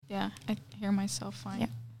Yeah, I hear myself fine. Yeah.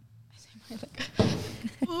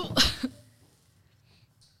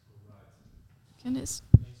 Can this?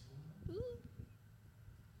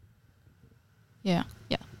 Yeah,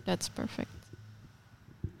 that's perfect.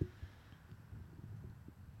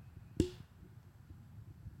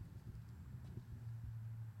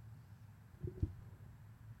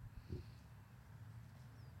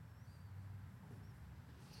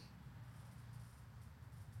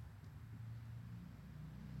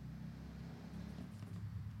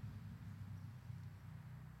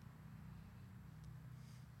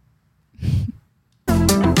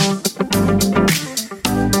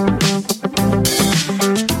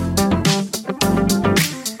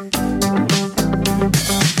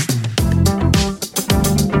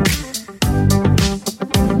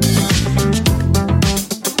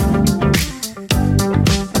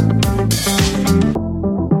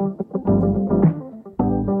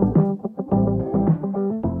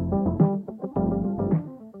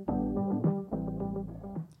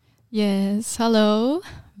 Yes, hallo.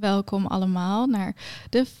 Welkom allemaal naar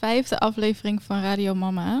de 5e aflevering van Radio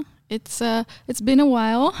Mama. It's been a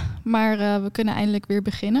while, maar we kunnen eindelijk weer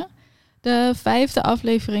beginnen. De 5e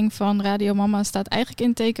aflevering van Radio Mama staat eigenlijk in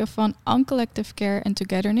het teken van Uncollective Care and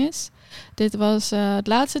Togetherness. Dit was het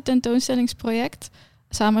laatste tentoonstellingsproject,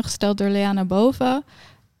 samengesteld door Leana Bova.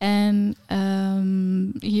 En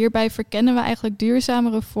hierbij verkennen we eigenlijk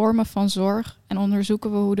duurzamere vormen van zorg en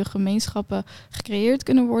onderzoeken we hoe de gemeenschappen gecreëerd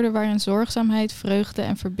kunnen worden waarin zorgzaamheid, vreugde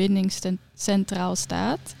en verbinding centraal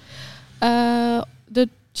staat. De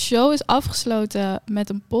show is afgesloten met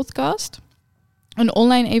een podcast, een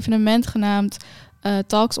online evenement genaamd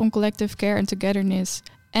Talks on Collective Care and Togetherness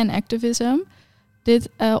and Activism. Dit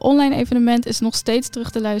online evenement is nog steeds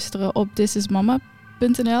terug te luisteren op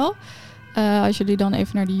thisismama.nl. Als jullie dan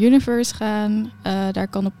even naar de Universe gaan, daar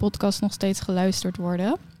kan de podcast nog steeds geluisterd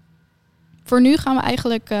worden. Voor nu gaan we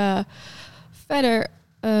eigenlijk verder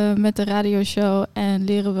met de radioshow en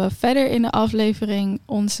leren we verder in de aflevering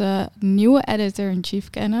onze nieuwe editor-in-chief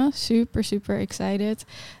kennen. Super, super excited.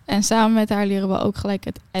 En samen met haar leren we ook gelijk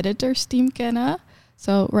het editors team kennen.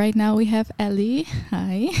 So right now we have Ellie.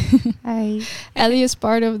 Hi. Hi. Ellie is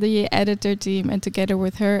part of the editor team and together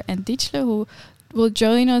with her and Dietschle, who will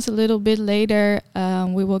join us a little bit later.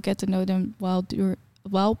 We will get to know them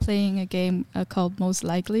while playing a game called Most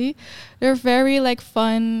Likely. They're very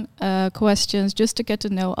fun questions just to get to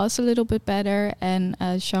know us a little bit better. And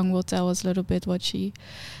Shang will tell us a little bit what she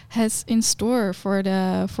has in store for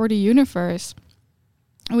the universe.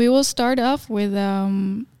 We will start off with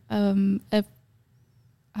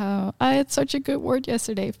I had such a good word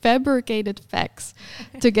yesterday. Fabricated facts,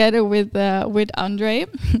 together with Andre.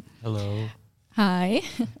 Hello. Hi.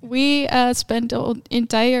 We spent the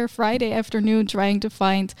entire Friday afternoon trying to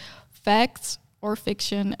find facts or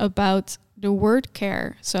fiction about the word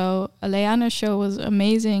care. So Leana's show was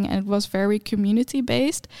amazing and it was very community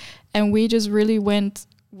based. And we just really went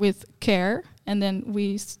with care. And then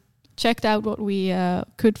we checked out what we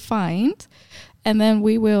could find. And then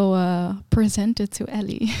we will present it to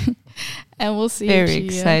Ellie. And we'll see Very if she...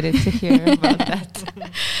 excited to hear about that.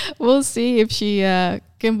 We'll see if she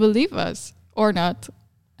can believe us or not,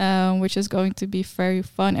 which is going to be very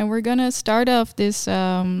fun. And we're going to start off this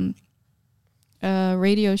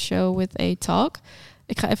radio show with a talk.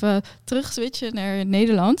 Ik ga even terug switchen naar het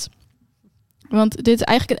Nederlands. Want dit is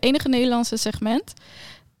eigenlijk het enige Nederlandse segment.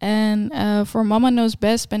 En voor Mama Knows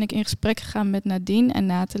Best ben ik in gesprek gegaan met Nadine en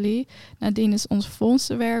Nathalie. Nadine is onze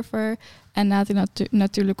fondsenwerver en Nathalie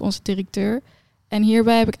natuurlijk onze directeur. En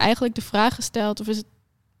hierbij heb ik eigenlijk de vraag gesteld, of is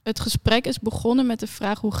het gesprek is begonnen met de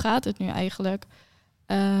vraag, hoe gaat het nu eigenlijk?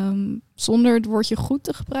 Zonder het woordje goed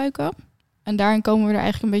te gebruiken. En daarin komen we er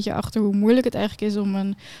eigenlijk een beetje achter hoe moeilijk het eigenlijk is om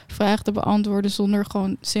een vraag te beantwoorden zonder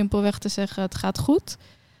gewoon simpelweg te zeggen het gaat goed.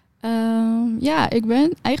 Ik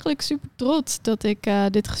ben eigenlijk super trots dat ik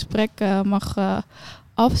dit gesprek mag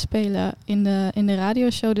afspelen in de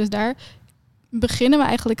radioshow. Dus daar beginnen we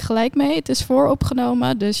eigenlijk gelijk mee. Het is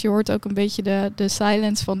vooropgenomen, dus je hoort ook een beetje de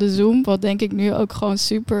silence van de Zoom. Wat denk ik nu ook gewoon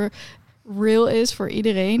super real is voor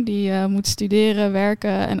iedereen die moet studeren,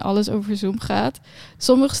 werken en alles over Zoom gaat.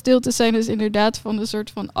 Sommige stiltes zijn dus inderdaad van een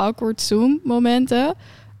soort van awkward Zoom momenten.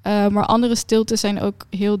 Maar andere stiltes zijn ook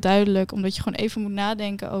heel duidelijk, omdat je gewoon even moet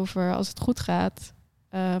nadenken over als het goed gaat.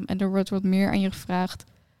 En er wordt wat meer aan je gevraagd.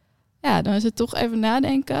 Ja, dan is het toch even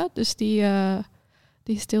nadenken. Dus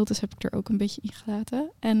die stiltes heb ik er ook een beetje in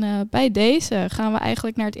gelaten. En bij deze gaan we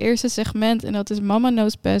eigenlijk naar het eerste segment. En dat is Mama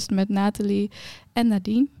Knows Best met Nathalie en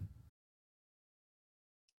Nadine.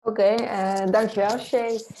 Oké, dankjewel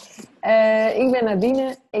Shay. Ik ben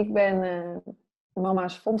Nadine. Ik ben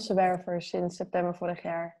mama's fondsenwerver sinds september vorig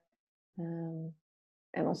jaar.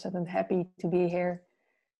 En ontzettend happy to be here.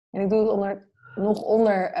 En ik doe het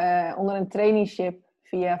onder een traineeship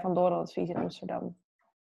via Van Doren Advies in Amsterdam.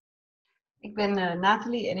 Ik ben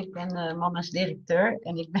Nathalie en ik ben mama's directeur.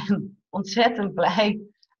 En ik ben ontzettend blij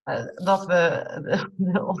dat we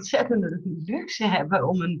de ontzettende luxe hebben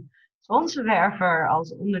om een fondsenwerver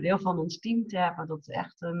als onderdeel van ons team te hebben. Dat is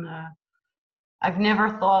echt I've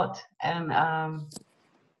never thought. En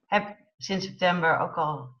heb sinds september ook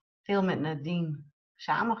al veel met Nadine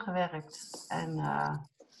samengewerkt. En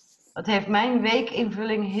dat heeft mijn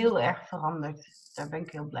weekinvulling heel erg veranderd. Daar ben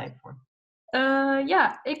ik heel blij voor.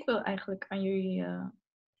 Ja, ik wil eigenlijk aan jullie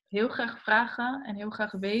heel graag vragen en heel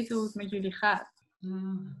graag weten hoe het met jullie gaat.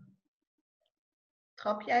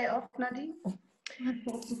 Trap jij af, Nadine?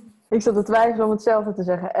 Ik zat te twijfelen om hetzelfde te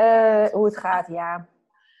zeggen. Hoe het gaat, ja.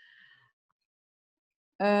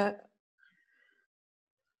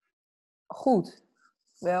 Goed,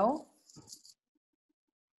 wel.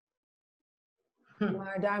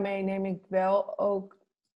 Maar daarmee neem ik wel ook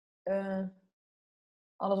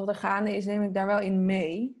alles wat er gaande is, neem ik daar wel in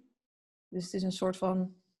mee. Dus het is een soort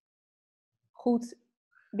van goed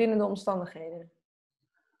binnen de omstandigheden.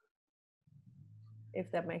 If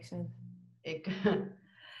that makes sense.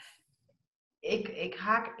 Ik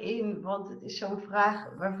haak in, want het is zo'n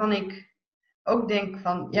vraag waarvan ik ook denk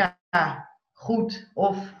van, ja, goed.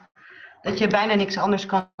 Of dat je bijna niks anders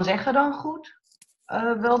kan zeggen dan goed.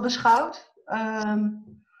 Wel beschouwd.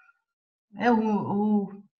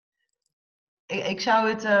 Ik zou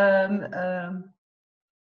het...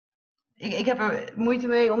 Ik heb er moeite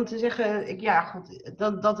mee om te zeggen, goed,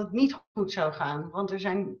 dat het niet goed zou gaan. Want er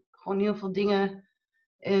zijn gewoon heel veel dingen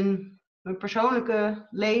in mijn persoonlijke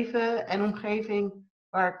leven en omgeving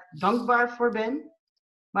waar ik dankbaar voor ben.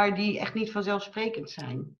 Maar die echt niet vanzelfsprekend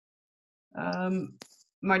zijn.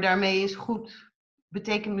 Maar daarmee is goed.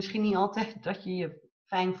 Betekent misschien niet altijd dat je je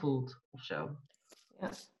fijn voelt of zo. Ja.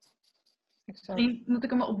 Misschien moet ik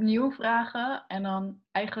hem opnieuw vragen en dan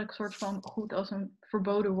eigenlijk een soort van goed als een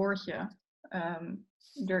verboden woordje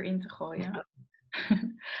erin te gooien.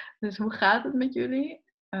 Dus hoe gaat het met jullie?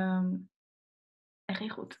 En geen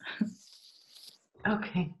goed.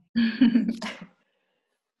 Oké.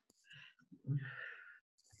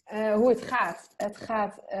 Hoe het gaat. Het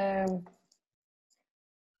gaat...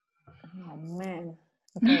 Oh man.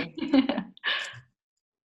 Oké.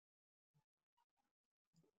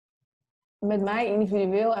 Met mij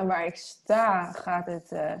individueel en waar ik sta gaat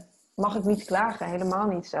het... mag ik niet klagen, helemaal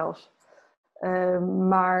niet zelfs.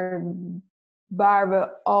 Maar waar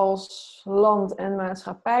we als land en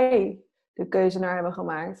maatschappij de keuze naar hebben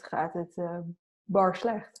gemaakt, gaat het bar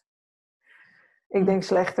slecht. Ik denk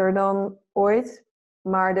slechter dan ooit.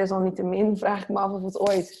 Maar desalniettemin vraag ik me af of het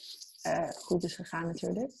ooit goed is gegaan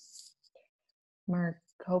natuurlijk. Maar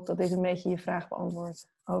ik hoop dat dit een beetje je vraag beantwoordt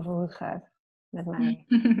over hoe het gaat met mij.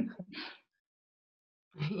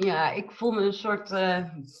 Ja, ik voel me een soort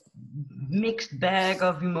mixed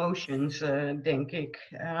bag of emotions, denk ik.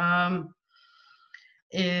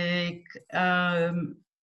 Ik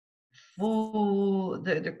voel,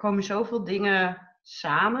 er komen zoveel dingen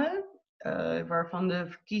samen, waarvan de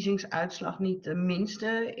verkiezingsuitslag niet de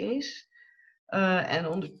minste is. En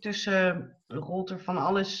ondertussen rolt er van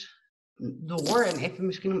alles door. En even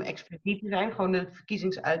misschien om expliciet te zijn, gewoon de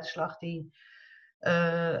verkiezingsuitslag die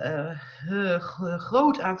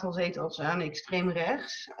groot aantal zetels aan extreem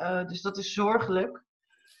rechts. Dus dat is zorgelijk.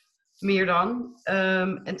 Meer dan.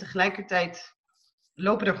 En tegelijkertijd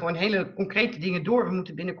lopen er gewoon hele concrete dingen door. We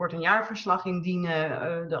moeten binnenkort een jaarverslag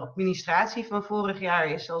indienen. De administratie van vorig jaar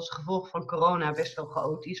is als gevolg van corona best wel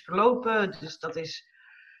chaotisch verlopen. Dus dat is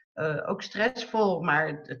ook stressvol, maar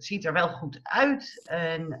het ziet er wel goed uit.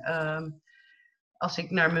 En als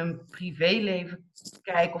ik naar mijn privéleven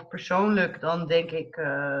kijk of persoonlijk, dan denk ik,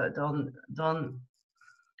 dan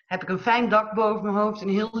heb ik een fijn dak boven mijn hoofd, een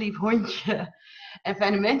heel lief hondje en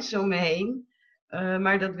fijne mensen om me heen.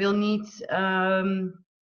 Maar dat wil niet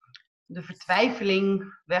de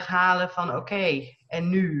vertwijfeling weghalen van oké, en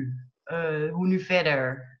nu? Hoe nu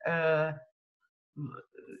verder?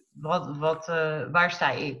 Waar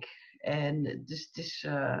sta ik? En dus het is...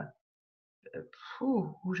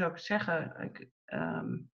 hoe zou ik het zeggen?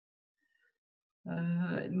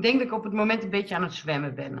 Ik denk dat ik op het moment een beetje aan het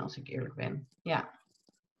zwemmen ben, als ik eerlijk ben. Ja.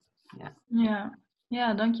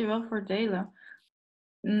 Ja, dankjewel voor het delen.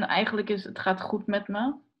 Eigenlijk is het gaat goed met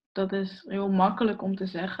me. Dat is heel makkelijk om te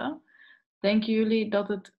zeggen. Denken jullie dat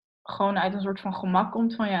het gewoon uit een soort van gemak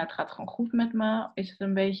komt van ja, het gaat gewoon goed met me? Is het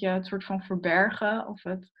een beetje het soort van verbergen? Of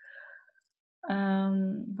het...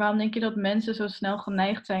 waarom denk je dat mensen zo snel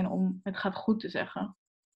geneigd zijn om het gaat goed te zeggen?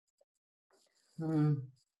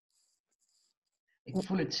 ik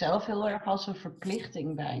voel het zelf heel erg als een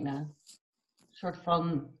verplichting bijna. Een soort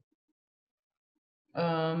van...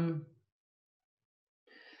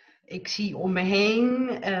 ik zie om me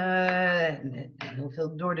heen, heel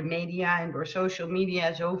veel door de media en door social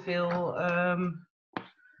media, zoveel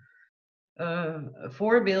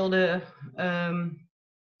voorbeelden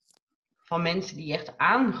van mensen die echt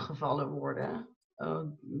aangevallen worden.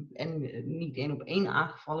 En niet 1 op 1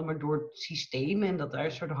 aangevallen, maar door het systeem. En dat daar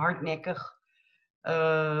een soort hardnekkig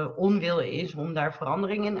onwil is om daar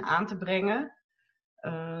verandering in aan te brengen.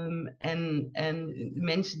 En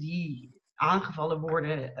mensen die aangevallen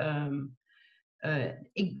worden,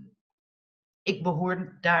 ik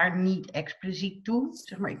behoor daar niet expliciet toe.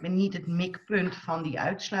 Zeg maar, ik ben niet het mikpunt van die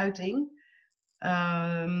uitsluiting.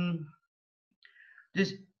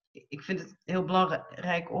 Dus ik vind het heel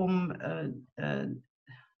belangrijk om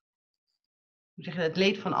het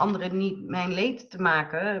leed van anderen niet mijn leed te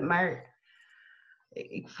maken. Maar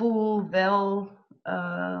ik voel wel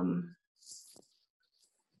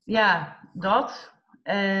dat.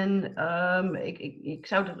 En ik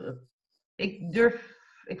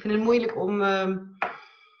vind het moeilijk om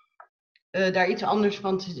daar iets anders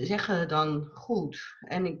van te zeggen dan goed.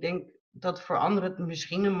 En ik denk dat voor anderen het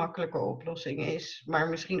misschien een makkelijke oplossing is, maar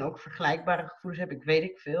misschien ook vergelijkbare gevoelens heb ik, weet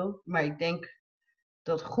ik veel. Maar ik denk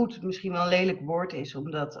dat goed misschien wel een lelijk woord is,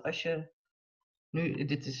 omdat als je nu,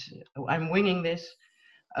 I'm winging this,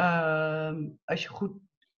 als je goed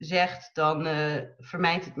zegt, dan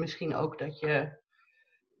vermijdt het misschien ook dat je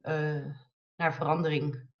naar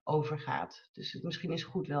verandering overgaat. Dus misschien is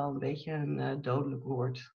goed wel een beetje een dodelijk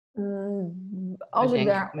woord. Als ik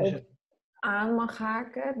daarop aan mag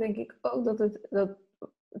haken, denk ik ook dat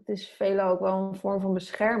het is veelal ook wel een vorm van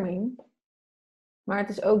bescherming. Maar het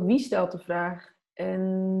is ook wie stelt de vraag.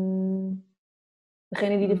 En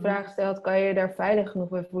degene die de vraag stelt, kan je daar veilig genoeg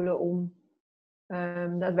bij voelen om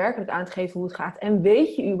daadwerkelijk aan te geven hoe het gaat. En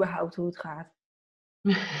weet je überhaupt hoe het gaat?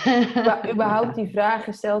 Überhaupt die vraag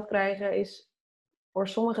gesteld krijgen is voor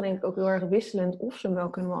sommigen denk ik ook heel erg wisselend of ze hem wel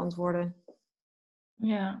kunnen beantwoorden.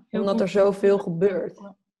 Ja, omdat er zoveel gebeurt.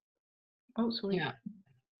 Oh, sorry. Ja.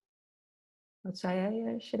 Wat zei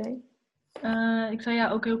jij, Sheree? Ik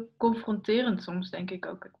zei ook heel confronterend soms, denk ik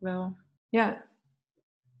ook wel. Ja.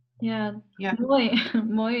 Ja.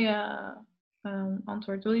 Mooi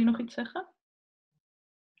antwoord. Wil je nog iets zeggen?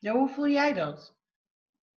 Ja, hoe voel jij dat?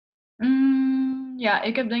 Ja,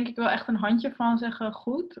 ik heb denk ik wel echt een handje van zeggen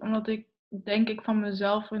goed. Omdat ik denk ik van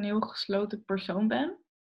mezelf een heel gesloten persoon ben.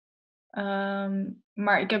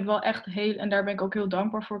 Maar ik heb wel echt en daar ben ik ook heel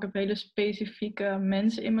dankbaar voor. Ik heb hele specifieke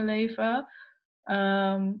mensen in mijn leven.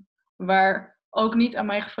 Waar ook niet aan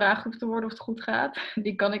mij gevraagd hoeft te worden of het goed gaat.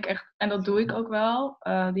 Die kan ik echt, en dat doe ik ook wel.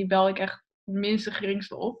 Die bel ik echt het minste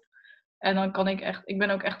geringste op. En dan kan ik echt, ik ben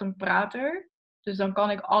ook echt een prater. Dus dan kan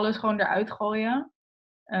ik alles gewoon eruit gooien.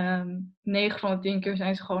 9 van de 10 keer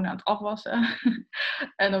zijn ze gewoon aan het afwassen.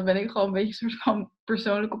 En dan ben ik gewoon een beetje een soort van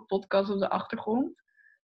persoonlijke podcast op de achtergrond.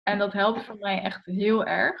 En dat helpt voor mij echt heel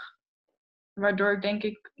erg. Waardoor ik denk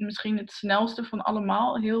ik misschien het snelste van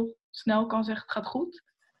allemaal heel snel kan zeggen het gaat goed.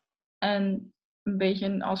 En een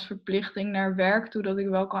beetje als verplichting naar werk toe dat ik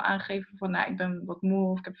wel kan aangeven van ik ben wat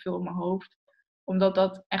moe of ik heb veel op mijn hoofd. Omdat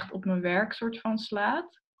dat echt op mijn werk soort van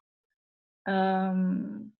slaat.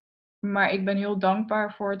 Maar ik ben heel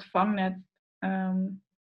dankbaar voor het vangnet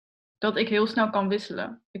dat ik heel snel kan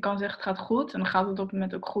wisselen. Ik kan zeggen het gaat goed en dan gaat het op het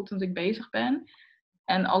moment ook goed omdat ik bezig ben.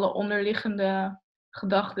 En alle onderliggende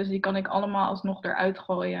gedachten die kan ik allemaal alsnog eruit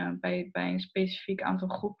gooien bij een specifiek aantal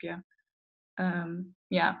groepje.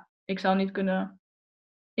 Ik zou niet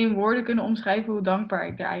in woorden kunnen omschrijven hoe dankbaar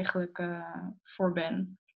ik er eigenlijk voor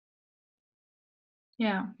ben.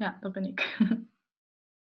 Ja, dat ben ik.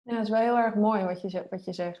 Ja, het is wel heel erg mooi wat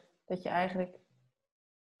je zegt. Dat je eigenlijk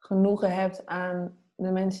genoegen hebt aan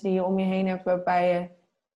de mensen die je om je heen hebt, waarbij je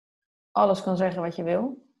alles kan zeggen wat je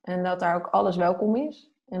wil. En dat daar ook alles welkom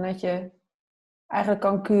is. En dat je eigenlijk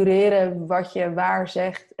kan cureren wat je waar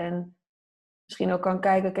zegt. En misschien ook kan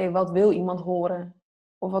kijken, oké, wat wil iemand horen?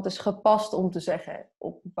 Of wat is gepast om te zeggen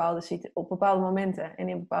op bepaalde momenten en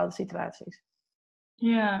in bepaalde situaties.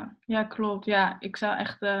 Ja, klopt. Ja, ik zou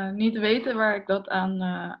echt niet weten waar ik dat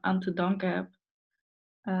aan te danken heb.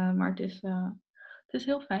 Maar het is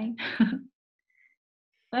heel fijn.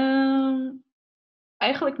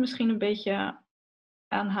 Eigenlijk misschien een beetje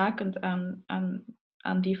aanhakend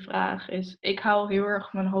aan die vraag is... Ik hou heel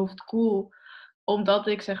erg mijn hoofd koel. Omdat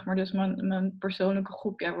ik zeg maar dus mijn persoonlijke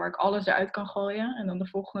groep... waar ik alles eruit kan gooien. En dan de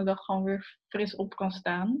volgende dag gewoon weer fris op kan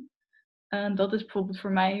staan. Dat is bijvoorbeeld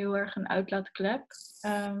voor mij heel erg een uitlaatklep.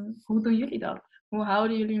 Hoe doen jullie dat? hoe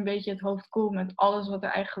houden jullie een beetje het hoofd koel met alles wat er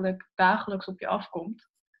eigenlijk dagelijks op je afkomt?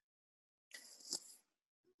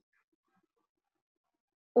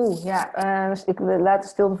 Dus ik laat de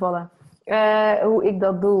stilte vallen. Hoe ik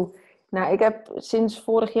dat doe. Nou, ik heb sinds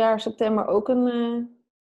vorig jaar september ook een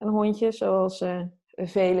hondje, zoals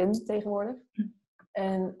velen tegenwoordig.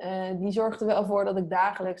 En die zorgt er wel voor dat ik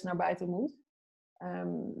dagelijks naar buiten moet.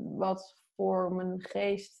 Wat voor mijn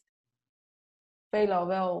geest veelal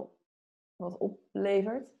wel wat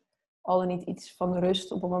oplevert. Al dan niet iets van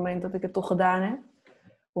rust op het moment dat ik het toch gedaan heb.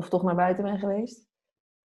 Of toch naar buiten ben geweest.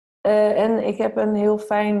 En ik heb een heel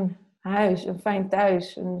fijn huis, een fijn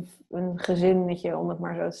thuis, een gezinnetje, om het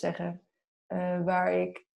maar zo te zeggen. Waar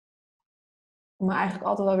ik me eigenlijk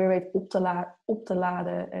altijd wel weer weet op te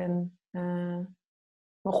laden en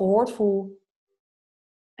me gehoord voel.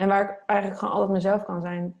 En waar ik eigenlijk gewoon altijd mezelf kan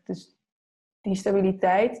zijn. Dus die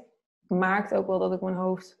stabiliteit maakt ook wel dat ik mijn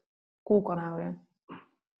hoofd koel kan houden.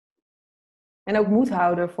 En ook moet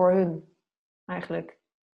houden voor hun, eigenlijk,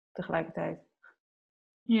 tegelijkertijd.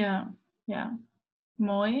 Ja.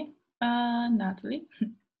 Mooi. Nathalie?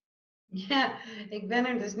 Ja, ik ben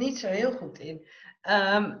er dus niet zo heel goed in.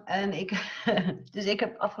 Dus ik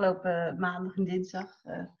heb afgelopen maandag en dinsdag,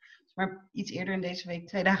 maar iets eerder in deze week,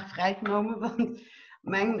 2 dagen vrijgenomen. Want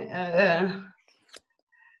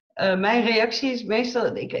mijn reactie is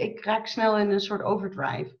meestal, ik raak snel in een soort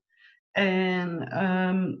overdrive.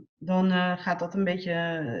 En dan gaat dat een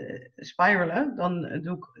beetje spiralen. Dan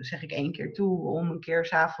zeg ik 1 keer toe om een keer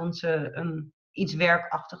 's avonds iets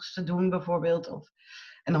werkachtigs te doen bijvoorbeeld.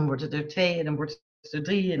 En dan wordt het er 2 en dan wordt het er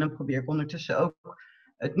 3. En dan probeer ik ondertussen ook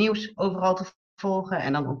het nieuws overal te volgen.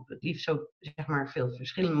 En dan op het liefst zo zeg maar veel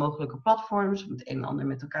verschillende mogelijke platforms. Om het een en ander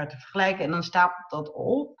met elkaar te vergelijken. En dan stapelt dat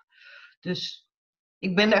op. Dus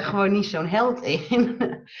ik ben daar gewoon niet zo'n held in.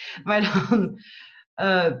 Maar dan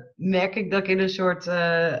merk ik dat ik in een soort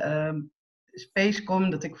space kom.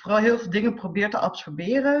 Dat ik vooral heel veel dingen probeer te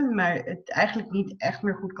absorberen. Maar het eigenlijk niet echt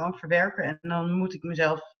meer goed kan verwerken. En dan moet ik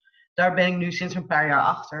mezelf, daar ben ik nu sinds een paar jaar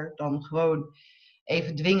achter, dan gewoon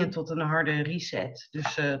even dwingen tot een harde reset.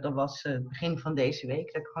 Dus dat was het begin van deze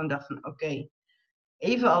week. Dat ik gewoon dacht van oké,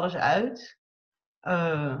 even alles uit.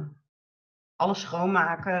 Alles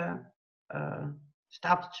schoonmaken.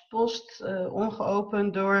 Stapeltjes post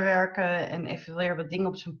ongeopend doorwerken. En even weer wat dingen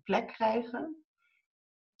op zijn plek krijgen.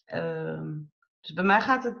 Dus bij mij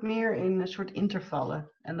gaat het meer in een soort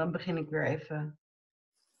intervallen. En dan begin ik weer even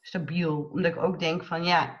stabiel. Omdat ik ook denk van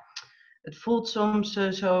ja, het voelt soms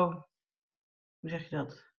zo, hoe zeg je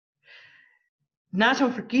dat? Na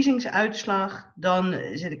zo'n verkiezingsuitslag, dan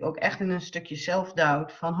zit ik ook echt in een stukje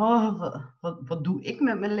self-doubt. Van wat doe ik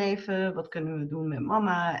met mijn leven? Wat kunnen we doen met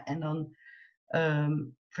mama? En dan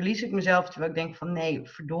verlies ik mezelf terwijl ik denk van nee,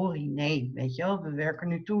 verdorie, nee. Weet je wel, we werken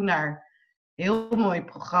nu toe naar een heel mooi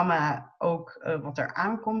programma. Ook wat er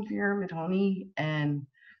aankomt weer met Honey. En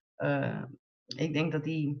ik denk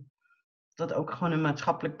dat ook gewoon een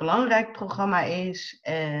maatschappelijk belangrijk programma is.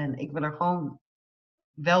 En ik wil er gewoon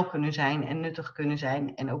wel kunnen zijn en nuttig kunnen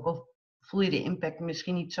zijn. En ook al voel je de impact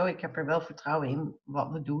misschien niet zo, ik heb er wel vertrouwen in wat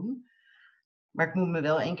we doen. Maar ik moet me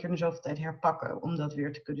wel 1 keer in de zoveel tijd herpakken om dat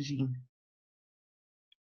weer te kunnen zien.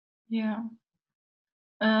 Ja.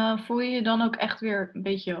 Voel je je dan ook echt weer een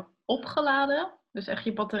beetje opgeladen? Dus echt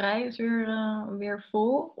je batterij is weer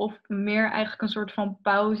vol? Of meer eigenlijk een soort van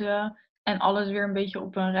pauze en alles weer een beetje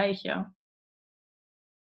op een rijtje?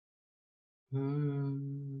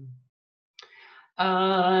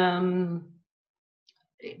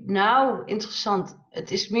 Nou, interessant.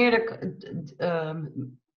 Het is meer dat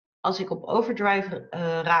als ik op overdrive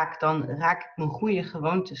raak, dan raak ik mijn goede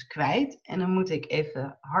gewoontes kwijt. En dan moet ik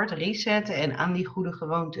even hard resetten en aan die goede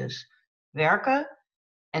gewoontes werken.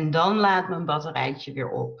 En dan laat mijn batterijtje weer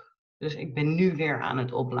op. Dus ik ben nu weer aan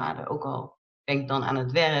het opladen. Ook al ben ik dan aan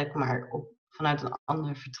het werk, maar vanuit een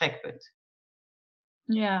ander vertrekpunt.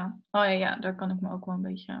 Ja, ja, daar kan ik me ook wel een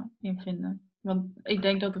beetje in vinden. Want ik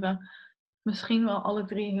denk dat we misschien wel alle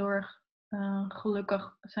 3 heel erg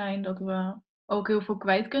gelukkig zijn dat we ook heel veel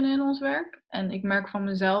kwijt kunnen in ons werk. En ik merk van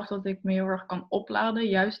mezelf dat ik me heel erg kan opladen,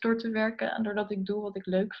 juist door te werken en doordat ik doe wat ik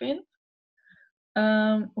leuk vind.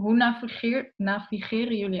 Hoe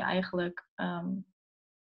navigeren jullie eigenlijk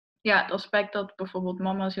het aspect dat bijvoorbeeld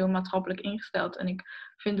mama is heel maatschappelijk ingesteld en ik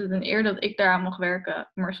vind het een eer dat ik daaraan mag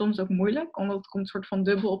werken, maar soms ook moeilijk, omdat het komt soort van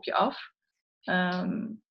dubbel op je af.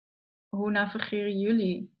 Hoe navigeren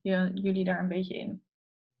jullie daar een beetje in?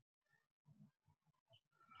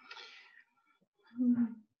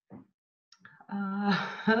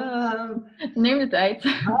 Neem de tijd.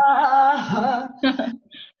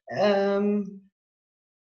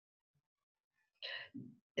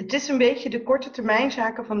 het is een beetje de korte termijn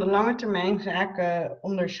zaken van de lange termijn zaken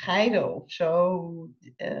onderscheiden of zo.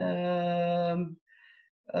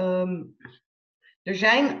 Er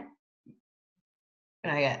zijn,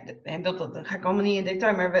 nou ja, dat ga ik allemaal niet in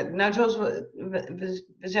detail, maar zoals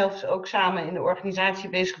we zelfs ook samen in de organisatie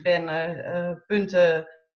bezig zijn, punten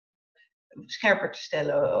scherper te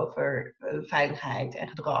stellen over veiligheid en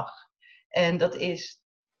gedrag. En dat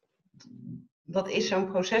is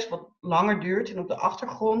zo'n proces wat langer duurt en op de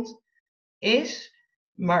achtergrond is,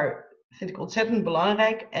 maar vind ik ontzettend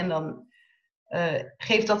belangrijk. En dan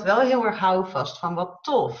geeft dat wel heel erg houvast van wat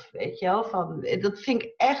tof, weet je wel. Dat vind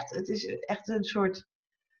ik echt, het is echt een soort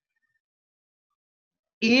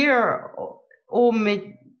eer om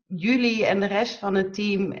met jullie en de rest van het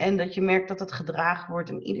team en dat je merkt dat het gedragen wordt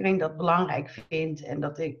en iedereen dat belangrijk vindt en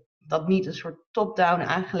dat niet een soort top-down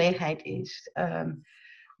aangelegenheid is.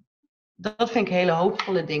 Dat vind ik hele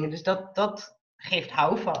hoopvolle dingen. Dus dat geeft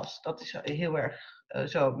houvast. Dat is heel erg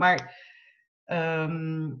zo. Maar,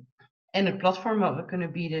 en het platform wat we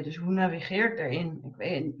kunnen bieden. Dus hoe navigeer ik daarin? Ik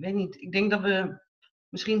weet niet. Ik denk dat we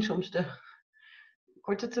misschien soms de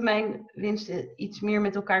korte termijn winsten iets meer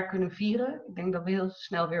met elkaar kunnen vieren. Ik denk dat we heel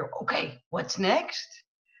snel weer, oké, what's next?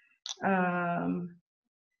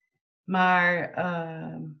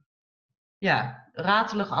 Ja,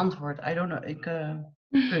 ratelig antwoord. I don't know.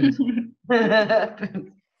 Punt.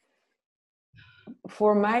 Punt.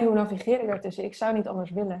 Voor mij, hoe navigeer ik daartussen? Ik zou niet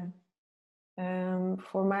anders willen.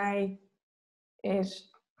 Voor mij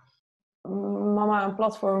is Mama een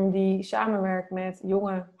platform die samenwerkt met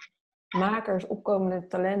jonge makers, opkomende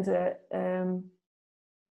talenten,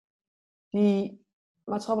 die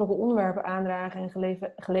maatschappelijke onderwerpen aandragen en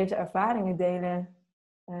geleefde ervaringen delen.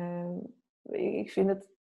 Ik vind het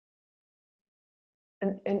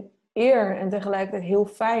een eer en tegelijkertijd heel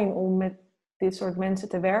fijn om met dit soort mensen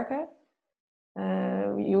te werken.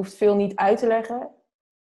 Je hoeft veel niet uit te leggen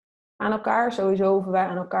aan elkaar. Sowieso hoeven wij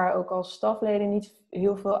aan elkaar ook als stafleden niet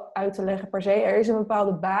heel veel uit te leggen per se. Er is een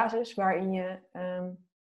bepaalde basis waarin je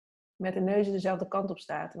met de neuzen dezelfde kant op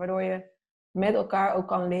staat. Waardoor je met elkaar ook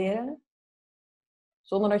kan leren.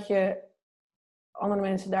 Zonder dat je andere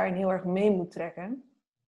mensen daarin heel erg mee moet trekken.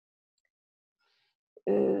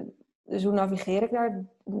 Dus hoe navigeer ik daar?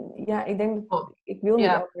 Ja, ik denk dat ik wil niet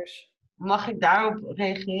anders. Mag ik daarop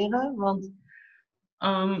reageren? Want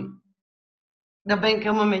daar ben ik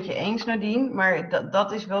helemaal met je eens, Nadine. Maar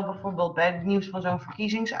dat is wel bijvoorbeeld bij het nieuws van zo'n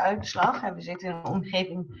verkiezingsuitslag. En we zitten in een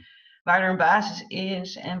omgeving waar er een basis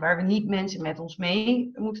is en waar we niet mensen met ons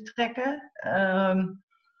mee moeten trekken.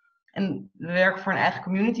 En we werken voor een eigen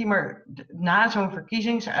community, maar na zo'n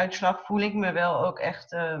verkiezingsuitslag voel ik me wel ook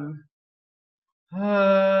echt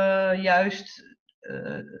juist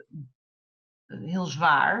heel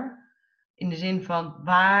zwaar. In de zin van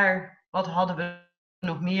wat hadden we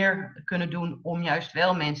nog meer kunnen doen om juist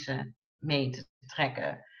wel mensen mee te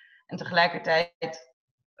trekken. En tegelijkertijd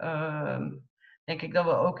denk ik dat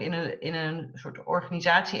we ook in een soort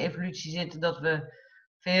organisatie-evolutie zitten, dat we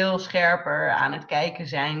veel scherper aan het kijken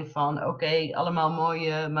zijn van oké, allemaal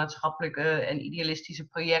mooie maatschappelijke en idealistische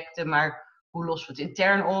projecten, maar hoe lossen we het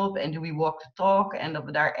intern op en do we walk the talk? En dat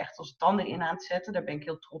we daar echt onze tanden in aan het zetten, daar ben ik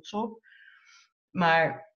heel trots op.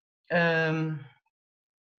 Maar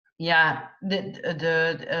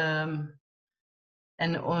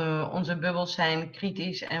onze bubbels zijn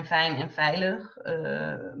kritisch en fijn en veilig,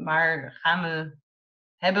 maar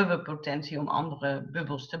hebben we potentie om andere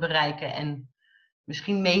bubbels te bereiken en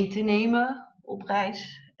misschien mee te nemen op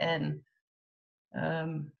reis? En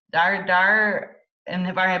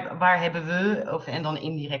waar hebben we, en dan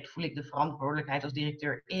indirect voel ik de verantwoordelijkheid als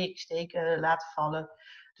directeur steken laten vallen.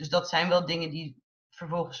 Dus dat zijn wel dingen die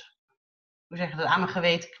vervolgens, hoe zeg je dat, aan mijn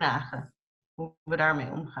geweten knagen. Hoe we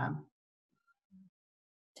daarmee omgaan.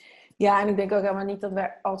 Ja, en ik denk ook helemaal niet dat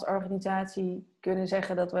wij als organisatie kunnen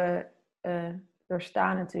zeggen dat we er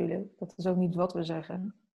staan natuurlijk. Dat is ook niet wat we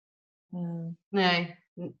zeggen. Nee.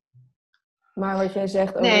 Maar wat jij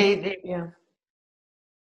zegt over... Nee. Ja.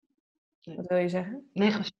 Wat wil je zeggen?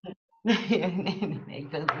 Nee.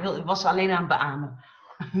 Ik was alleen aan het beamen.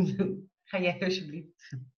 Ga jij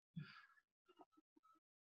alsjeblieft.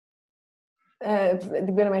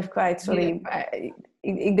 Ik ben hem even kwijt, sorry. Ja.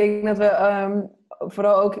 Ik denk dat we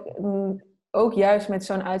vooral ook juist met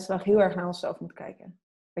zo'n uitslag heel erg naar onszelf moeten kijken.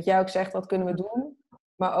 Wat jij ook zegt, wat kunnen we doen?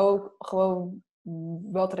 Maar ook gewoon,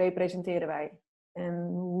 wat representeren wij? En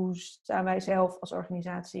hoe staan wij zelf als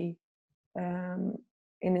organisatie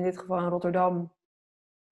in dit geval in Rotterdam,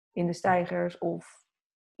 in de steigers? Of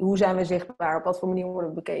hoe zijn we zichtbaar? Op wat voor manier worden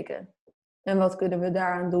we bekeken? En wat kunnen we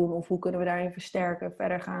daaraan doen? Of hoe kunnen we daarin versterken,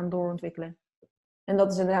 verder gaan, doorontwikkelen? En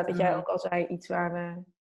dat is inderdaad wat jij ook al zei, iets waar we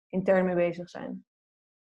intern mee bezig zijn.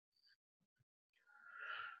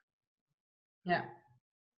 Ja.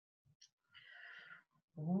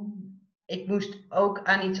 Ik moest ook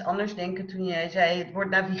aan iets anders denken toen jij zei het woord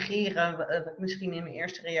navigeren, wat ik misschien in mijn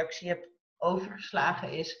eerste reactie heb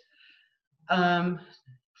overgeslagen is.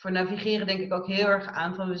 Voor navigeren denk ik ook heel erg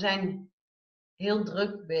aan van we zijn heel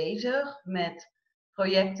druk bezig met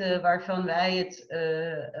projecten waarvan wij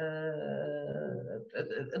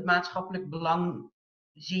het maatschappelijk belang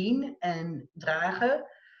zien en dragen.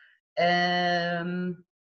 En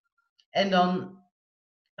dan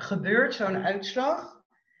gebeurt zo'n uitslag.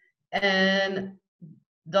 En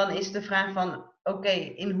dan is de vraag van, oké,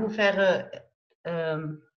 in hoeverre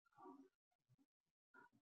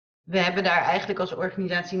we hebben daar eigenlijk als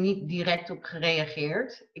organisatie niet direct op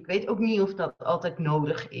gereageerd. Ik weet ook niet of dat altijd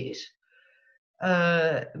nodig is.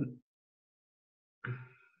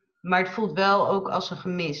 Maar het voelt wel ook als een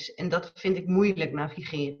gemis. En dat vind ik moeilijk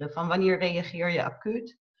navigeren. Van wanneer reageer je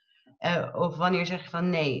acuut? Of wanneer zeg je van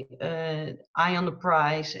nee, eye on the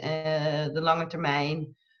prize, de lange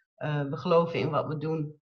termijn. We geloven in wat we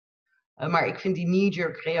doen. Maar ik vind die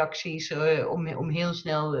knee-jerk reacties om heel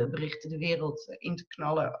snel berichten de wereld in te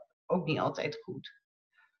knallen ook niet altijd goed.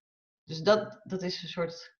 Dus dat is een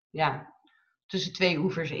soort, ja, tussen twee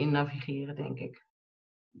oevers in navigeren, denk ik.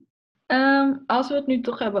 Als we het nu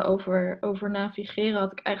toch hebben over navigeren,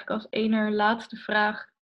 had ik eigenlijk als laatste vraag.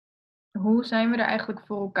 Hoe zijn we er eigenlijk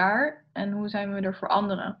voor elkaar en hoe zijn we er voor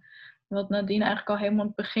anderen? Wat Nadine eigenlijk al helemaal aan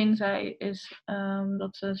het begin zei, is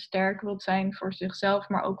dat ze sterk wilt zijn voor zichzelf,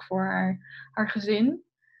 maar ook voor haar gezin.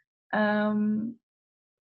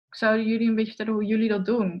 Zouden jullie een beetje vertellen hoe jullie dat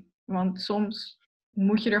doen? Want soms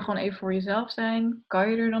moet je er gewoon even voor jezelf zijn. Kan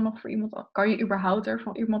je er dan nog voor iemand? Kan je überhaupt er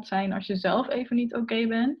voor iemand zijn als je zelf even niet oké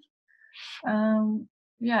bent?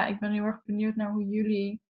 Ja, ik ben heel erg benieuwd naar hoe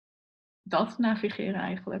jullie dat navigeren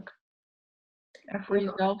eigenlijk. Er voor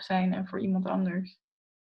jezelf zijn en voor iemand anders.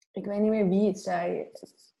 Ik weet niet meer wie het zei,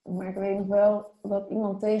 maar ik weet nog wel dat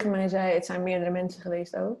iemand tegen mij zei, het zijn meerdere mensen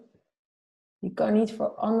geweest ook. Je kan niet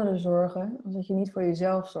voor anderen zorgen als dat je niet voor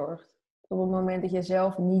jezelf zorgt. Op het moment dat je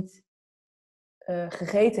zelf niet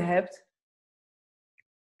gegeten hebt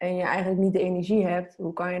en je eigenlijk niet de energie hebt,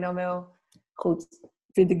 hoe kan je dan wel... Goed,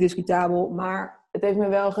 vind ik discutabel, maar het heeft me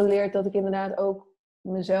wel geleerd dat ik inderdaad ook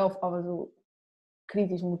mezelf af en toe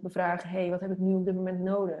kritisch moet bevragen. Hé, wat heb ik nu op dit moment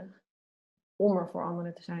nodig om er voor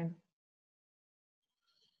anderen te zijn?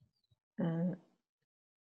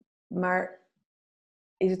 Maar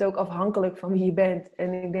is het ook afhankelijk van wie je bent?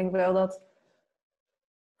 En ik denk wel dat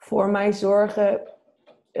voor mij zorgen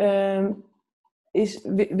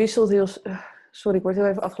wisselt heel... Sorry, ik word heel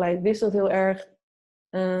even afgeleid. Wisselt heel erg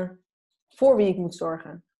voor wie ik moet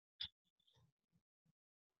zorgen.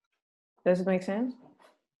 Does it make sense?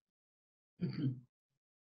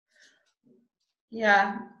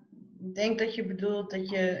 Ja, ik denk dat je bedoelt dat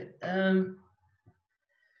je...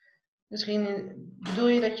 misschien bedoel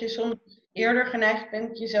je dat je soms eerder geneigd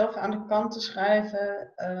bent jezelf aan de kant te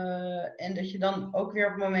schuiven. En dat je dan ook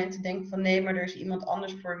weer op momenten denkt van nee, maar er is iemand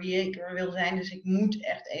anders voor wie ik er wil zijn. Dus ik moet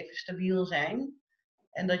echt even stabiel zijn.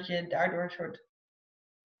 En dat je daardoor een soort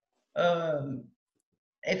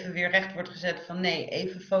even weer recht wordt gezet van nee,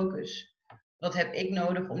 even focus. Wat heb ik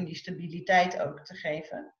nodig om die stabiliteit ook te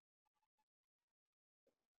geven?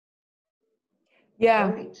 Ja.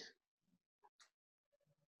 Zoiets.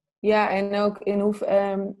 Ja, en ook in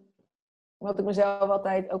wat ik mezelf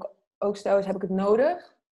altijd ook stel is, heb ik het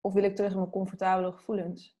nodig? Of wil ik terug in mijn comfortabele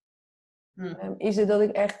gevoelens? Is het dat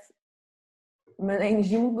ik echt mijn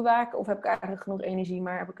energie moet bewaken? Of heb ik eigenlijk genoeg energie,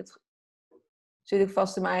 maar zit ik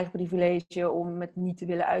vast in mijn eigen privilege om het niet te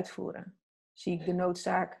willen uitvoeren?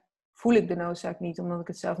 Voel ik de noodzaak niet, omdat ik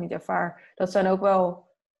het zelf niet ervaar? Dat zijn ook wel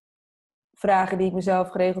vragen die ik mezelf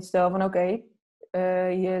geregeld stel van oké,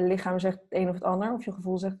 je lichaam zegt het een of het ander, of je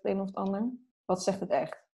gevoel zegt het een of het ander. Wat zegt het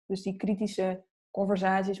echt? Dus die kritische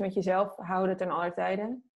conversaties met jezelf houden ten aller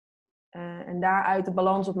tijden. En daaruit de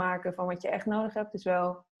balans opmaken van wat je echt nodig hebt, is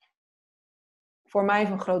wel voor mij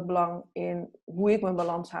van groot belang in hoe ik mijn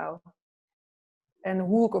balans hou. En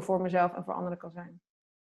hoe ik er voor mezelf en voor anderen kan zijn.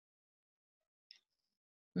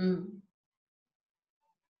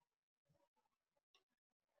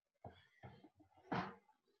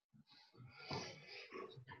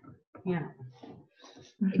 Ja.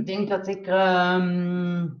 Ik denk dat ik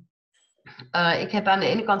heb aan de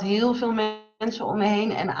ene kant heel veel mensen om me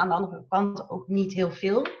heen en aan de andere kant ook niet heel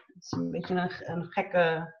veel. Het is een beetje een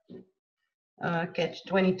gekke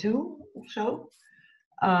catch-22 of zo.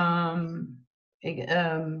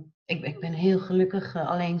 ik ben heel gelukkig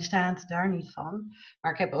alleenstaand, daar niet van.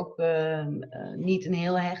 Maar ik heb ook niet een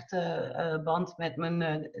heel hechte band met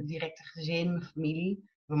mijn directe gezin, mijn familie.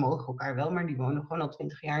 We mogen elkaar wel, maar die wonen gewoon al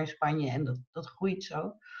 20 jaar in Spanje en dat groeit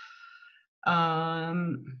zo.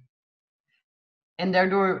 En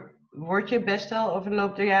daardoor word je best wel over de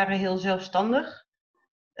loop der jaren heel zelfstandig.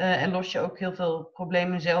 En los je ook heel veel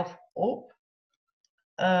problemen zelf op.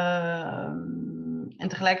 En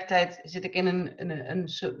tegelijkertijd zit ik in een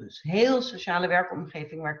heel sociale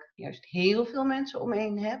werkomgeving waar ik juist heel veel mensen om me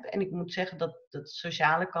heen heb. En ik moet zeggen dat de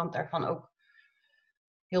sociale kant daarvan ook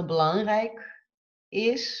heel belangrijk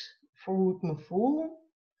is voor hoe ik me voel.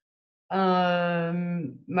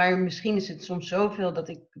 Maar misschien is het soms zoveel dat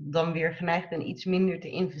ik dan weer geneigd ben iets minder te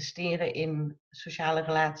investeren in sociale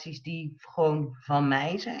relaties die gewoon van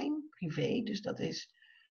mij zijn, privé. Dus dat is,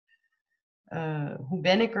 hoe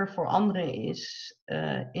ben ik er voor anderen is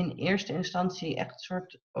in eerste instantie echt een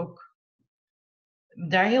soort ook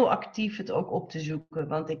daar heel actief het ook op te zoeken.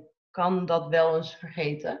 Want ik kan dat wel eens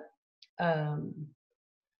vergeten.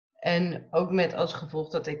 En ook met als gevolg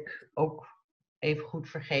dat ik ook even goed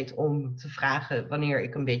vergeet om te vragen wanneer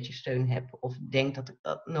ik een beetje steun heb. Of denk dat ik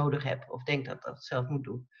dat nodig heb. Of denk dat ik dat zelf moet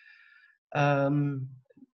doen.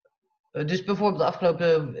 Dus bijvoorbeeld de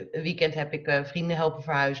afgelopen weekend heb ik vrienden helpen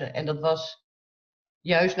verhuizen. En dat was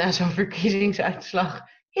juist na zo'n verkiezingsuitslag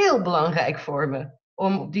heel belangrijk voor me.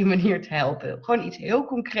 Om op die manier te helpen. Gewoon iets heel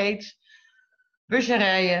concreets. Busje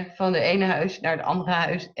rijden van de ene huis naar het andere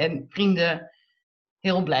huis. En vrienden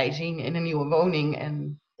heel blij zien in een nieuwe woning.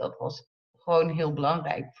 En dat was gewoon heel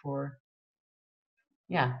belangrijk voor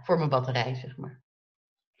mijn batterij, zeg maar.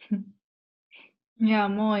 Ja,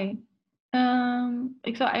 mooi.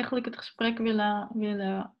 Ik zou eigenlijk het gesprek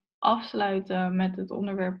willen afsluiten met het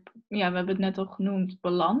onderwerp, ja, we hebben het net al genoemd,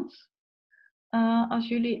 balans. Als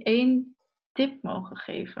jullie 1 tip mogen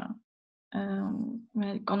geven.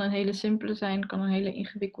 Het kan een hele simpele zijn, het kan een hele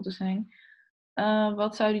ingewikkelde zijn.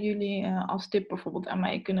 Wat zouden jullie als tip bijvoorbeeld aan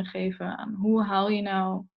mij kunnen geven? Aan hoe haal je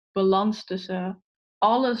nou balans tussen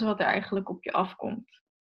alles wat er eigenlijk op je afkomt?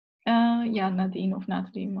 Ja, Nadine of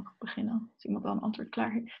Nathalie mag beginnen. Als iemand al een antwoord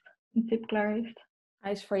klaar heeft. Een tip klaar heeft.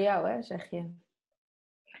 Hij is voor jou, hè, zeg je.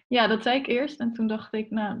 Ja, dat zei ik eerst. En toen dacht ik,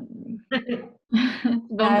 nou...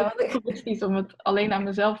 dan Ja, is want het egoïstisch om het alleen aan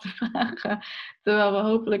mezelf te vragen. Terwijl we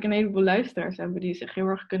hopelijk een heleboel luisteraars hebben die zich heel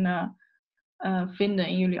erg kunnen vinden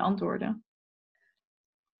in jullie antwoorden.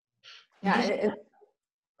 Ja,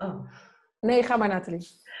 nee, ga maar, Nathalie.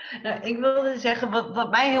 Nou, ik wilde zeggen, wat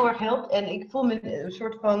mij heel erg helpt, en ik voel me een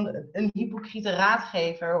soort van een hypocriete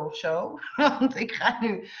raadgever of zo. Want ik ga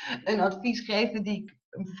nu een advies geven die ik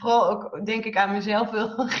vooral ook, denk ik, aan mezelf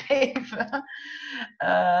wil geven.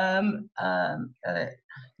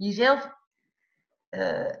 Jezelf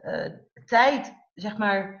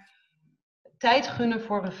tijd gunnen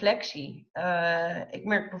voor reflectie. Ik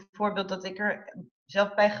merk bijvoorbeeld dat ik er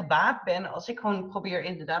zelf bij gebaat ben als ik gewoon probeer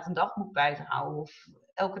inderdaad een dagboek bij te houden. Of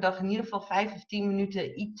elke dag in ieder geval 5 of 10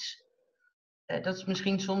 minuten iets. Dat is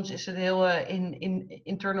misschien soms is het heel in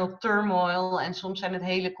internal turmoil. En soms zijn het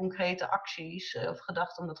hele concrete acties of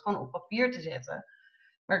gedachten om dat gewoon op papier te zetten.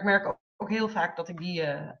 Maar ik merk ook heel vaak dat ik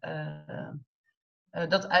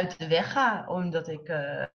dat uit de weg ga. Omdat ik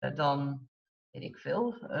dan, weet ik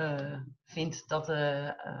veel, vind dat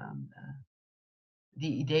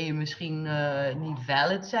die ideeën misschien niet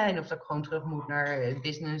valid zijn. Of dat ik gewoon terug moet naar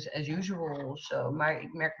business as usual of zo. Maar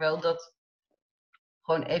ik merk wel dat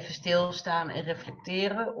gewoon even stilstaan en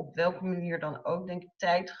reflecteren, op welke manier dan ook, denk ik,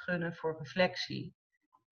 tijd gunnen voor reflectie,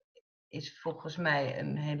 is volgens mij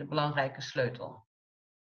een hele belangrijke sleutel.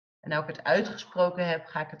 En nou ik het uitgesproken heb,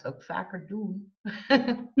 ga ik het ook vaker doen.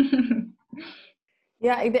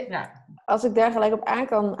 Ja, als ik daar gelijk op aan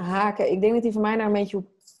kan haken, ik denk dat die voor mij daar een beetje op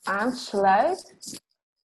aansluit.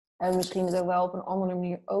 En misschien het ook wel op een andere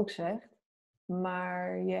manier ook zegt.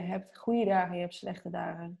 Maar je hebt goede dagen, je hebt slechte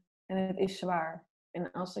dagen. En het is zwaar.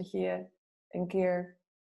 En als dat je een keer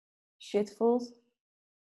shit voelt,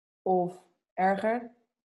 of erger,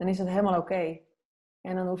 dan is dat helemaal oké.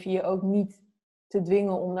 En dan hoef je je ook niet te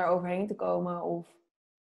dwingen om daar overheen te komen of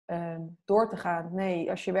door te gaan. Nee,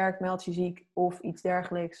 als je werkt, meld je ziek of iets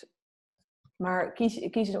dergelijks. Maar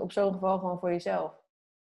kies op zo'n geval gewoon voor jezelf.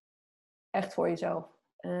 Echt voor jezelf.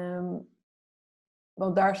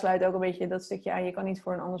 Want daar sluit ook een beetje dat stukje aan. Je kan niet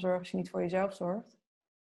voor een ander zorgen als je niet voor jezelf zorgt.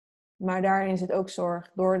 Maar daarin zit ook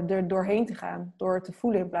zorg. Door er doorheen te gaan. Door het te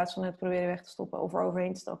voelen in plaats van het proberen weg te stoppen. Of er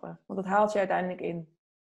overheen te stappen. Want dat haalt je uiteindelijk in.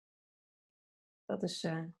 Dat is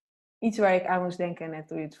iets waar ik aan moest denken net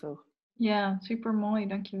toen je het vroeg. Ja, super mooi,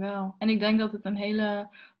 dankjewel. En ik denk dat het een hele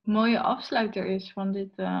mooie afsluiter is van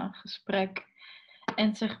dit gesprek.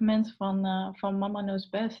 eindsegment van Mama Knows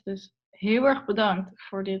Best. Dus heel erg bedankt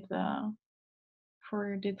voor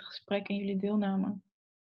dit gesprek en jullie deelname.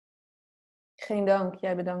 Geen dank.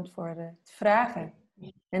 Jij bedankt voor het vragen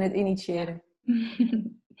en het initiëren.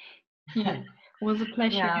 Ja, was a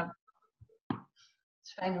pleasure. Ja, het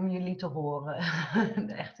is fijn om jullie te horen.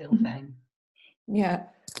 Echt heel fijn.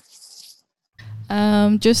 Ja.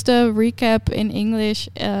 Just a recap in English.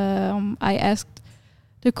 I asked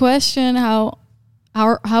the question, how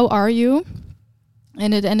are you?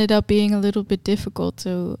 And it ended up being a little bit difficult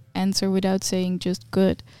to answer without saying just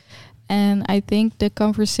good. And I think the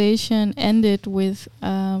conversation ended with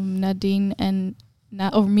Nadine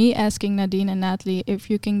or me asking Nadine and Natalie if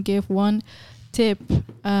you can give one tip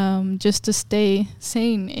just to stay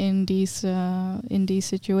sane in these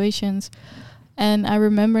situations. And I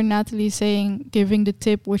remember Natalie giving the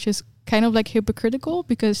tip, which is kind of like hypocritical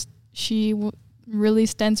because she really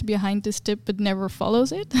stands behind this tip but never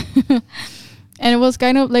follows it. And it was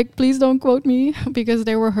kind of like, please don't quote me, because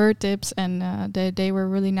they were her tips and they were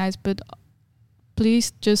really nice. But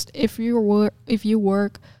please, just if you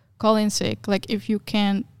work, call in sick. Like if you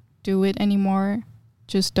can't do it anymore,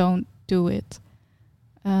 just don't do it.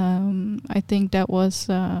 I think that was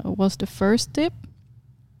the first tip.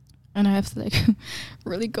 And I have to like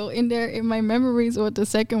really go in there in my memories what the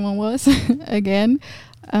second one was again.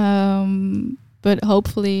 But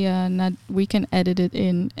hopefully we can edit it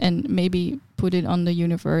in and maybe put it on the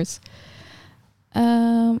universe.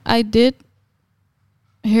 I did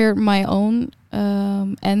hear my own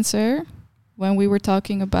answer when we were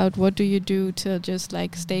talking about what do you do to just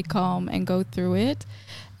like stay calm and go through it.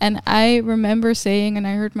 And I remember saying, and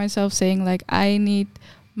I heard myself saying, like, I need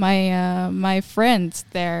my friends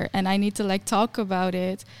there and I need to like talk about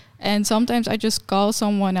it. And sometimes I just call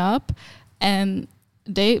someone up and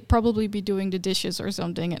they probably be doing the dishes or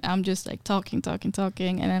something, and I'm just like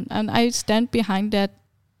talking, and I stand behind that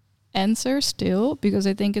answer still because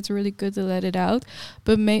I think it's really good to let it out.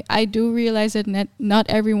 But I do realize that not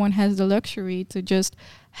everyone has the luxury to just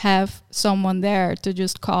have someone there to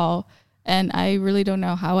just call. And I really don't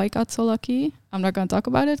know how I got so lucky. I'm not going to talk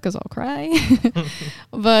about it because I'll cry.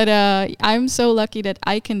 But I'm so lucky that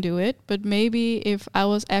I can do it. But maybe if I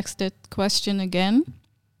was asked that question again,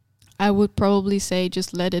 I would probably say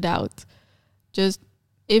just let it out. Just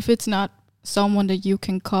if it's not someone that you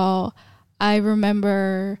can call. I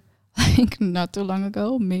remember like not too long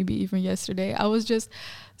ago, maybe even yesterday, I was just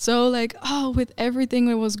so like, with everything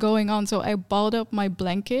that was going on. So I balled up my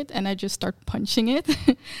blanket and I just start punching it,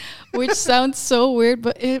 which sounds so weird,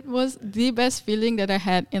 but it was the best feeling that I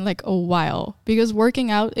had in like a while. Because working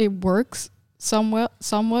out, it works somewhat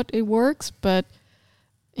it works, but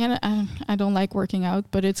I don't like working out,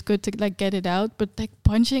 but it's good to like get it out. But like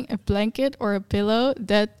punching a blanket or a pillow,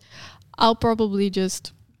 that I'll probably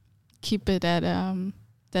just keep it at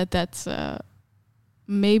that's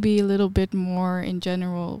maybe a little bit more in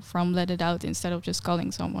general from let it out instead of just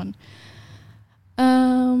calling someone.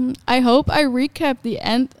 I hope I recapped the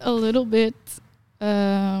end a little bit.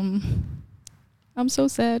 I'm so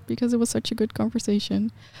sad because it was such a good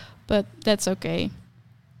conversation, but that's okay.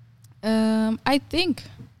 I think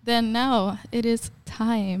then now it is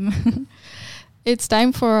time. It's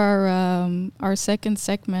time for our second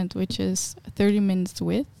segment, which is 30 minutes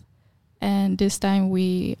with. And this time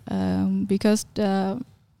we, because the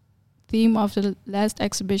theme of the last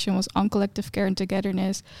exhibition was on collective care and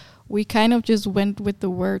togetherness, we kind of just went with the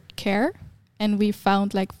word care, and we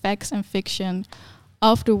found like facts and fiction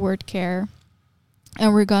of the word care.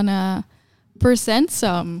 And we're gonna present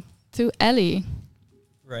some to Ellie.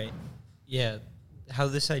 Right. Yeah. How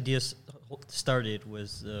this idea started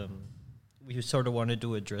was we sort of wanted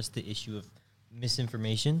to address the issue of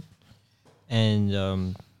misinformation.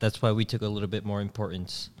 And that's why we took a little bit more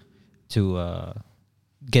importance to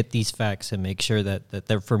get these facts and make sure that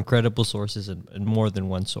they're from credible sources and more than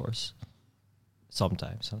one source.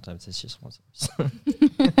 Sometimes it's just one source.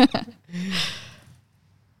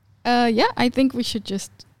 I think we should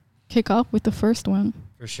just kick off with the first one.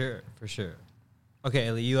 For sure. Okay,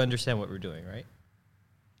 Ellie, you understand what we're doing, right?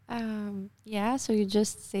 Yeah, so you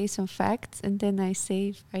just say some facts and then I say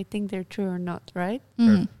if I think they're true or not, right?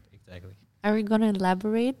 Mm. Exactly. Are we going to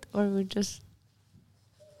elaborate or we're just...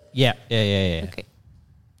 Yeah. Okay.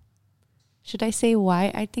 Should I say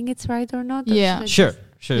why I think it's right or not? Or Yeah. Sure.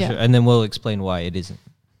 Yeah. And then we'll explain why it isn't.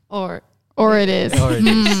 Or it is. Or it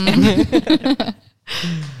is.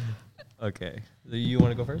 Okay. So you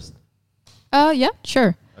want to go first? Yeah,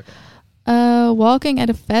 sure. Okay. Walking at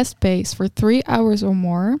a fast pace for 3 hours or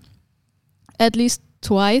more, at least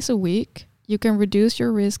twice a week, you can reduce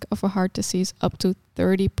your risk of a heart disease up to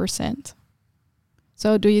 30%.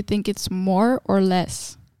 So do you think it's more or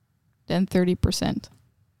less than 30%?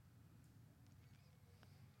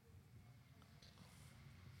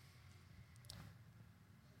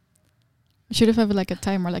 We should have like a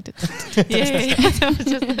timer like that. Yeah.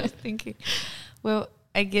 I was thinking. Well,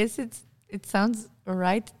 I guess it sounds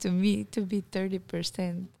right to me to be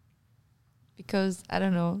 30%, because I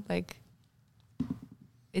don't know, like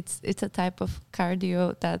it's a type of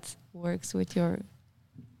cardio that works with your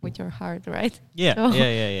heart, right? Yeah, So-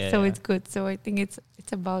 yeah. So it's good. So I think it's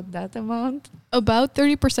about that amount. About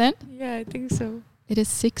 30%? Yeah, I think so. It is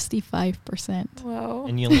 65%. Wow.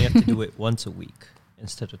 And you only have to do it once a week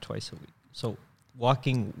instead of twice a week. So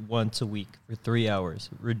walking once a week for 3 hours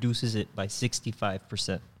reduces it by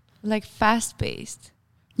 65%. Like fast paced.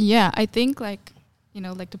 Yeah, I think like,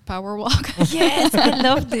 like the power walk. Yes, I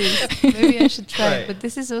love this. Maybe I should try Right. it. But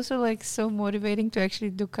this is also like so motivating to actually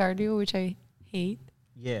do cardio, which I hate.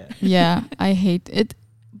 Yeah. Yeah, I hate it.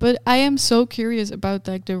 But I am so curious about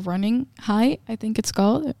like the running high, I think it's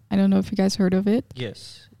called. I don't know if you guys heard of it.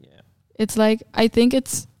 Yes. Yeah. It's like, I think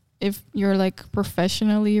it's if you're like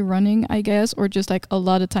professionally running, I guess, or just like a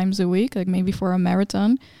lot of times a week, like maybe for a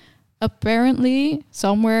marathon. Apparently,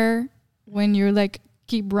 somewhere when you're like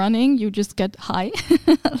keep running, you just get high.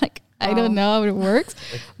 Like, I don't know how it works,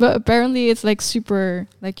 but apparently it's like super,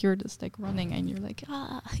 like you're just like running and you're like,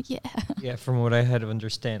 yeah. Yeah, from what I had to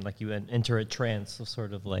understand, like you enter a trance, so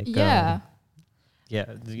sort of like Yeah.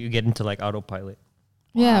 You get into like autopilot.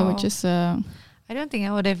 Yeah, Wow. which is I don't think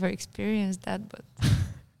I would ever experience that, but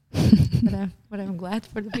I'm glad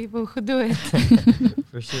for the people who do it.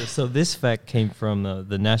 For sure. So this fact came from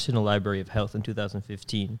the National Library of Health in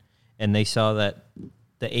 2015, and they saw that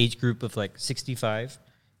the age group of like 65,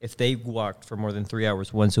 if they walked for more than 3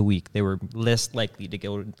 hours once a week, they were less likely to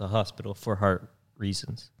go to the hospital for heart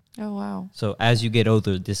reasons. Oh, wow. So as you get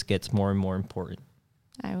older, this gets more and more important.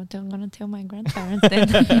 I'm going to tell my grandparents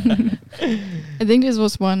then. I think this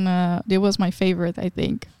was my favorite, I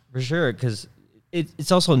think. For sure, because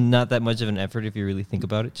it's also not that much of an effort if you really think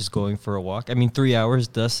about it, just going for a walk. I mean, 3 hours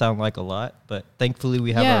does sound like a lot, but thankfully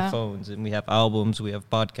we have Yeah. our phones and we have albums, we have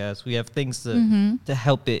podcasts, we have things Mhm. to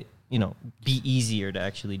help it, be easier to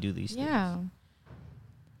actually do these Yeah. things.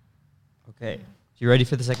 Okay. You ready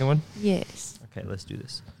for the second one? Yes. Okay, let's do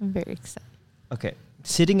this. I'm very excited. Okay.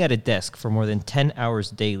 Sitting at a desk for more than 10 hours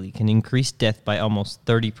daily can increase death by almost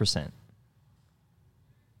 30%.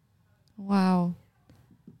 Wow.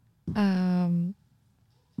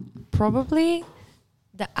 Probably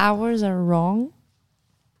the hours are wrong.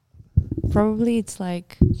 Probably it's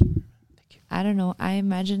like, I don't know. I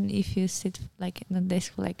imagine if you sit like in a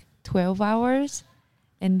desk for like 12 hours,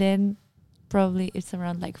 and then probably it's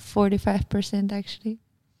around like 45% actually.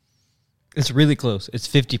 It's really close. It's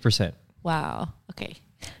 50%. Wow. Okay.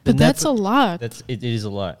 But And that's a lot. It is a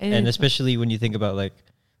lot. It And is. especially when you think about like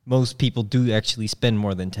most people do actually spend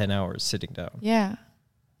more than 10 hours sitting down. Yeah.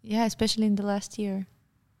 Yeah, especially in the last year.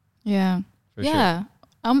 Yeah. For sure. Yeah.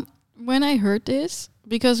 When I heard this,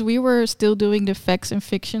 because we were still doing the facts and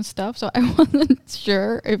fiction stuff, so I wasn't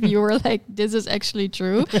sure if you were like, this is actually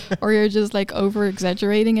true, or you're just like over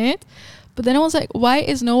exaggerating it. But then I was like, why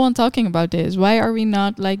is no one talking about this? Why are we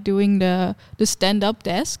not like doing the stand up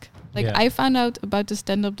desk? Like Yeah. I found out about the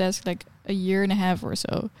stand up desk like a year and a half or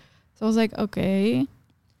so. So I was like, okay.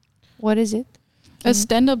 What is it? A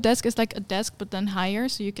stand up desk is like a desk but then higher,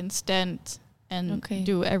 so you can stand and Okay.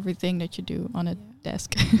 do everything that you do on a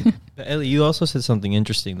desk. But Ellie, you also said something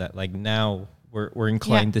interesting that like now we're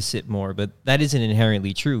inclined to sit more, but that isn't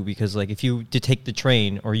inherently true because like if you to take the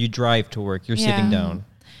train or you drive to work, you're sitting Yeah. down.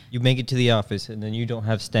 You make it to the office and then you don't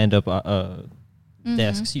have stand up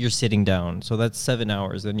desks. You're sitting down. So that's 7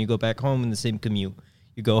 hours. Then you go back home in the same commute.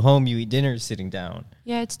 You go home, you eat dinner sitting down.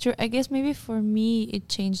 Yeah, it's true. I guess maybe for me it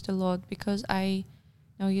changed a lot because I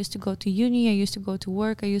used to go to uni, I used to go to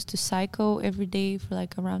work, I used to cycle every day for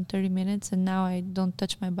like around 30 minutes, and now I don't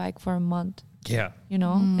touch my bike for a month, Yeah.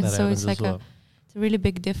 And That so happens it's like as well. it's a really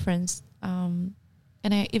big difference. And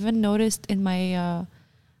I even noticed in my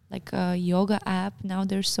yoga app, now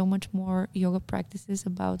there's so much more yoga practices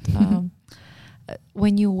about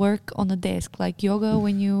when you work on a desk, like yoga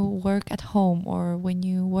when you work at home or when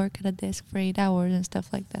you work at a desk for 8 hours and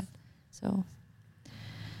stuff like that. So,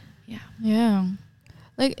 yeah. Yeah.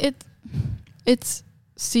 Like it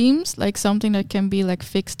seems like something that can be like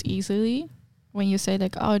fixed easily when you say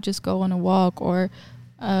like, oh, just go on a walk or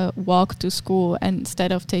walk to school, and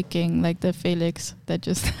instead of taking like the Felix that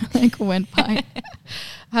just like went by.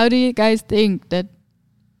 How do you guys think that?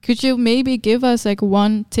 Could you maybe give us like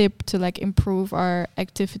one tip to like improve our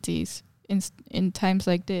activities in times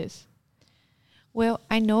like this? Well,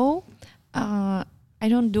 I know I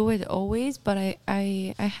don't do it always, but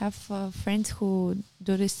I have friends who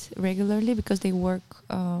do this regularly because they work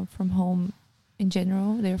from home in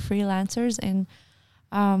general. They're freelancers, and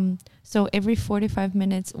so every 45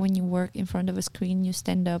 minutes when you work in front of a screen, you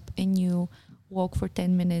stand up and you walk for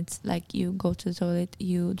 10 minutes. Like you go to the toilet,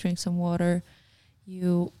 you drink some water,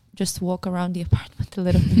 you just walk around the apartment a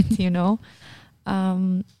little bit, you know.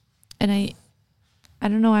 And I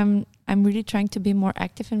don't know, I'm really trying to be more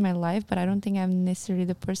active in my life, but I don't think I'm necessarily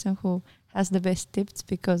the person who has the best tips,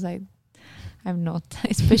 because I'm not,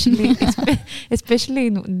 especially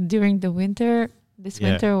during the winter. This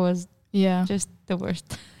winter was just the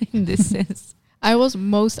worst in this sense. I was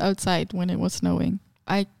most outside when it was snowing.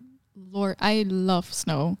 I love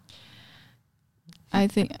snow. I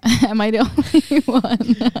think, am I the only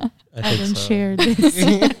one? I don't share this.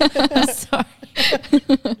 I'm sorry.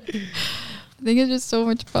 I think it's just so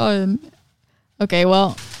much fun. Okay,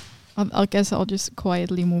 well, I guess I'll just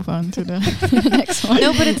quietly move on to the, the next one.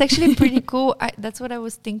 No, but it's actually pretty cool. That's what I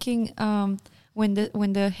was thinking when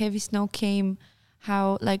the heavy snow came.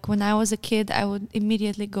 How, like, when I was a kid, I would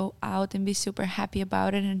immediately go out and be super happy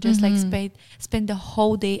about it and just like spend the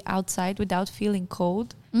whole day outside without feeling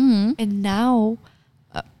cold. And now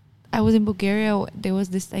I was in Bulgaria. There was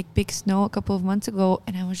this like big snow a couple of months ago,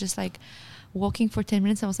 and I was just like walking for 10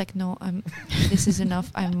 minutes. I was like, no, this is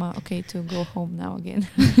enough. I'm okay to go home now again.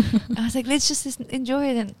 I was like, let's just enjoy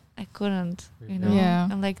it, and I couldn't, you know. Yeah.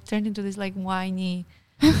 I'm like turned into this like whiny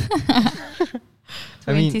 20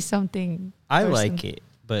 I mean, something. I like it,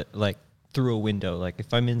 but like through a window. Like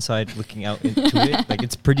if I'm inside looking out into it, like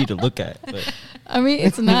it's pretty to look at. But I mean,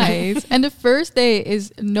 it's nice. And the first day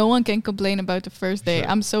is, no one can complain about the first day. Sure.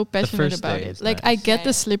 I'm so passionate first about day it. is Like, nice. I get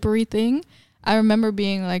the slippery thing. I remember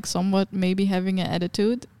being like somewhat maybe having an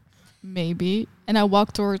attitude, maybe. And I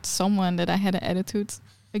walked towards someone that I had an attitude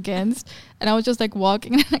against, and I was just like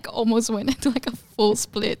walking, and I like almost went into like a full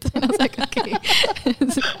split. And I was like, okay,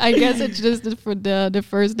 I guess it's just for the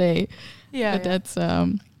first day. Yeah, But that's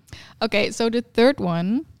okay. So the third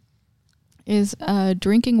one is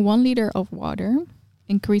drinking 1 liter of water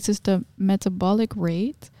increases the metabolic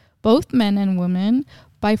rate, both men and women,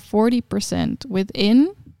 by 40%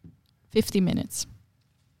 within 50 minutes.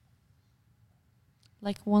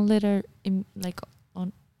 like 1 liter in like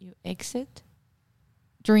on you exit.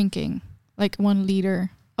 Drinking like 1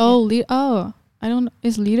 liter. Oh, I don't know.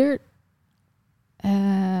 Is liter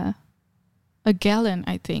a gallon?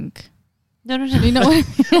 I think. No. You know what I mean?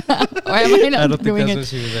 Or am I not I don't think doing that's it? what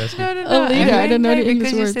she was asking. No. A liter, I don't know the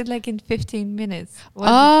English because you word. said like in 15 minutes.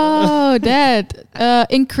 Oh, that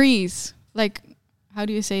increase. Like, how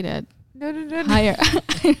do you say that? No. Higher.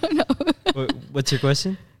 I don't know. What's your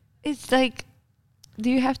question? It's like, do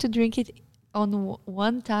you have to drink it on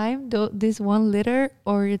one time, this 1 liter,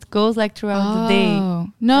 or it goes like throughout the day?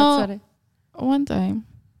 No, That's what one time.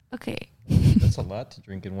 okay. That's a lot to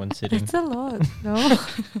drink in one sitting. It's a lot. No.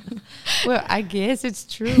 Well, I guess it's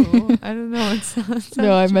true. I don't know.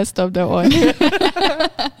 No, I messed up that one.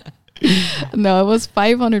 No, it was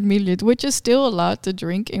 500 milliliters, which is still a lot to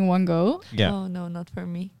drink in one go. Yeah, Oh no, not for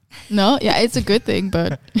me. No, yeah, it's a good thing,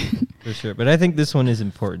 but for sure. But I think this one is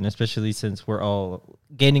important, especially since we're all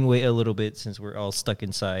gaining weight a little bit, since we're all stuck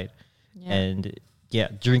inside. Yeah. And yeah,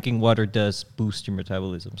 drinking water does boost your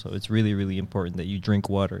metabolism. So it's really, really important that you drink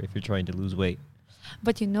water if you're trying to lose weight.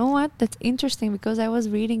 But you know what? That's interesting, because I was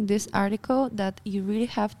reading this article that you really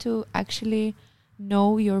have to actually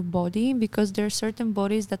know your body, because there are certain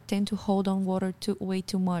bodies that tend to hold on water way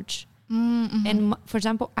too much. And for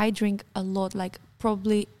example, I drink a lot, like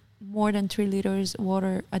probably more than 3 liters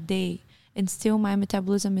water a day, and still my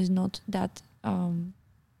metabolism is not that I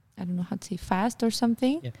don't know how to say, fast or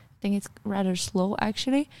something. Yeah. I think it's rather slow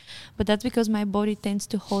actually, but that's because my body tends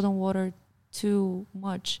to hold on water too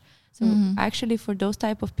much. So actually, for those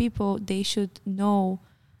type of people, they should know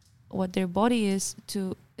what their body is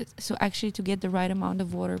to get the right amount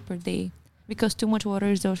of water per day, because too much water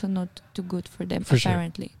is also not too good for them, For sure.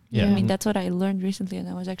 apparently. Yeah. I mean, that's what I learned recently, and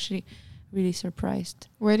I was actually really surprised.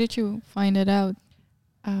 Where did you find it out?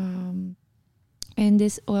 And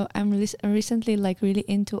this, well, I'm recently like really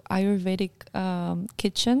into Ayurvedic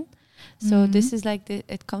kitchen. So this is like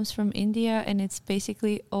it comes from India, and it's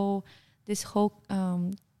basically this whole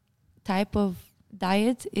type of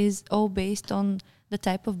diet is all based on the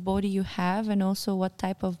type of body you have, and also what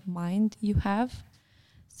type of mind you have.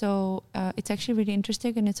 So it's actually really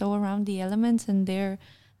interesting, and it's all around the elements. And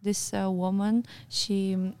this woman,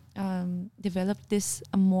 she developed this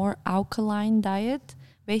more alkaline diet,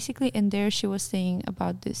 basically. And there she was saying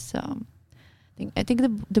about this thing. I think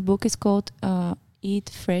the book is called Eat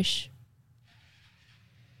Fresh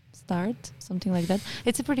Start, something like that.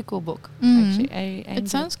 It's a pretty cool book, Mhm. actually. I It enjoyed-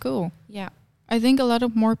 sounds cool. Yeah. I think a lot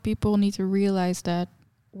of more people need to realize that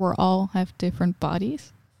we're all have different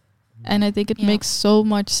bodies. And I think it Yeah. makes so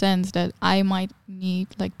much sense that I might need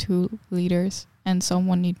like 2 liters and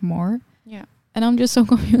someone need more. Yeah. And I'm just so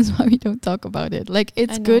confused why we don't talk about it. Like,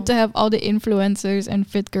 it's I good know. to have all the influencers and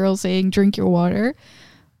fit girls saying drink your water,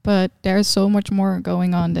 but there's so much more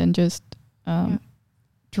going on than just Yeah.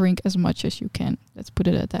 drink as much as you can. Let's put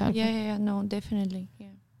it at that. Yeah. No, definitely.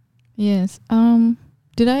 Yeah. Yes.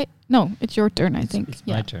 Did I? No, it's your turn, I think. It's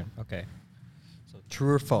my turn. Okay. So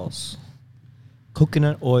true or false?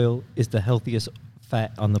 Coconut oil is the healthiest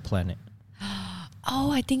fat on the planet.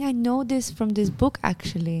 Oh, I think I know this from this book,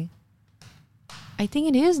 actually. I think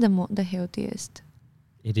it is the healthiest.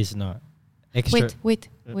 It is not. Extra. Wait.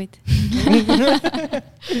 I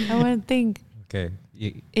want to think. Okay.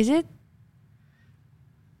 Is it?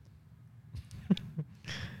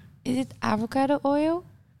 Is it avocado oil?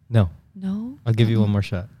 No. No. I'll give you one more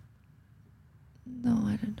shot. No,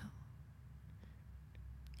 I don't know.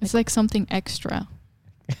 It's like something extra.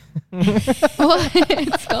 Well,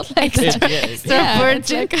 it's not like that. Extra Yeah,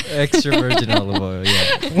 virgin. it's like- Extra virgin olive oil.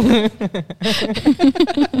 Yeah.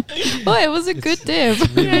 Oh, it was a good tip.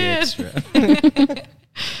 It's really extra.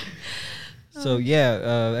 So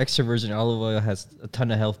yeah, extra virgin olive oil has a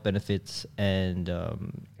ton of health benefits, and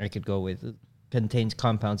I could go with it contains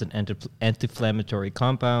compounds and anti-inflammatory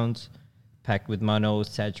compounds, packed with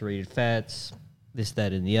monosaturated fats, this,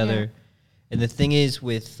 that, and the other. And the thing is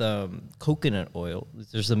with coconut oil,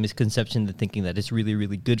 there's a misconception to thinking that it's really,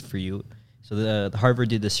 really good for you. So the Harvard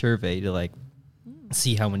did a survey to like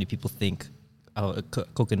see how many people think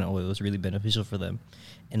coconut oil is really beneficial for them.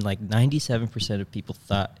 And like 97% of people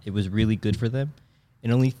thought it was really good for them.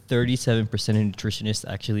 And only 37% of nutritionists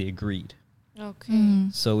actually agreed. Okay.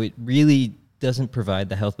 Mm. So it really doesn't provide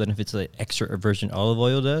the health benefits that extra virgin olive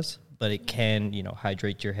oil does, but it can,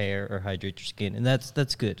 hydrate your hair or hydrate your skin. And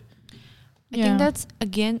that's good. I think that's,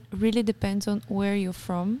 again, really depends on where you're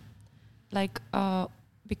from. Like,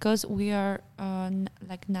 because we are,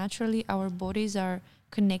 naturally, our bodies are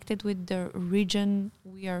connected with the region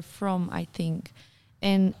we are from, I think.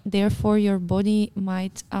 And therefore, your body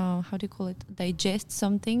might, digest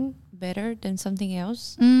something better than something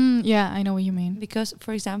else. Yeah, I know what you mean. Because,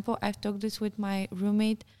 for example, I've talked this with my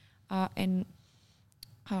roommate, and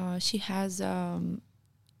she has,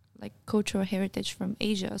 cultural heritage from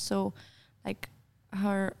Asia. So,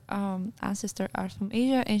 her ancestors are from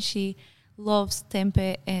Asia, and she loves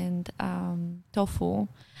tempeh and tofu.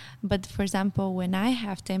 But for example, when I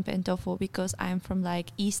have tempeh and tofu, because I'm from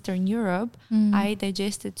Eastern Europe, I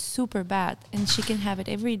digest it super bad, and she can have it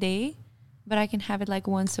every day, but I can have it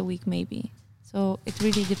once a week maybe. So it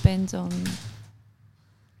really depends on.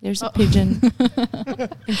 There's a pigeon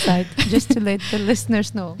inside, just to let the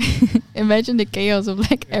listeners know. Imagine the chaos of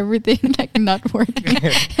everything not working.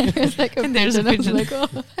 There's a And there's a pigeon. I was pigeon.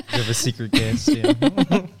 oh. You have a secret guest. Yeah.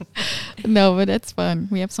 No, but that's fun.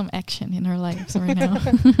 We have some action in our lives right now.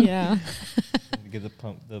 Yeah. Get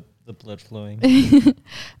the blood flowing.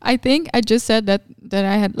 I think I just said that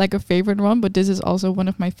I had a favorite one, but this is also one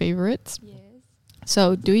of my favorites. Yes.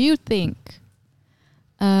 So, do you think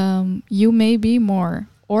you may be more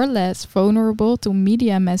or less vulnerable to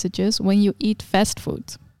media messages when you eat fast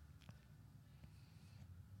food?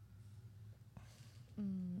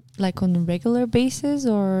 On a regular basis,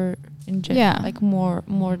 or in general? Yeah.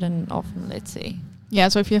 More than often, let's say. Yeah,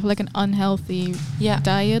 so if you have an unhealthy Yeah.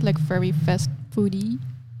 diet, very fast foody.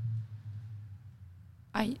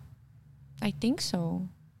 I think so.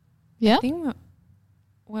 Yeah? I think,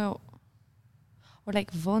 or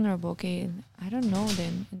vulnerable. Okay, I don't know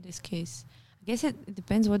then in this case. I guess it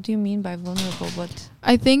depends. What do you mean by vulnerable? But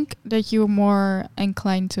I think that you're more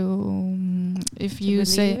inclined to, if to you believe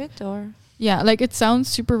say, it, or yeah, it sounds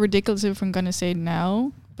super ridiculous if I'm going to say it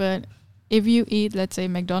now, but if you eat, let's say,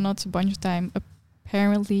 McDonald's a bunch of time,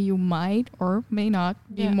 apparently you might or may not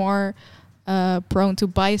be Yeah. more prone to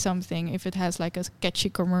buy something if it has a sketchy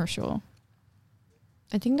commercial.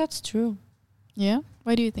 I think that's true. Yeah?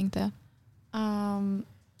 Why do you think that?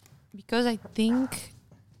 Because I think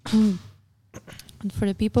for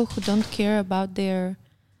the people who don't care about their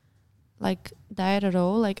diet at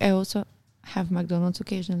all, I also have McDonald's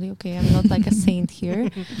occasionally. Okay, I'm not a saint here,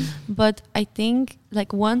 but I think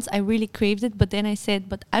once I really craved it, but then I said,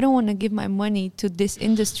 but I don't want to give my money to this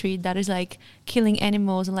industry that is killing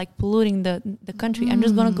animals and polluting the country. I'm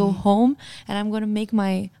just gonna go home and I'm gonna make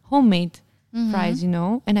my homemade fries,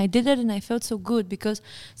 and I did it and I felt so good because.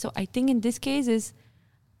 So I think in this case is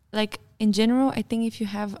in general, I think if you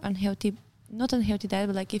have unhealthy not unhealthy diet,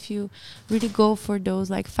 but like if you really go for those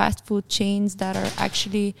like fast food chains that are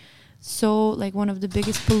actually so like one of the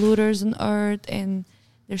biggest polluters on earth, and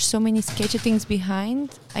there's so many sketchy things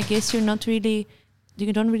behind, I guess you don't really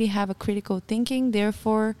have a critical thinking.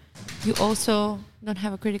 Therefore, you also don't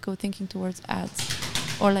have a critical thinking towards ads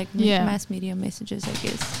or like mass media messages, I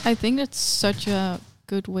guess. I think that's such a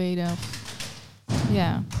good way to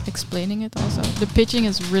explaining it also. The pitching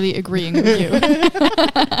is really agreeing with you.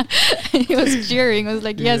 He was cheering. I was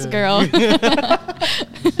like, yes, girl.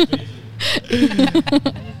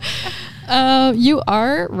 You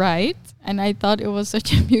are right. And I thought it was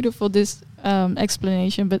such a beautiful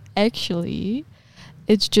explanation. But actually,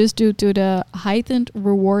 it's just due to the heightened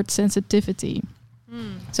reward sensitivity.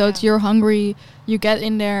 So it's you're hungry, you get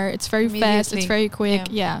in there, it's very fast, it's very quick.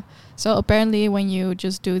 Yeah. So apparently when you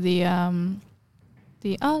just do Ditle's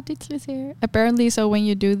here. Apparently, so when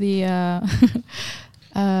you do if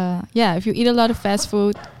you eat a lot of fast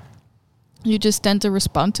food, you just tend to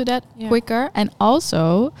respond to that quicker. And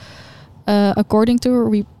also, according to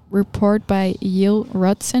a report by Yale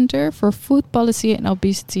Rudd Center for Food Policy and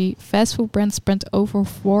Obesity, fast food brands spent over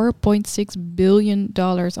 $4.6 billion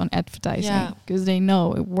on advertising because they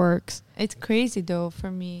know it works. It's crazy though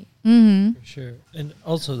for me. Mm-hmm. For sure. And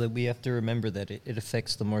also that we have to remember that it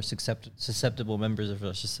affects the more susceptible members of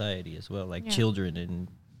our society as well, like children and,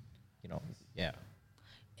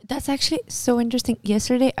 That's actually so interesting.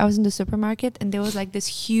 Yesterday I was in the supermarket and there was like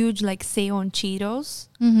this huge like sale on Cheetos.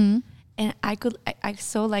 Mm-hmm. And I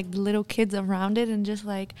saw like the little kids around it and just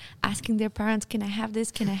like asking their parents, can I have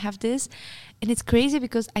this? Can I have this? And it's crazy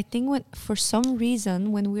because I think for some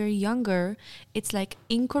reason when we're younger, it's like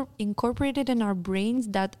incorporated in our brains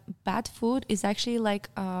that bad food is actually like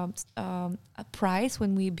a prize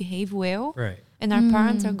when we behave well. Right. And our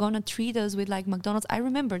parents are going to treat us with like McDonald's. I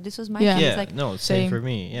remember this was my kids. Like, same for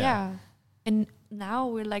me. Yeah. And now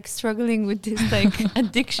we're like struggling with this like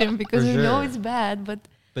addiction because we know it's bad, but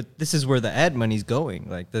this is where the ad money's going.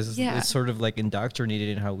 Like this is it's sort of like indoctrinated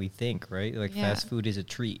in how we think, right? Like fast food is a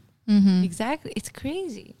treat. Mm-hmm. Exactly. It's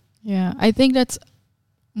crazy. Yeah, I think that's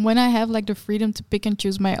when I have like the freedom to pick and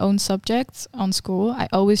choose my own subjects on school. I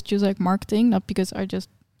always choose like marketing, not because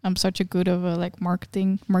I'm such a good of a like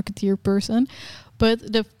marketeer person,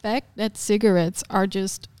 but the fact that cigarettes are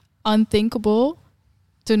just unthinkable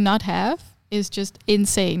to not have is just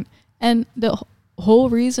insane. And the whole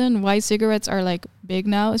reason why cigarettes are like big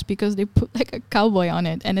now is because they put like a cowboy on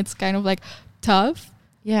it, and it's kind of like tough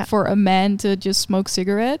for a man to just smoke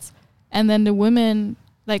cigarettes. And then the women,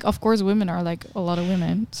 like, of course women are like a lot of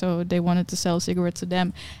women, so they wanted to sell cigarettes to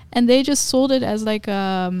them, and they just sold it as like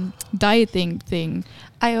a dieting thing.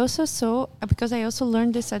 I also saw, because I also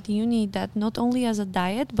learned this at uni, that not only as a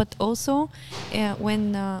diet but also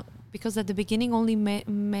because at the beginning only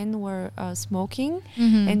men were smoking,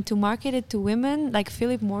 and to market it to women, like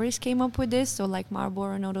Philip Morris came up with this, so like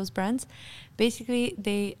Marlboro and all those brands, basically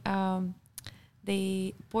they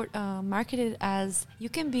marketed as you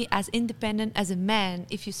can be as independent as a man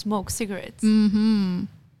if you smoke cigarettes.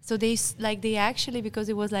 So they actually, because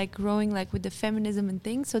it was like growing like with the feminism and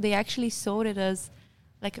things, so they actually sold it as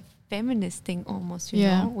like a feminist thing almost, you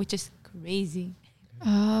know, which is crazy.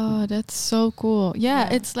 Oh, that's so cool. Yeah,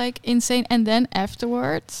 it's like insane. And then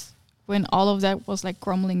afterwards, when all of that was like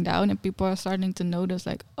crumbling down and people are starting to notice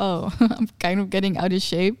like, oh, I'm kind of getting out of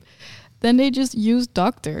shape, then they just used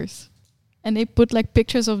doctors. And they put like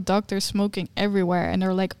pictures of doctors smoking everywhere, and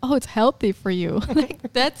they're like, oh, it's healthy for you.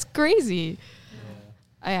 Like, that's crazy.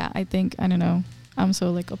 I think, I don't know, I'm so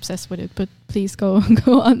like obsessed with it, but please go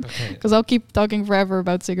on, because I'll keep talking forever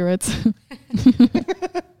about cigarettes.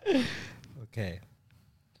 Okay.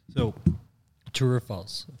 So, true or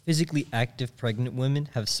false? Physically active pregnant women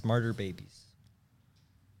have smarter babies.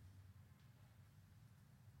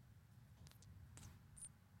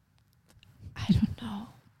 I don't know.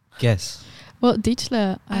 Guess. Well,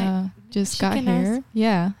 Dietschle just got here. Ask.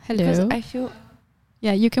 Yeah, hello. Because I feel...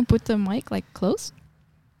 Yeah, you can put the mic like close.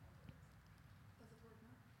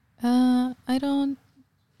 I don't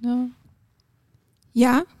know.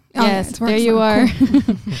 Yeah? Oh, yes, there you are. Cool.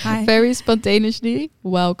 Hi. Very spontaneously.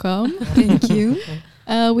 Welcome. Thank you.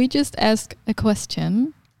 We just asked a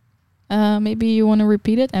question. Maybe you want to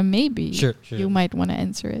repeat it, and maybe you might want to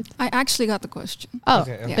answer it. I actually got the question. Oh,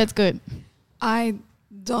 okay. That's good. I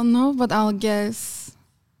don't know, but I'll guess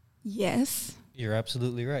yes. You're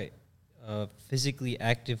absolutely right. Physically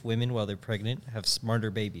active women while they're pregnant have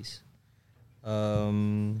smarter babies.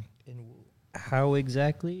 And how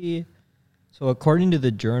exactly? So according to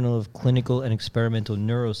the Journal of Clinical and Experimental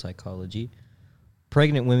Neuropsychology,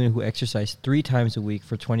 Pregnant women who exercise 3 times a week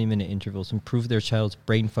for 20-minute intervals improve their child's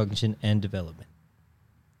brain function and development.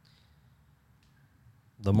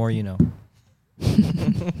 The more you know.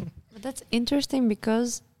 But that's interesting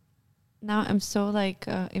because now I'm so like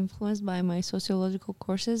influenced by my sociological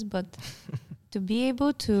courses, but to be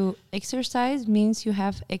able to exercise means you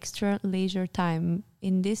have extra leisure time.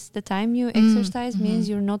 In this, the time you exercise means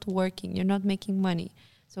you're not working, you're not making money.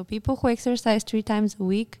 So people who exercise 3 times a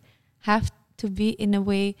week have to be in a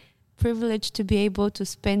way privileged to be able to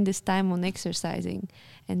spend this time on exercising.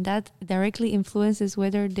 And that directly influences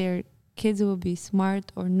whether their kids will be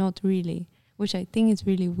smart or not really, which I think is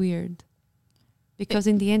really weird. Because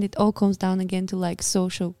in the end, it all comes down again to like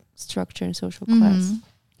social structure and social class.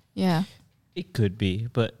 Yeah. It could be,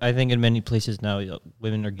 but I think in many places now,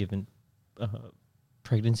 women are given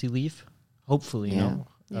pregnancy leave. Hopefully,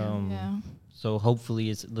 Yeah. So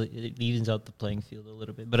hopefully it evens out the playing field a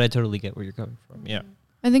little bit. But I totally get where you're coming from. Yeah.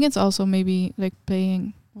 I think it's also maybe like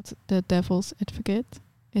playing the devil's advocate.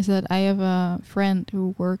 Is that I have a friend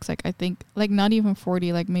who works like I think like not even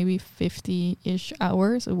 40, like maybe 50-ish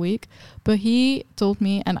hours a week. But he told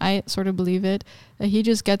me, and I sort of believe it, that he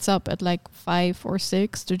just gets up at like 5 or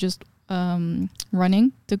 6 to just go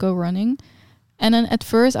running. And then at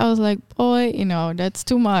first I was like, boy, that's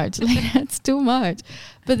too much. Like that's too much.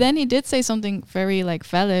 But then he did say something very like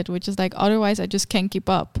valid, which is like, otherwise I just can't keep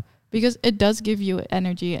up, because it does give you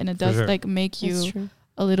energy and it does like make you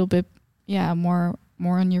a little bit, more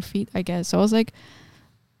on your feet, I guess. So I was like,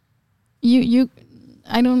 I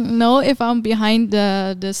don't know if I'm behind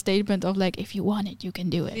the statement of like, if you want it, you can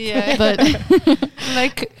do it. Yeah. But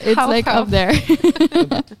like it's like up there.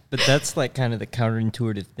 But that's like kind of the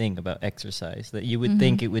counterintuitive thing about exercise, that you would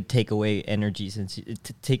think it would take away energy since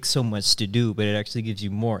it takes so much to do, but it actually gives you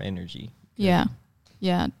more energy. Yeah,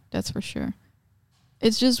 that's for sure.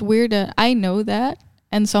 It's just weird that I know that,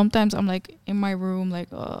 and sometimes I'm like in my room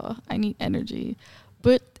like, oh, I need energy.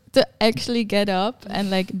 But to actually get up and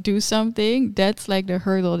like do something, that's like the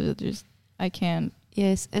hurdle that just I can't.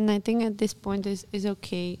 Yes, and I think at this point is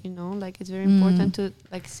okay, like it's very important to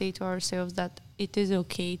like say to ourselves that it is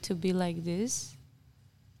okay to be like this.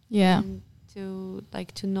 Yeah. And to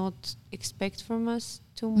not expect from us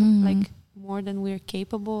too like more than we're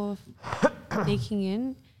capable of taking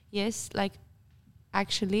in. Yes, like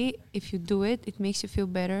actually if you do it, it makes you feel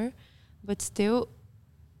better, but still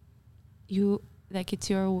it's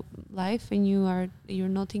your life and you're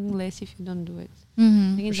nothing less if you don't do it.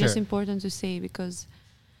 I think it's just important to say, because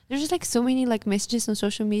there's just like so many like messages on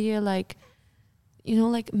social media, like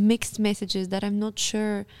like mixed messages that I'm not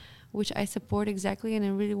sure which I support exactly, and I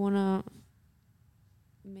really want to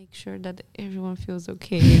make sure that everyone feels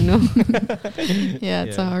okay, Yeah,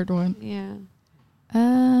 it's a hard one. Yeah.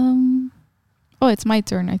 It's my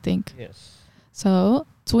turn, I think. Yes. So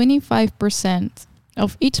 25%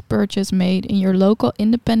 of each purchase made in your local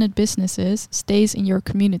independent businesses stays in your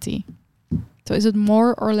community. So is it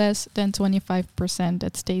more or less than 25%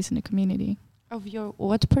 that stays in the community? Of your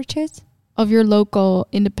what purchase? Of your local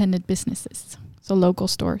independent businesses. So local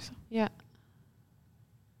stores. Yeah.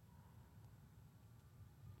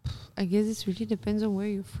 I guess it really depends on where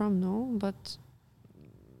you're from, no? But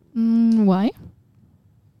why?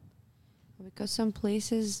 Because some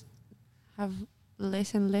places have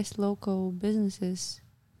less and less local businesses,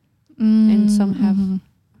 and some have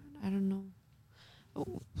I don't know.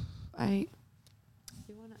 Do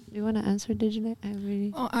you want to answer, Digile?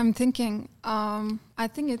 I'm thinking I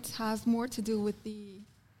think it has more to do with the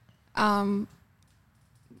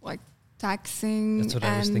like taxing. That's what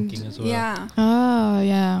I was thinking as well. Yeah. Oh,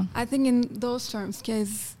 yeah. I think in those terms,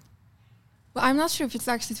 but I'm not sure if it's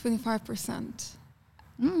actually 25%.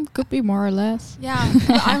 Could be more or less. Yeah,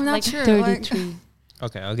 but I'm not like sure. 33.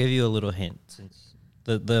 Okay, I'll give you a little hint. Since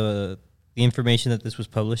the information that this was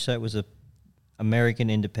published at was a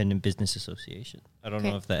American Independent Business Association. I don't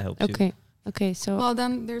know if that helps you. Okay. So well,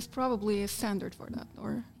 then there's probably a standard for that,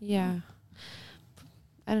 or yeah,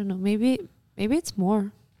 I don't know. Maybe it's more.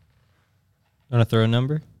 You want to throw a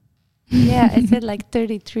number? Yeah, I said like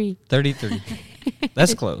 33. 33.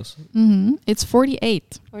 That's close. It's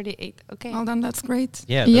 48. 48. Okay. well, then that's great.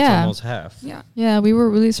 Yeah, that's almost half. Yeah. Yeah, we were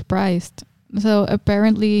really surprised. So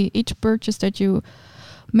apparently each purchase that you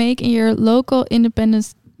make in your local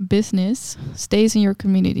independent business stays in your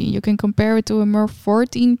community. You can compare it to a more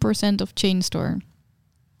 14% of chain store.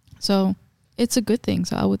 So it's a good thing.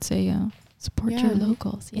 So I would say support your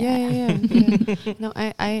locals. Yeah. No,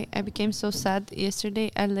 I became so sad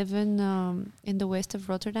yesterday. I live in the west of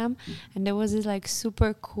Rotterdam, and there was this like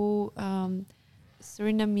super cool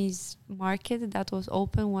Surinamese market that was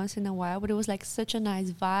open once in a while, but it was like such a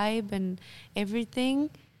nice vibe and everything.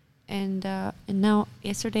 And now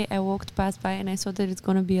yesterday I walked past by and I saw that it's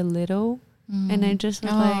gonna be a little, and I just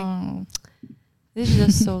was like, this is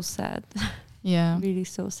just so sad. Yeah, Really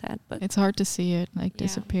so sad. But it's hard to see it like Yeah.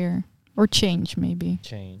 disappear or change maybe.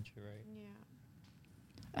 Change,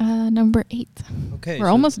 right? Number 8. Okay, We're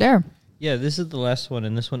so- almost there. Yeah, this is the last one,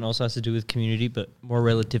 and this one also has to do with community, but more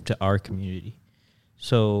relative to our community.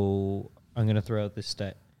 So I'm going to throw out this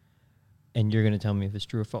stat, and you're going to tell me if it's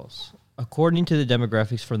true or false. According to the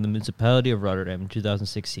demographics from the municipality of Rotterdam in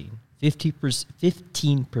 2016,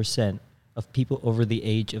 15% of people over the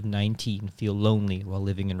age of 19 feel lonely while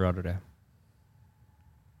living in Rotterdam.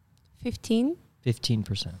 15,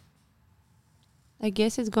 15%. I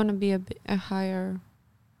guess it's gonna be a higher.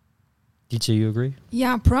 Dietze, you agree?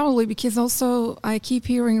 Yeah, probably, because also I keep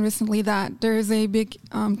hearing recently that there is a big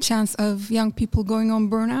chance of young people going on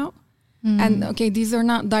burnout. And okay, these are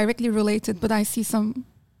not directly related, but I see some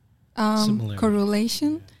Similarity.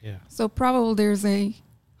 correlation. Yeah. So probably there's a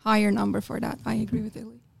higher number for that. I agree with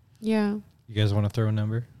Illy. Yeah. You guys want to throw a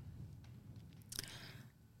number?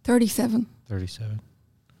 37. 37.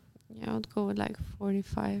 Yeah, I would go with like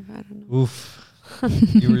 45. I don't know. Oof.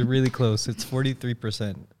 You were really close. It's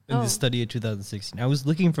 43% in Oh. the study of 2016. I was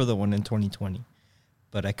looking for the one in 2020,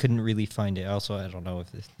 but I couldn't really find it. Also, I don't know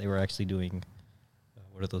if they were actually doing,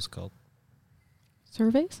 what are those called?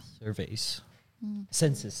 Surveys? Surveys.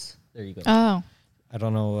 Census. There you go. Oh, I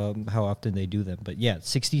don't know how often they do them, but yeah,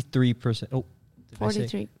 63%. Oh, did I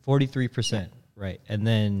say? 43. 43%. Right. And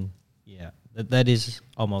then, yeah, that is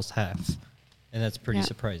almost half. And that's pretty Yeah.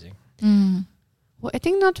 surprising. Well, I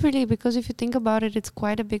think not really, because if you think about it, it's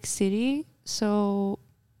quite a big city, so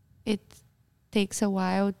it takes a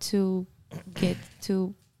while to get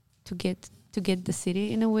the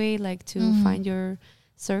city in a way, like to find your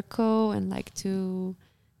circle and like to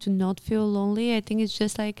not feel lonely. I think it's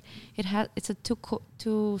just like it's a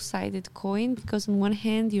two-sided coin, because on one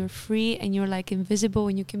hand you're free and you're like invisible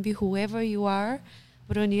and you can be whoever you are,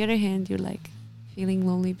 but on the other hand you're like feeling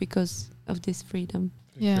lonely because of this freedom.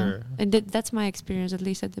 yeah. Sure. And that's my experience, at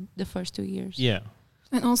least at the first 2 years. Yeah.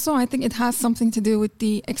 And also, I think it has something to do with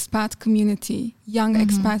the expat community, young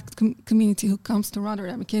expat community who comes to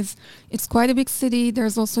Rotterdam, because it's quite a big city.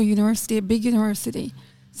 There's also university, a big university.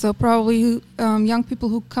 So probably young people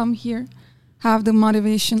who come here have the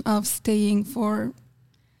motivation of staying for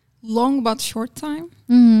long but short time,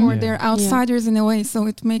 or Yeah. they're outsiders in a way. So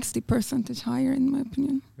it makes the percentage higher, in my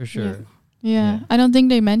opinion. For sure. Yeah, Yeah. I don't think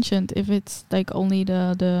they mentioned if it's like only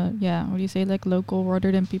the what do you say, like local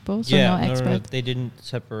Rotterdam people, so Yeah, no no, expat. they didn't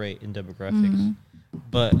separate in demographics. Mhm.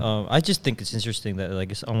 But I just think it's interesting that like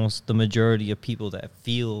it's almost the majority of people that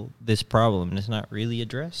feel this problem and it's not really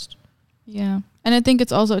addressed. Yeah, and I think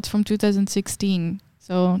it's from 2016,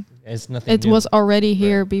 so It's nothing. it new. was already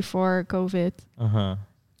here Right. before COVID.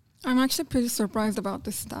 I'm actually pretty surprised about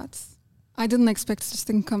the stats. I didn't expect such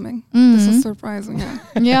thing coming. This is surprising. Yeah.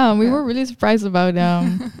 Yeah, we Yeah. were really surprised about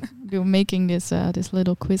making this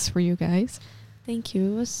little quiz for you guys. Thank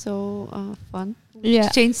you. It was so fun. Yeah.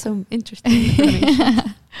 Exchanged some interesting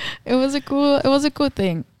information. It was a cool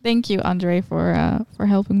thing. Thank you, Andre, for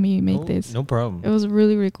helping me make this. No problem. It was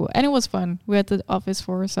really, really cool. And it was fun. We had the office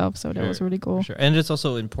for ourselves, so that was Sure, really cool. for sure. And it's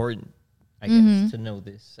also important, I Mhm. guess, to know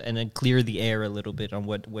this and then clear the air a little bit on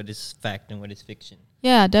what is fact and what is fiction.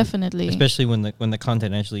 Yeah, definitely. Especially when the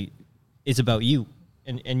content actually is about you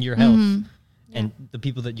and your health Mhm. and the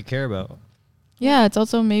people that you care about. Yeah, it's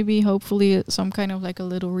also maybe hopefully some kind of like a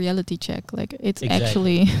little reality check. Like it's Exactly.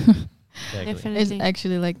 actually Exactly. it's Definitely.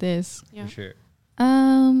 actually like this. Yeah. For sure.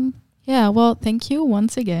 Yeah, well, thank you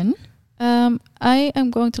once again. I am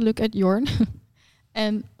going to look at Jorn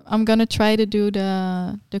and I'm going to try to do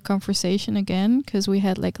the conversation again because we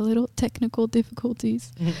had like a little technical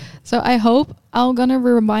difficulties. So I hope I'm going to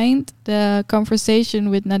remind the conversation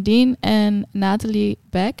with Nadine and Natalie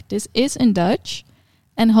back. This is in Dutch.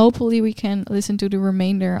 And hopefully we can listen to the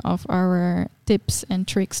remainder of our tips and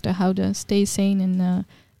tricks to how to stay sane in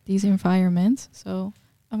these environments. So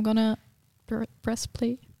I'm going to press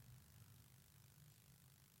play.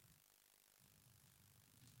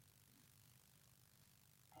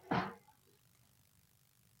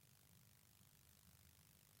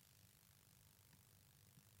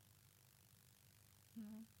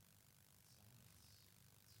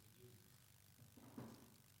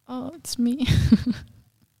 Oh, it's me.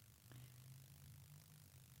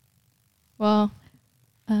 Well,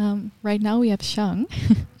 right now we have Shang.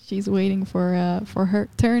 She's waiting for her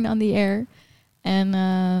turn on the air,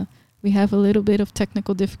 and we have a little bit of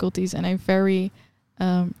technical difficulties. And I very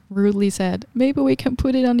rudely said, maybe we can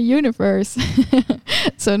put it on the universe.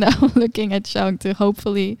 So now I'm looking at Shang to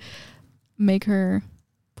hopefully make her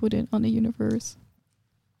put it on the universe.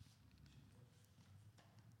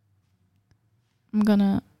 I'm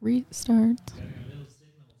gonna restart.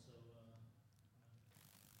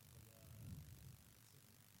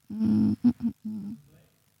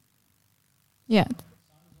 Yeah.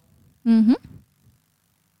 Mm-hmm.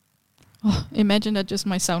 Oh, imagine that just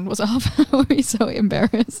my sound was off. I would be so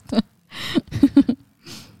embarrassed.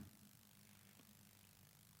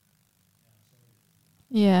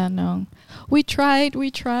 Yeah, no. We tried.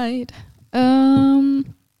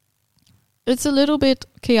 It's a little bit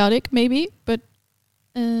chaotic maybe, but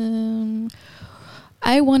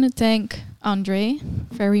I want to thank Andre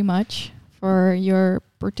very much for your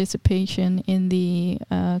participation in the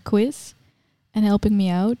quiz and helping me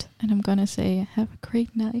out. And I'm gonna say, have a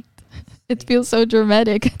great night. It feels so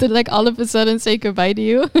dramatic to like all of a sudden say goodbye to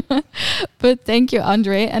you. But thank you,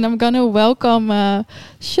 Andre. And I'm gonna welcome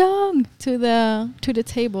Shang to the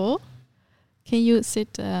table. Can you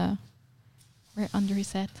sit where Andre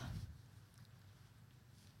sat?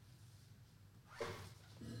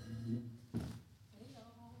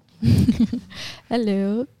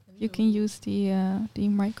 Hello. You can use the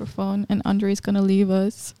microphone, and Andre's gonna leave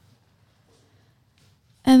us.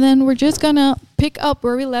 And then we're just gonna pick up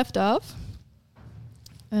where we left off.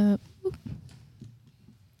 I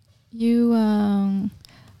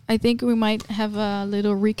think we might have a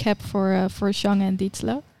little recap for Shang and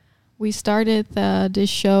Dietzle. We started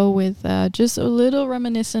this show with just a little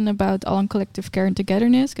reminiscent about All on Collective Care and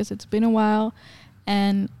Togetherness, because it's been a while.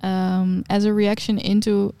 And as a reaction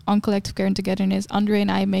into On Collective Care and Togetherness, Andre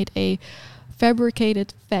and I made a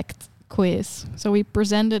fabricated fact quiz. So we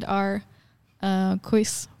presented our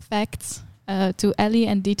quiz facts to Ellie,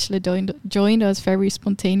 and Dietzle joined us very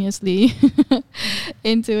spontaneously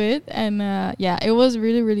into it. And yeah, it was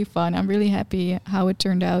really, really fun. I'm really happy how it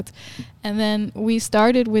turned out. And then we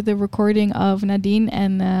started with the recording of Nadine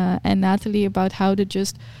and Natalie about how to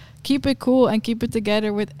just keep it cool and keep it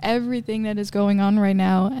together with everything that is going on right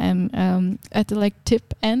now. And at the like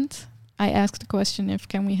tip end, I asked the question if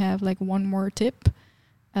can we have like one more tip.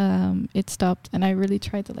 It stopped, and I really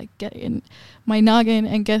tried to like get in my noggin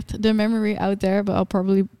and get the memory out there, but I'll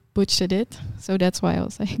probably butchered it. So that's why I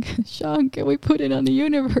was like, Sean, can we put it on the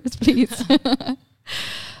universe, please?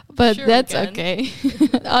 But sure, that's okay.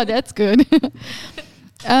 Oh, that's good.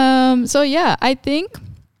 So yeah, I think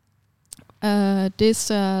this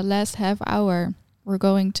last half hour, we're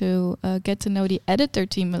going to get to know the editor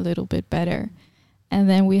team a little bit better. And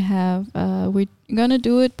then we have, we're going to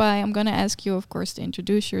do it by, I'm going to ask you, of course, to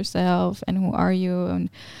introduce yourself and who are you? And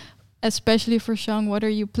especially for Shang, what are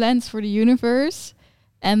your plans for the universe?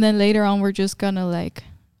 And then later on, we're just going to like,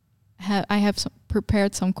 I have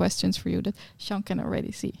prepared some questions for you that Shang can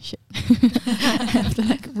already see. Shit. I have to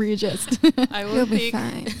like readjust. I will be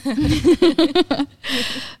fine.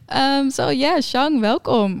 So yeah, Shang,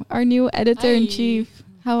 welcome. Our new editor-in-chief.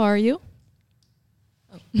 How are you?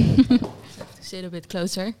 Oh. Sit a bit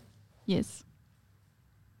closer. Yes.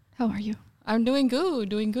 How are you? I'm doing good.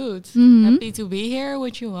 Mm-hmm. Happy to be here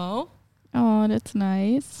with you all. Oh, that's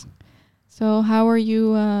nice. So how are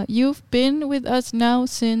you? You've been with us now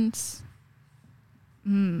since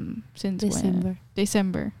December. When?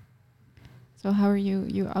 December. So how are you?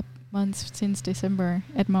 You up months since December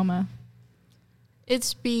at Mama?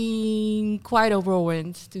 It's been quite a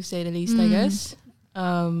whirlwind, to say the least, I guess.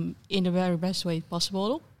 In the very best way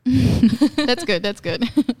possible. That's good.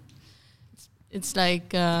 It's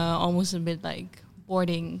like almost a bit like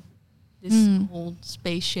boarding this whole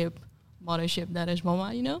spaceship, mothership that is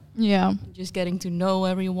Mama, you know? Yeah. Just getting to know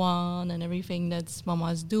everyone and everything that's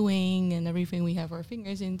Mama's doing and everything we have our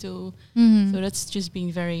fingers into. So that's just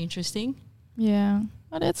been very interesting. Yeah.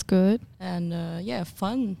 Oh, that's good. And yeah,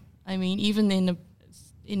 fun. I mean, even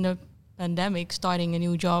in the pandemic, starting a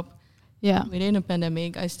new job. Yeah. Within a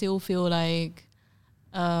pandemic, I still feel like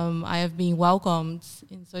I have been welcomed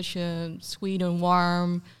in such a sweet and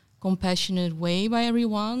warm, compassionate way by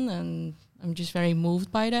everyone, and I'm just very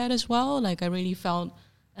moved by that as well. Like I really felt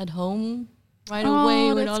at home right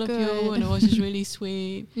away with all of you, and it was just really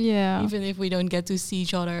sweet. Yeah. Even if we don't get to see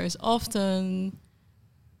each other as often.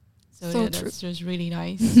 So yeah, that's just really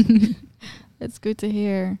nice. That's good to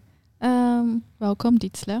hear. Welcome,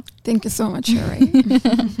 Dietzle. Thank you so much, Sherry.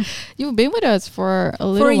 You've been with us for a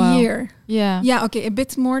little while. For a year. Yeah. Yeah, okay, a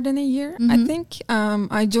bit more than a year, I think.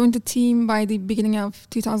 I joined the team by the beginning of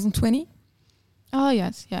 2020. Oh,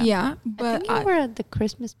 yes. Yeah. Yeah. But I think you were at the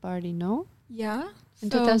Christmas party, no? Yeah. In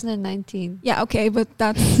So- 2019. Yeah, okay, but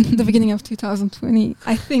that's the beginning of 2020.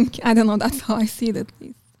 I think, I don't know, that's how I see it at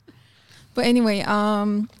least. But anyway,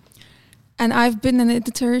 and I've been an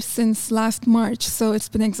editor since last March, so it's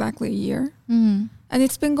been exactly a year. Mm. And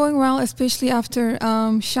it's been going well, especially after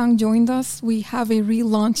Shang joined us. We have a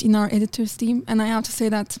relaunch in our editors team, and I have to say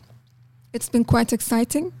that it's been quite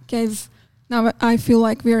exciting because now I feel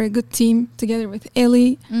like we're a good team together with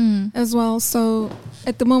Ellie Mm. as well. So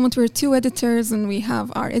at the moment we're 2 editors and we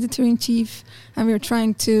have our editor-in-chief, and we're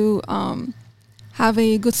trying to have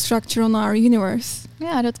a good structure on our universe.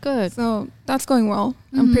 Yeah, that's good. So that's going well.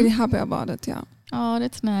 I'm Mhm. pretty happy about it, yeah. Oh,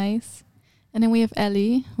 that's nice. And then we have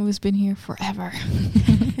Ellie, who's been here forever.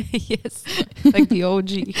 Yes, like the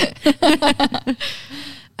OG.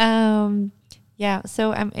 Yeah,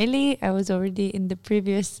 so I'm Ellie. I was already in the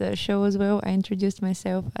previous show as well. I introduced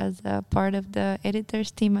myself as a part of the editors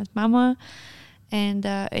team at Mama, and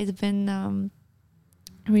it's been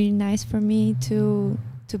really nice for me to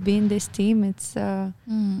be in this team. It's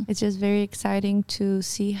just very exciting to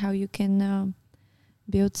see how you can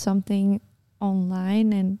build something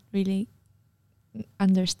online and really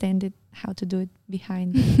understand it, how to do it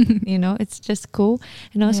behind. It's just cool.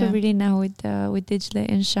 And also Yeah. really now with Digile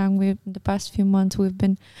and Shang, the past few months we've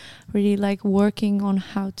been really like working on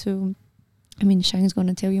how to, I mean, Shang is going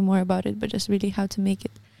to tell you more about it, but just really how to make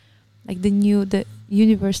it like the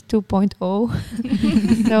universe 2.0.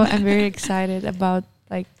 So I'm very excited about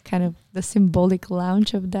like kind of the symbolic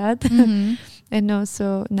launch of that. Mhm. And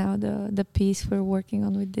also now the piece we're working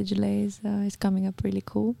on with Digile is coming up really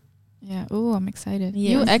cool. Yeah. Oh, I'm excited.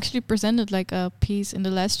 You Yes. actually presented like a piece in the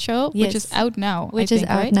last show, which is Yes. out now. Which I is think,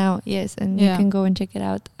 out right? now, yes, and Yeah. you can go and check it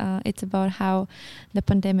out. It's about how the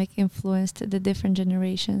pandemic influenced the different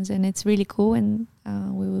generations, and it's really cool, and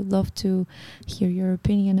we would love to hear your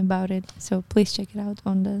opinion about it. So please check it out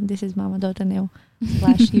on the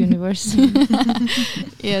thisismama.nl/universe.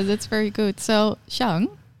 Yeah, that's very good. So, Shang,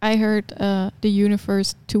 I heard the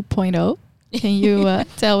Universe 2.0. Can you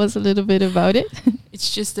tell us a little bit about it?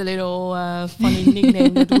 It's just a little funny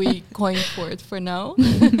nickname that we coined for it for now.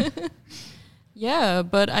 Yeah,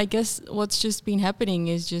 but I guess what's just been happening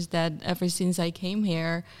is just that ever since I came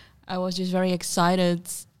here, I was just very excited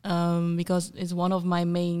because it's one of my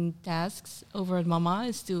main tasks over at Mama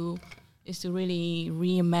is to really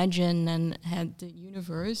reimagine and have the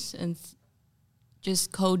universe and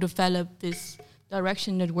just co-develop this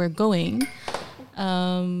direction that we're going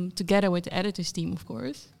together with the editors team, of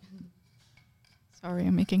course. Sorry,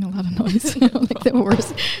 I'm making a lot of noise. Like the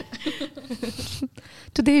worst.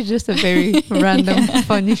 Today is just a very random,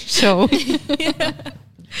 funny show.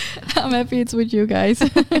 I'm happy it's with you guys.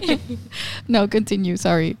 No, continue.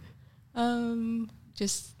 Sorry.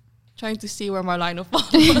 Just trying to see where my line of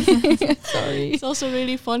thought was. Sorry. It's also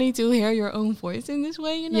really funny to hear your own voice in this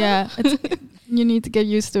way, you know? Yeah, you need to get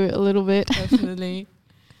used to it a little bit. Definitely.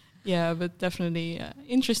 Yeah, but definitely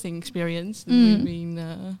interesting experience that Mm. we've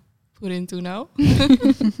been put into now.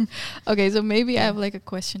 Okay, so maybe I have like a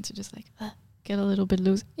question to just like get a little bit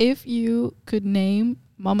loose. If you could name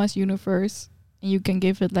Mama's Universe and you can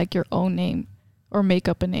give it like your own name or make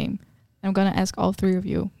up a name, I'm gonna ask all 3 of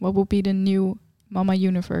you, what would be the new Mama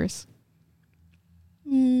Universe?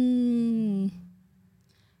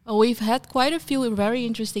 Well, we've had quite a few very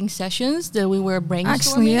interesting sessions that we were brainstorming.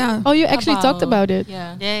 Actually, yeah. Oh, you actually talked about it.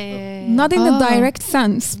 Yeah. Not in the Oh. direct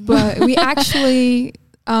sense, but we actually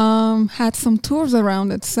had some tours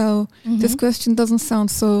around it. So this question doesn't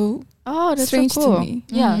sound so Oh, that's strange so cool. to me.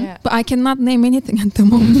 Yeah. Yeah. But I cannot name anything at the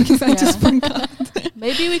moment because I just forgot.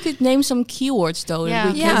 Maybe we could name some keywords though Yeah.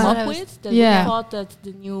 that we Yeah. came What I up was- with. That Yeah. we thought that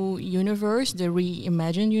the new universe, the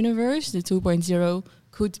reimagined universe, the 2.0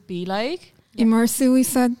 could be like. Immersive, we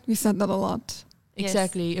said that a lot. Yes.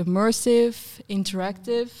 Exactly. Immersive,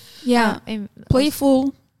 interactive. Yeah, im-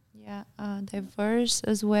 playful. Yeah, diverse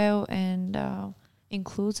as well, and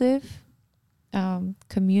inclusive,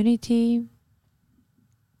 community.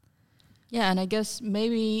 Yeah, and I guess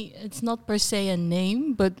maybe it's not per se a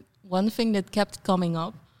name, but one thing that kept coming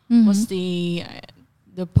up Mhm. was the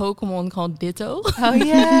Pokemon called Ditto. Oh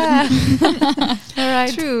yeah, all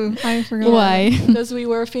right. True. I forgot. Why? Because we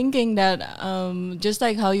were thinking that just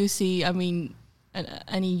like how you see, I mean,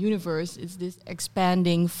 any universe, it's this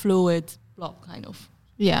expanding, fluid blob kind of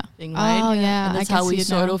Yeah. thing, right? Oh, yeah. And I that's can how we see it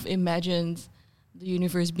sort now. of imagined the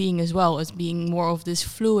universe being as well, as being more of this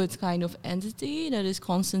fluid kind of entity that is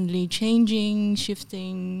constantly changing,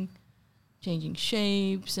 shifting, changing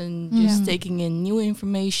shapes, and just Yeah. taking in new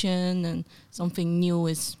information, and something new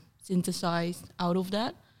is synthesized out of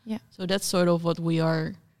that. Yeah. So that's sort of what we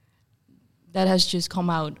are. That has just come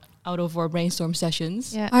out out of our brainstorm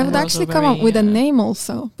sessions. Yeah. I would Also actually come up very, with a name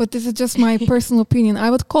also, but this is just my personal opinion. I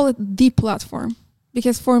would call it the platform,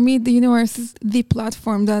 because for me, the universe is the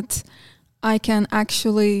platform that I can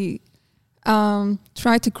actually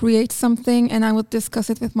try to create something, and I would discuss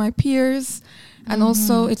it with my peers. And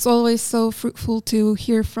also, it's always so fruitful to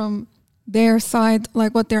hear from their side,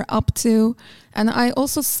 like what they're up to. And I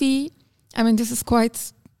also see, I mean, this is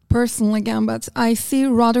quite personal again, but I see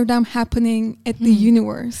Rotterdam happening at the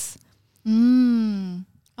universe.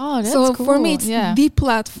 Oh, that's So cool. for me, it's yeah. the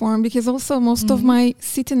platform, because also most of my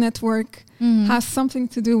city network has something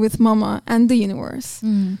to do with Mama and the universe.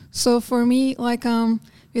 So for me, like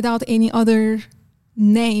without any other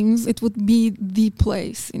names, it would be the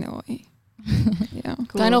place in a way. Yeah.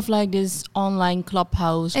 Kind of like this online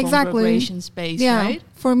clubhouse Exactly. congregation space, Yeah. right?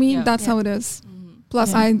 For me, Yeah. that's how it is.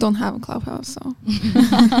 Plus, I don't have a clubhouse, so.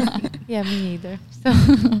 Yeah, me neither.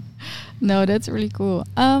 So No, that's really cool.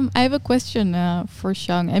 I have a question for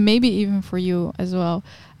Shang, and maybe even for you as well.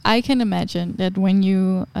 I can imagine that when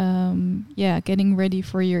you, getting ready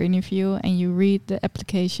for your interview and you read the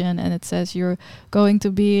application and it says you're going to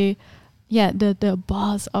be, the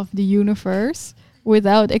boss of the universe,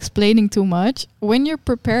 without explaining too much. When you're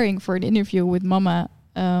preparing for an interview with Mama,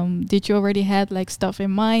 did you already had like stuff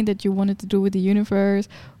in mind that you wanted to do with the universe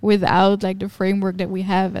without like the framework that we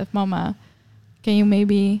have at Mama? Do you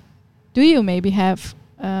maybe have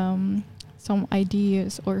some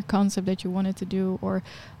ideas or concept that you wanted to do, or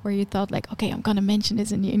where you thought like, okay, I'm gonna mention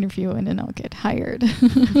this in the interview and then I'll get hired?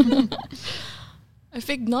 I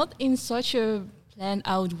think not in such a planned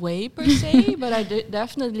out way per se, but I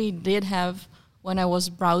definitely did have, when I was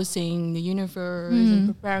browsing the universe and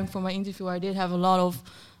preparing for my interview, I did have a lot of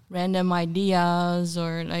random ideas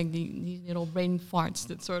or like these little brain farts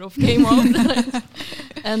that sort of came up.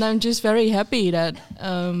 And I'm just very happy that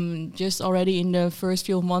just already in the first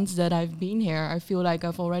few months that I've been here, I feel like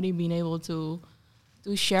I've already been able to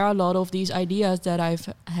share a lot of these ideas that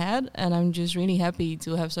I've had. And I'm just really happy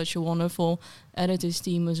to have such a wonderful editors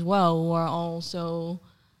team as well, who are also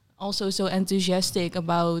so enthusiastic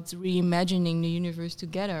about reimagining the universe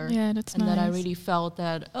together. Yeah, that's and nice. that I really felt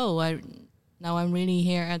that, now I'm really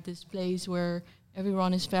here at this place where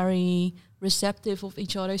everyone is very receptive of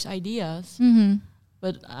each other's ideas.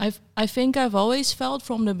 But I think I've always felt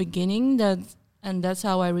from the beginning that, and that's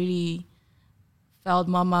how I really felt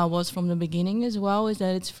Mama was from the beginning as well, is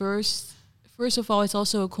that it's first of all, it's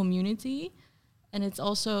also a community. And it's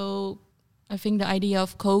also, I think the idea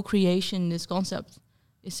of co-creation, this concept,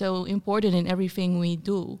 is so important in everything we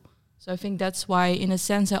do. So I think that's why, in a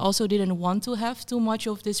sense, I also didn't want to have too much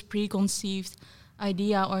of this preconceived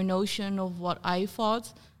idea or notion of what I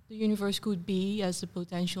thought the universe could be as a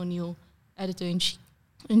potential new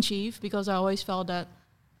editor-in-chief, because I always felt that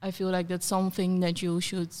I feel like that's something that you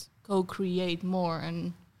should co-create more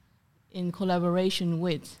and in collaboration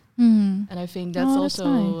with. And I think that's also...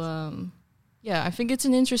 nice. I think it's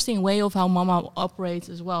an interesting way of how Mama operates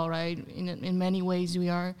as well, right? In many ways, we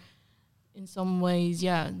are, in some ways,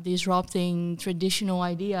 disrupting traditional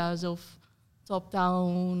ideas of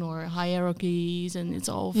top-down or hierarchies, and it's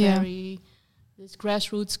all very this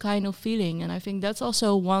grassroots kind of feeling. And I think that's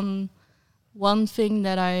also one thing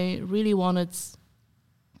that I really wanted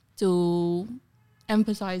to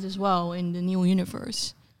emphasize as well in the new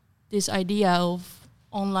universe. This idea of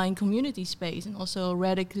online community space and also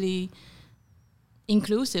radically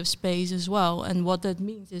inclusive space as well. And what that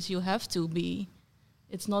means is you have to be,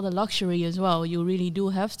 it's not a luxury as well, you really do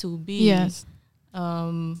have to be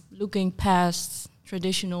looking past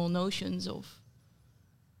traditional notions of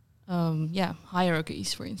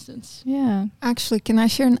hierarchies, for instance. Yeah. Actually, can I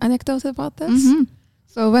share an anecdote about this?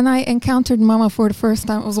 So when I encountered Mama for the first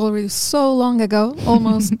time, it was already so long ago,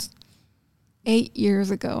 almost 8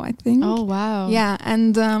 years ago, I think. Oh, wow. Yeah,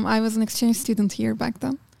 and I was an exchange student here back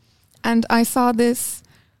then. And I saw this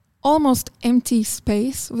almost empty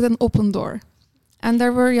space with an open door. And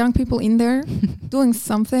there were young people in there doing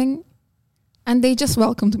something, and they just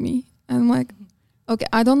welcomed me. And I'm like, okay,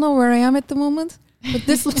 I don't know where I am at the moment, but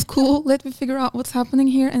this looks cool. Let me figure out what's happening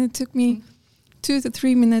here. And it took me 2 to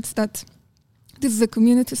 3 minutes that this is a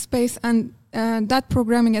community space. And that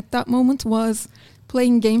programming at that moment was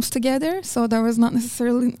playing games together. So there was not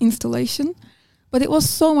necessarily an installation, but it was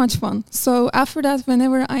so much fun. So after that,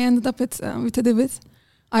 whenever I ended up with Edibit,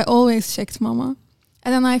 I always checked Mama.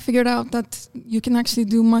 And then I figured out that you can actually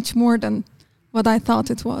do much more than what I thought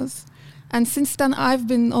it was. And since then, I've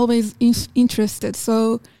been always interested.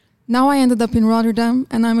 So now I ended up in Rotterdam,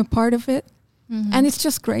 and I'm a part of it. And it's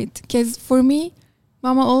just great, because for me,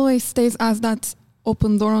 Mama always stays as that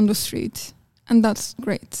open door on the street. And that's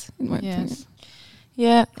great, in my opinion.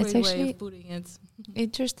 Yeah, great it's way actually of putting it.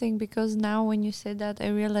 interesting because now when you said that, I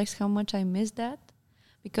realized how much I miss that.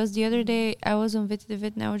 Because the other day I was on Vit de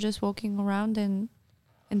Vit and I was just walking around and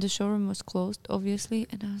the showroom was closed, obviously.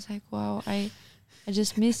 And I was like, wow, I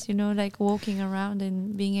just miss, like walking around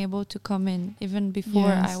and being able to come in. Even before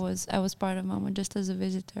Yes. I was part of Mama, just as a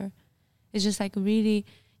visitor. It's just like really,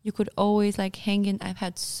 you could always like hang in. I've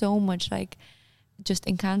had so much like just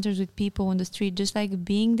encounters with people on the street, just like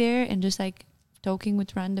being there and just like talking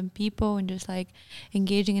with random people and just like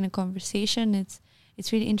engaging in a conversation.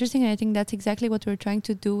 It's really interesting, and I think that's exactly what we're trying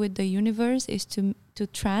to do with the universe, is to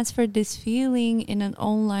transfer this feeling in an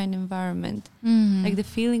online environment, like the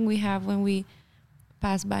feeling we have when we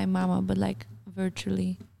pass by Mama, but like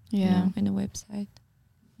virtually, in a website.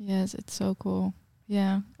 Yes, it's so cool.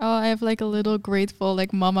 Yeah. Oh, I have like a little grateful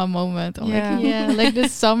like mama moment. I'm like, like the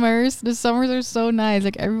summers are so nice.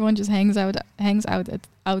 Like everyone just hangs out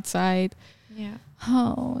outside. Yeah.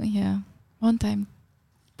 Oh, yeah. One time.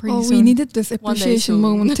 Pretty Oh, soon. we needed this One day appreciation soon.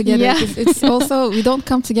 moment together. Yeah. 'Cause it's also, we don't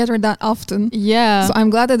come together that often. Yeah. So I'm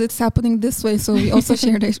glad that it's happening this way. So we also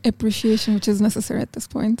share the appreciation, which is necessary at this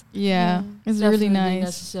point. yeah. It's really Definitely nice.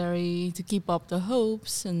 necessary to keep up the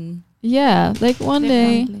hopes and Yeah. Like one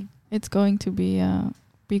day Definitely. it's going to be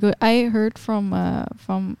good. I heard from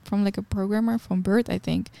like a programmer from Bert, I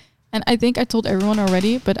think. And I think I told everyone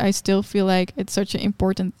already, but I still feel like it's such an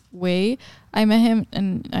important way. I met him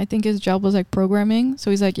and I think his job was like programming. So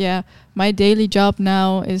he's like, yeah, my daily job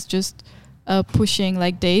now is just pushing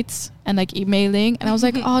like dates and like emailing. And I was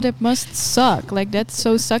like, oh, that must suck. Like that's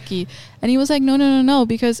so sucky. And he was like, no,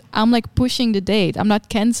 because I'm like pushing the date. I'm not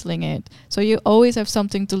canceling it. So you always have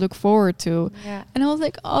something to look forward to. Yeah. And I was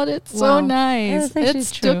like, oh, that's so Wow. nice. That's actually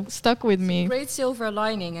It's true. stuck with me. great silver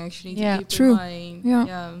lining actually. To Yeah. keep True. In mind.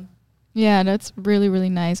 Yeah. Yeah, that's really, really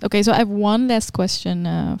nice. Okay, so I have one last question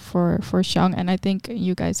for Xiang, and I think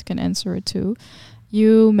you guys can answer it too.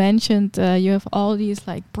 You mentioned you have all these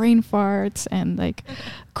like brain farts and like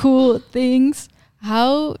cool things.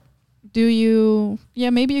 How do you,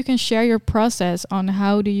 maybe you can share your process on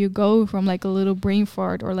how do you go from like a little brain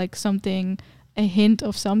fart or like something, a hint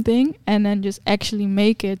of something, and then just actually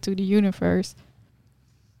make it to the universe.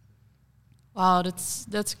 Wow,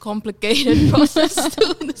 that's a complicated process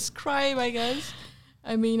to describe, I guess.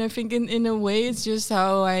 I mean, I think in a way it's just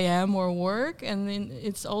how I am or work, and then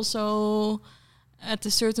it's also at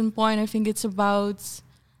a certain point I think it's about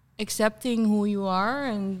accepting who you are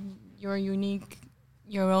and your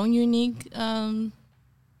own unique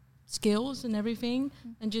skills and everything,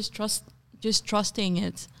 and just trusting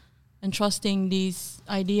it, and trusting these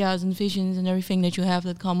ideas and visions and everything that you have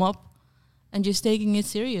that come up, and just taking it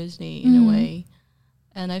seriously in a way.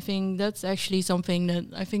 And I think that's actually something that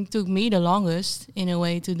I think took me the longest in a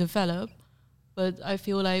way to develop. But I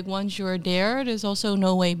feel like once you're there, there's also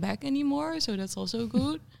no way back anymore. So that's also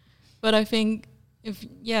good. But I think if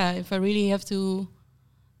I really have to,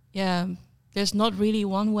 there's not really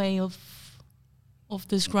one way of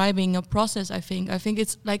describing a process. I think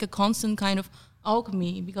it's like a constant kind of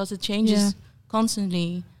alchemy, because it changes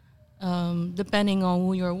constantly. Depending on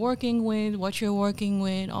who you're working with, what you're working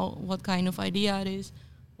with, what kind of idea it is,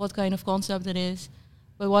 what kind of concept it is.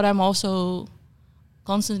 But what I'm also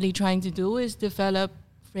constantly trying to do is develop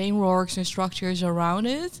frameworks and structures around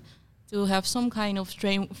it to have some kind of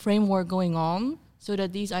framework going on, so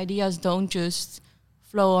that these ideas don't just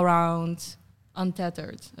flow around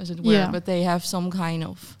untethered, as it were, but they have some kind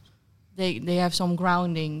of, they have some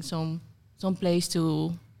grounding, some place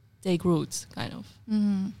to take root, kind of.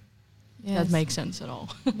 Mm-hmm. Yes. That makes sense at all.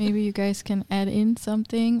 Maybe you guys can add in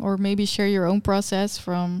something, or maybe share your own process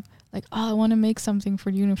from like, oh, I want to make something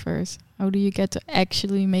for the universe. How do you get to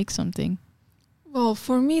actually make something? Well,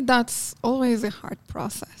 for me, that's always a hard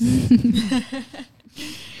process.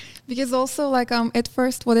 Because also, like, at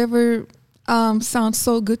first, whatever sounds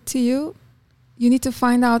so good to you, you need to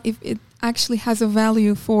find out if it actually has a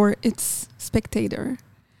value for its spectator.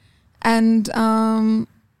 And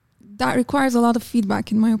that requires a lot of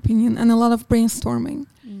feedback, in my opinion, and a lot of brainstorming.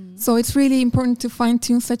 So it's really important to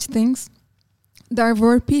fine-tune such things. There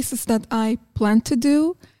were pieces that I planned to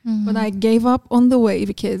do, but I gave up on the way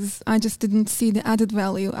because I just didn't see the added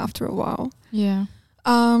value after a while. Yeah.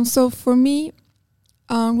 So for me,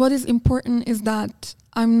 what is important is that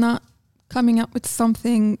I'm not coming up with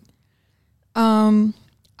something out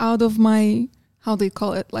of my, how do you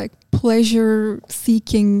call it, like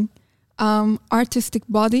pleasure-seeking artistic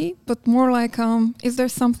body, but more like, is there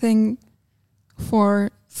something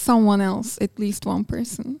for someone else, at least one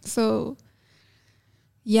person? So,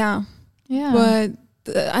 yeah. But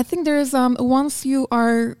I think there is, once you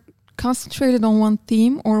are concentrated on one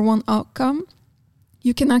theme or one outcome,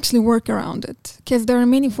 you can actually work around it, because there are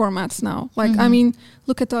many formats now. Like, I mean,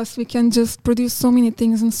 look at us. We can just produce so many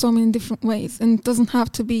things in so many different ways, and it doesn't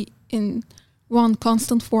have to be in one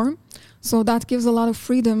constant form. So that gives a lot of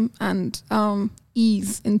freedom and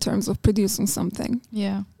ease in terms of producing something.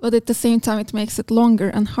 Yeah. But at the same time, it makes it longer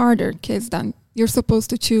and harder, because then you're supposed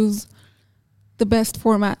to choose the best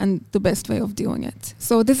format and the best way of doing it.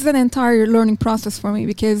 So this is an entire learning process for me,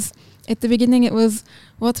 because at the beginning it was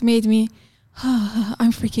what made me,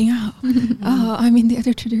 I'm freaking out. I'm in the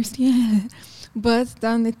editors, yeah. But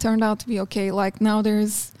then it turned out to be okay. Like now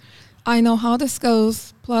I know how this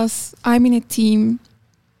goes, plus I'm in a team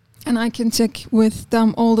and I can check with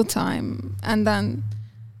them all the time, and then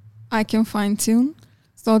I can fine tune.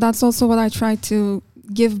 So that's also what I try to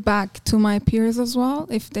give back to my peers as well,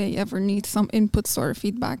 if they ever need some inputs or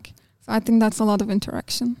feedback. So I think that's a lot of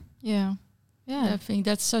interaction. Yeah. I think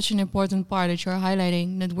that's such an important part that you're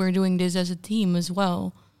highlighting, that we're doing this as a team as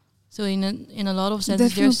well. So in a lot of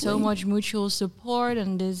senses, there's so much mutual support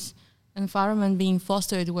and this environment being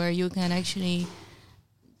fostered where you can actually,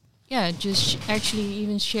 just actually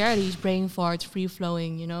even share these brain farts free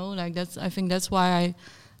flowing, you know, like I think that's why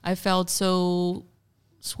I felt so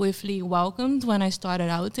swiftly welcomed when I started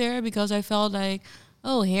out there, because I felt like,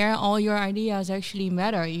 oh, here all your ideas actually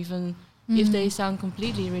matter, even if they sound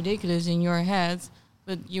completely ridiculous in your head,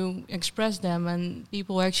 but you express them and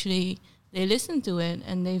people actually, they listen to it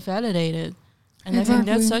and they validate it. And I think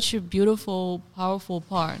that's such a beautiful, powerful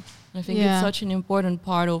part. I think it's such an important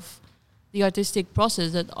part of the artistic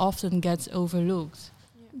process that often gets overlooked.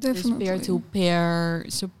 Definitely. This peer-to-peer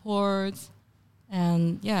support.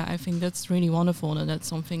 And I think that's really wonderful that that's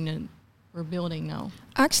something that we're building now.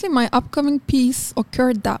 Actually, my upcoming piece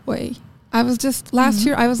occurred that way. I was just, last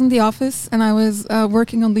year I was in the office and I was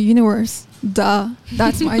working on the universe. Duh,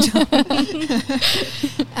 that's my job.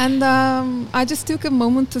 And I just took a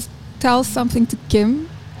moment to tell something to Kim,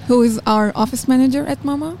 who is our office manager at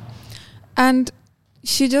Mama. And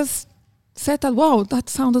she just said that, wow, that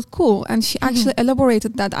sounded cool. And she actually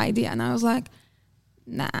elaborated that idea. And I was like,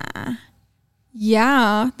 nah,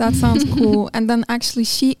 yeah, that sounds cool. And then actually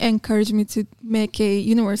she encouraged me to make a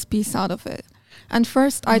universe piece out of it. And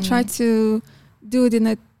first I tried to do it in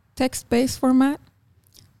a text-based format,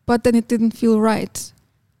 but then it didn't feel right.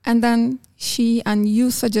 And then she and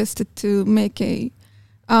you suggested to make a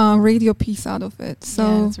radio piece out of it.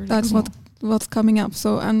 So that's cool. What's coming up.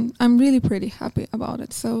 So I'm really pretty happy about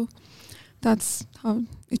it. So that's how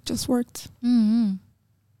it just worked.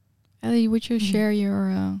 Ellie, would you share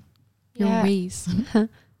your ways?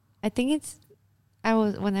 I think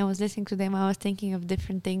when I was listening to them, I was thinking of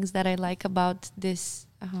different things that I like about this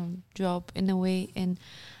job in a way. And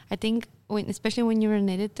I think especially when you're an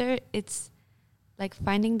editor, it's like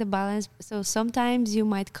finding the balance. So sometimes you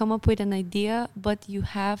might come up with an idea, but you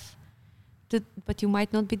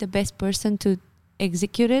might not be the best person to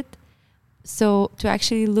execute it. So to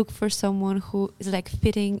actually look for someone who is like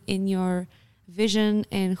fitting in your vision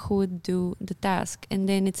and who would do the task, and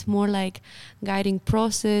then it's more like guiding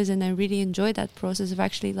process, and I really enjoy that process of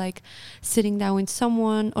actually like sitting down with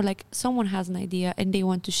someone, or like someone has an idea and they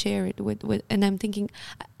want to share it with and I'm thinking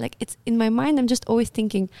like, it's in my mind, I'm just always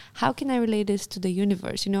thinking, how can I relate this to the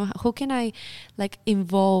universe, you know, how can I like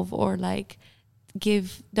involve or like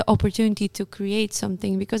give the opportunity to create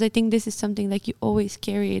something, because I think this is something like you always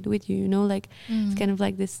carry it with you, you know, like it's kind of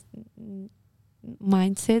like this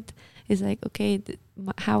mindset is like, okay,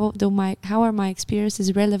 how are my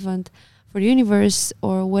experiences relevant for the universe,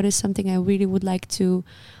 or what is something I really would like to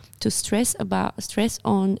stress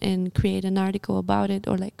on and create an article about it,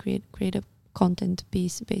 or like create a content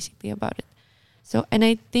piece basically about it. So, and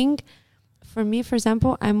I think for me, for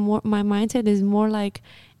example, my mindset is more like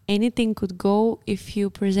anything could go if you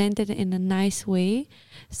present it in a nice way.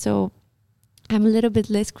 So I'm a little bit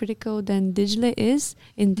less critical than Dijle is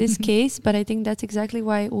in this case, but I think that's exactly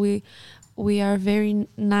why we are very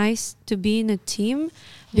nice to be in a team,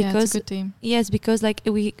 because it's a good team. Yes, because like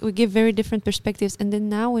we give very different perspectives, and then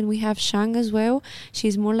now when we have Shang as well,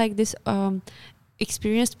 she's more like this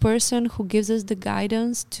experienced person who gives us the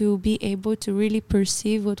guidance to be able to really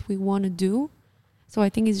perceive what we want to do. So I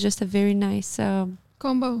think it's just a very nice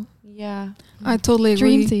combo. Yeah, I totally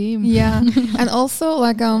agree. Dream team. Yeah. And also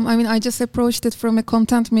like I mean, I just approached it from a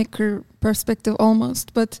content maker perspective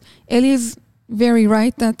almost, but Ellie is very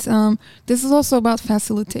right that this is also about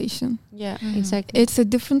facilitation. Yeah, exactly. It's a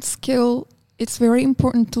different skill. It's very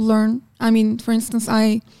important to learn. I mean, for instance,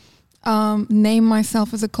 I name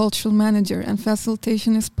myself as a cultural manager, and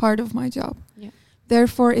facilitation is part of my job. Yeah.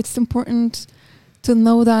 Therefore, it's important to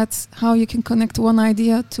know that how you can connect one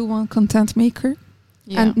idea to one content maker.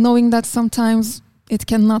 Yeah. And knowing that sometimes it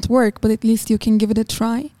cannot work, but at least you can give it a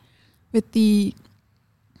try with the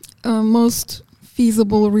most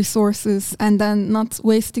feasible resources, and then not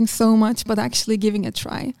wasting so much, but actually giving a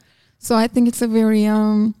try. So I think it's a very,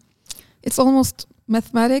 it's almost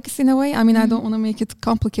mathematics in a way. I mean, I don't want to make it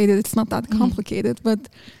complicated. It's not that complicated, but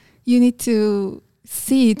you need to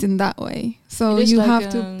see it in that way. So you like have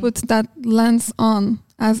to put that lens on,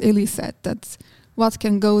 as Ellie said, that what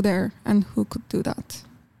can go there and who could do that.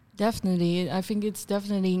 Definitely. I think it's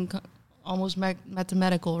definitely almost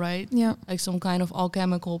mathematical, right? Yeah. Like some kind of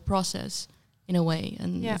alchemical process in a way.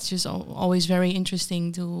 And it's just always very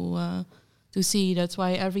interesting to see. That's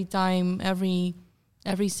why every time, every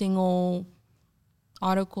single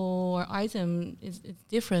article or item is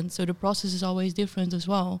different. So the process is always different as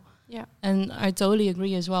well. Yeah. And I totally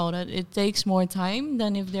agree as well that it takes more time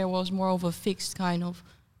than if there was more of a fixed kind of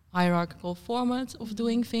hierarchical format of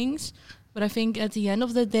doing things. But I think at the end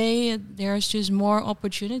of the day, there's just more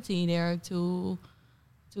opportunity there to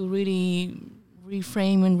really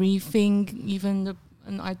reframe and rethink even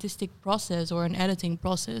an artistic process or an editing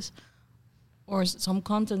process or some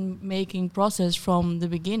content making process from the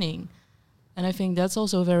beginning. And I think that's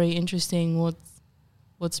also very interesting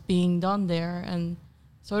what's being done there, and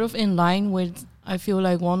sort of in line with, I feel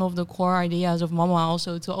like, one of the core ideas of Mama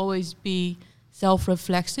also, to always be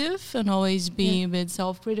self-reflexive and always be a bit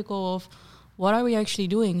self-critical of what are we actually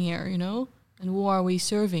doing here, you know, and who are we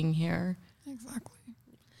serving here. Exactly.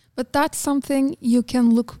 But that's something you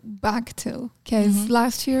can look back to, because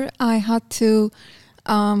last year I had to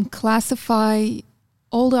classify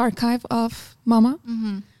all the archive of Mama,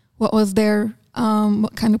 what was there,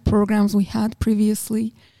 what kind of programs we had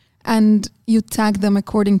previously, and you tag them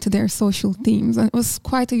according to their social themes. And it was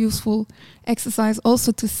quite a useful exercise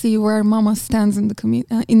also to see where Mama stands in the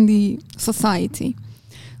in the society.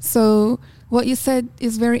 So what you said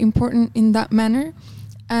is very important in that manner.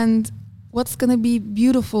 And what's going to be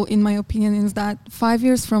beautiful, in my opinion, is that 5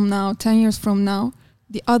 years from now, 10 years from now,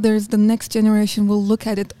 the next generation will look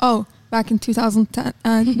at it. Oh, back in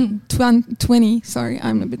 2020, sorry,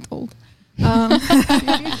 I'm a bit old.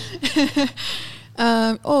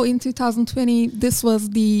 In 2020, this was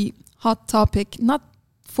the hot topic, not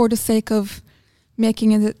for the sake of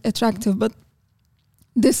making it attractive, but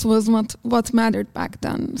this was what mattered back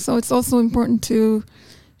then. So it's also important to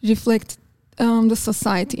reflect the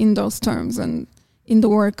society in those terms and in the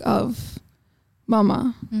work of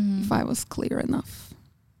Mama, if I was clear enough.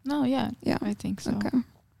 No, yeah, I think so. Okay.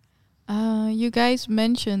 You guys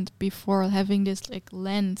mentioned before having this like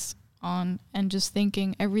lens on and just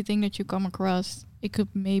thinking everything that you come across, it could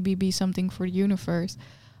maybe be something for the universe.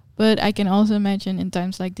 But I can also imagine in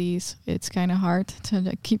times like these, it's kind of hard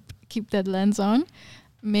to keep that lens on.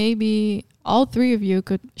 Maybe all three of you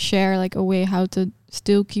could share like a way how to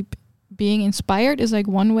still keep being inspired is like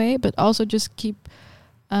one way, but also just keep,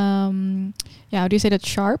 how do you say that,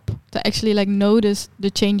 sharp, to actually like notice the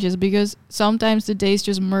changes, because sometimes the days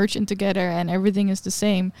just merge in together and everything is the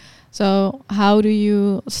same. So how do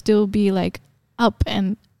you still be like up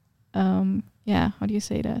and, how do you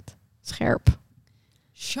say that? Scherp.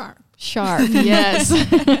 Sharp, yes.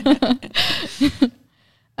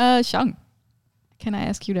 Shang, can I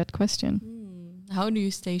ask you that question? How do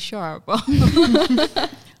you stay sharp?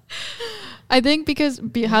 I think because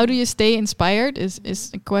how do you stay inspired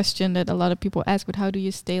is a question that a lot of people ask, but how do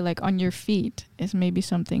you stay like on your feet is maybe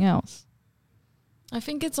something else. I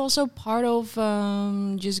think it's also part of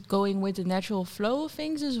just going with the natural flow of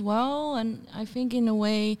things as well. And I think in a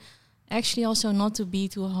way, actually also not to be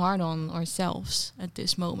too hard on ourselves at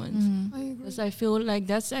this moment. Because I feel like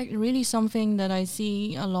that's really something that I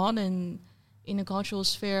see a lot in the cultural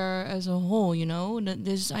sphere as a whole, you know, that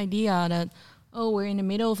this idea that, we're in the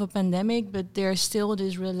middle of a pandemic, but there's still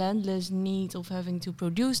this relentless need of having to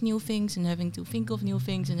produce new things and having to think of new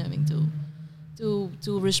things and having to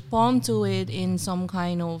respond to it in some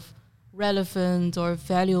kind of relevant or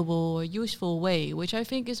valuable or useful way, which I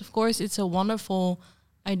think is, of course, it's a wonderful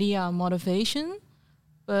idea, motivation.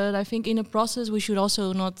 But I think in the process, we should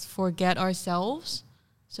also not forget ourselves.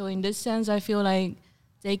 So in this sense, I feel like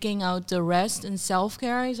taking out the rest and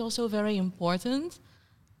self-care is also very important.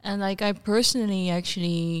 And like I personally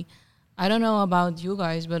actually, I don't know about you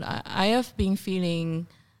guys, but I have been feeling,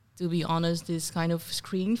 to be honest, this kind of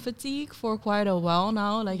screen fatigue for quite a while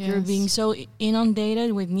now. Like you're being so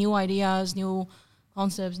inundated with new ideas, new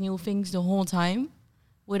concepts, new things the whole time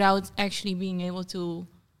without actually being able to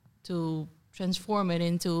transform it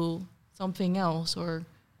into something else, or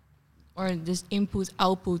this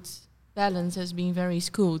input-output balance has been very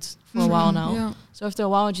skewed for a while now. Yeah. So after a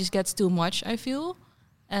while, it just gets too much, I feel.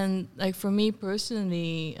 And like for me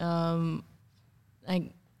personally, and like,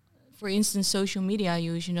 for instance, social media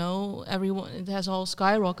use, everyone, it has all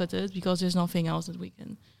skyrocketed because there's nothing else that we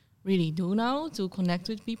can really do now to connect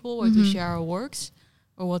with people or to share our works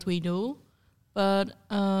or what we do. But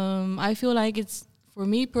I feel like it's, for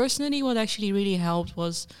me personally, what actually really helped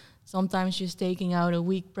was sometimes just taking out a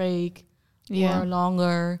week break or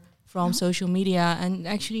longer from social media and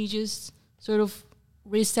actually just sort of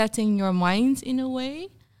resetting your mind in a way.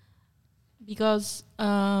 Because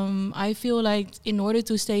I feel like in order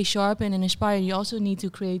to stay sharp and inspired, you also need to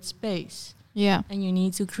create space. Yeah. And you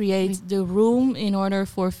need to create the room in order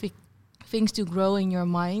for things to grow in your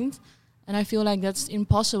mind. And I feel like that's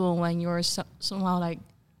impossible when you're somehow like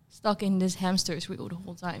stuck in this hamster's wheel the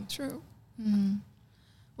whole time. True.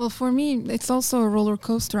 Well, for me, it's also a roller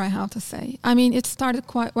coaster, I have to say. I mean, it started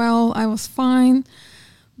quite well. I was fine.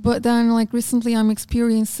 But then, like, recently I'm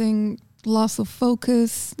experiencing loss of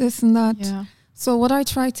focus, this and that. Yeah. So what I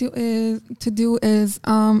try to do is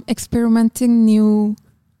experimenting new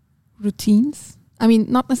routines. I mean,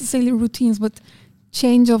 not necessarily routines, but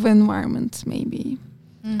change of environment, maybe.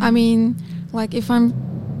 I mean, like, if I'm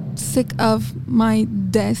sick of my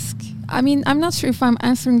desk, I mean, I'm not sure if I'm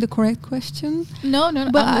answering the correct question. No,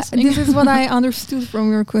 But this is what I understood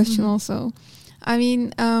from your question also. I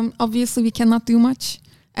mean, obviously we cannot do much,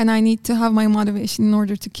 and I need to have my motivation in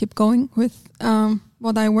order to keep going with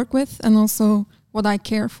what I work with and also what I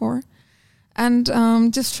care for. And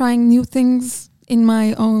just trying new things in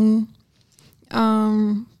my own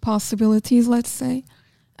possibilities, let's say.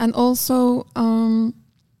 And also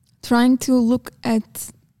trying to look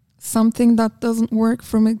at something that doesn't work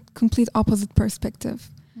from a complete opposite perspective.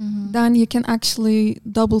 Then you can actually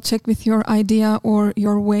double check with your idea or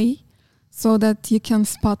your way so that you can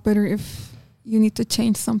spot better if you need to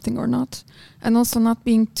change something or not. And also not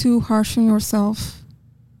being too harsh on yourself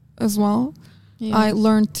as well. Yes. I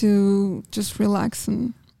learned to just relax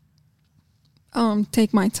and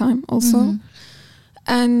take my time also.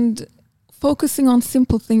 And focusing on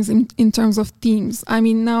simple things in terms of themes. I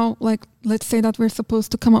mean, now, like, let's say that we're supposed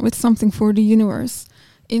to come up with something for the universe.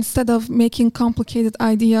 Instead of making complicated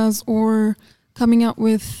ideas or coming up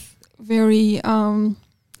with very,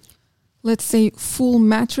 let's say, full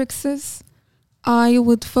matrices, I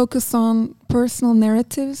would focus on personal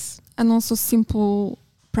narratives and also simple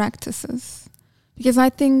practices. Because I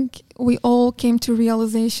think we all came to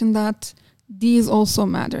realization that these also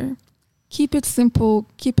matter. Keep it simple,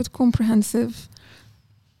 keep it comprehensive.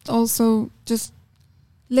 Also, just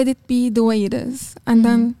let it be the way it is. And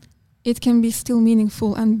then it can be still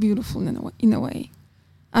meaningful and beautiful in a way.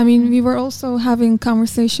 I mean, we were also having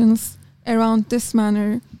conversations around this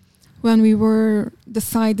manner when we were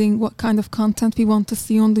deciding what kind of content we want to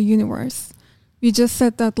see on the universe. We just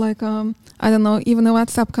said that, like, I don't know, even a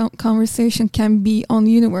WhatsApp conversation can be on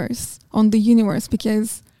the universe,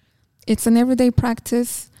 because it's an everyday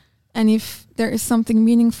practice. And if there is something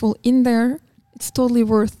meaningful in there, it's totally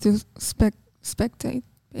worth to spectate,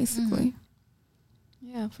 basically.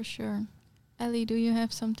 Yeah, for sure. Ellie, do you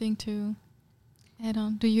have something to add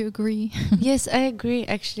on? Do you agree? Yes, I agree,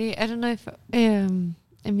 actually. I don't know if...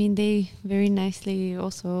 I mean, they very nicely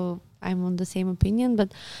also... I'm on the same opinion,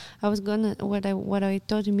 but I was what I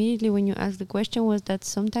thought immediately when you asked the question was that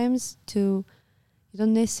sometimes you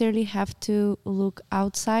don't necessarily have to look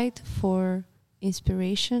outside for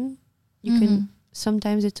inspiration. You can,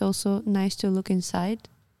 sometimes it's also nice to look inside,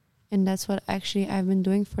 and that's what actually I've been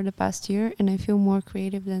doing for the past year, and I feel more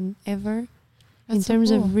creative than ever. That's in so terms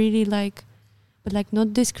cool. of really but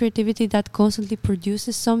not this creativity that constantly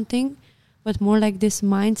produces something, but more like this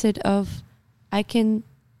mindset of I can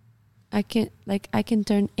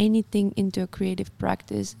turn anything into a creative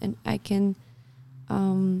practice, and I can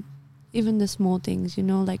even the small things,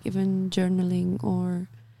 like even journaling or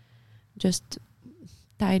just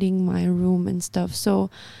tidying my room and stuff.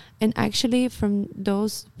 So, and actually from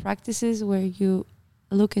those practices where you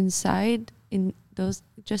look inside, in those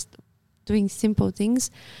just doing simple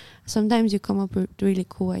things, sometimes you come up with really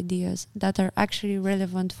cool ideas that are actually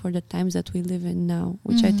relevant for the times that we live in now,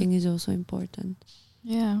 which I think is also important.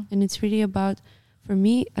 Yeah. And it's really about, for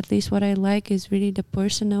me, at least what I like is really the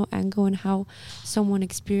personal angle and how someone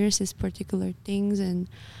experiences particular things. And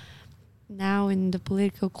now in the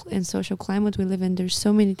political and social climate we live in, there's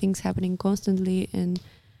so many things happening constantly. And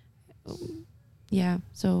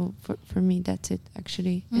so for me, that's it,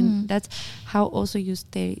 actually. And that's how also you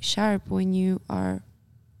stay sharp when you are...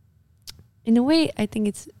 In a way, I think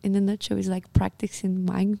it's, in a nutshell, is like practicing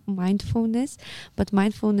mindfulness, but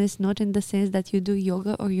mindfulness not in the sense that you do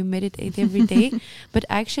yoga or you meditate every day, but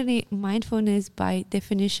actually mindfulness by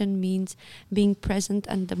definition means being present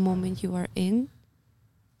at the moment you are in.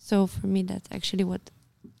 So for me, that's actually what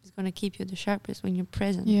is going to keep you the sharpest, when you're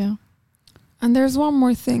present. Yeah. And there's one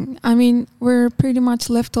more thing. I mean, we're pretty much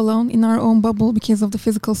left alone in our own bubble because of the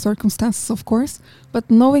physical circumstances, of course. But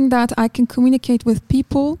knowing that I can communicate with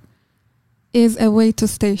people is a way to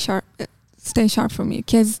stay sharp. Stay sharp for me,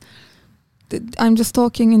 because I'm just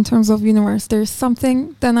talking in terms of universe. There's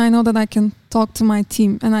something, then I know that I can talk to my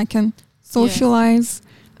team and I can socialize.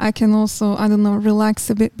 I can also, I don't know, relax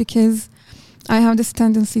a bit, because I have this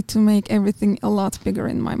tendency to make everything a lot bigger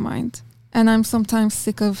in my mind. And I'm sometimes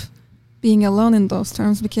sick of being alone in those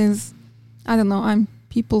terms, because, I don't know, I'm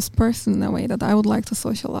people's person in a way that I would like to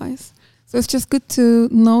socialize. So it's just good to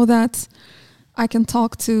know that I can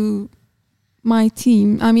talk to my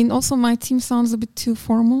team. I mean, also my team sounds a bit too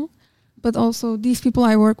formal, but also these people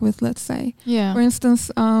I work with, let's say. Yeah. For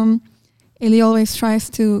instance, Ellie always tries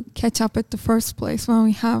to catch up at the first place when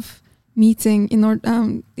we have meeting in order,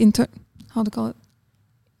 how to call it?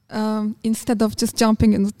 Instead of just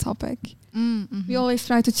jumping in the topic. Mm-hmm. We always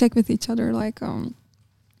try to check with each other, like,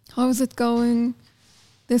 how is it going?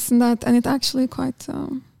 This and that. And it's actually quite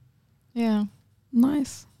Yeah.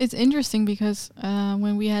 nice. It's interesting because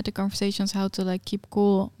when we had the conversations how to like keep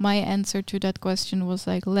cool, my answer to that question was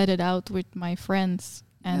like let it out with my friends.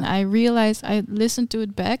 And Yeah. I realized, I listened to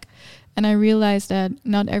it back and I realized that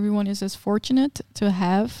not everyone is as fortunate to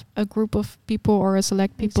have a group of people or a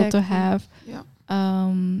select people to Exactly. have Yeah.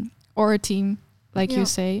 or a team, like Yeah. you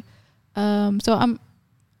say. So I'm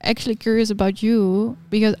actually curious about you,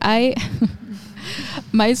 because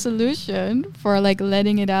my solution for like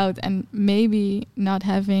letting it out and maybe not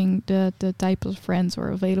having the type of friends who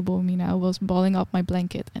are available to me now was balling up my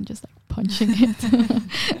blanket and just like punching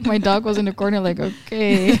it. My dog was in the corner like,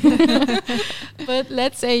 okay. But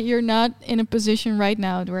let's say you're not in a position right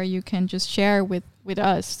now where you can just share with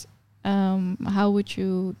us. How would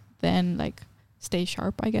you then like stay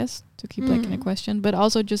sharp, I guess, to keep like in a question, but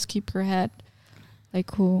also just keep your head like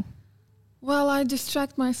cool? Well, I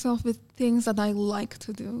distract myself with things that I like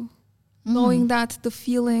to do, knowing that the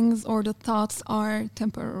feelings or the thoughts are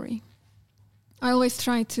temporary. I always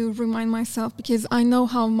try to remind myself, because I know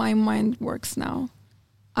how my mind works now.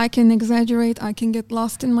 I can exaggerate, I can get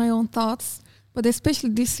lost in my own thoughts, but especially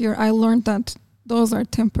this year, I learned that those are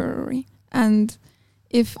temporary. And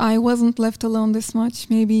if I wasn't left alone this much,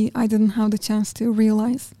 maybe I didn't have the chance to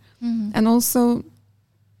realize. And also,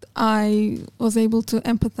 I was able to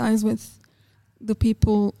empathize with the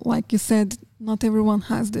people, like you said, not everyone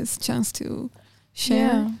has this chance to share.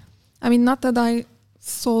 Yeah. I mean, not that I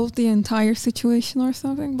solved the entire situation or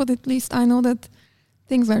something, but at least I know that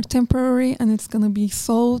things are temporary and it's going to be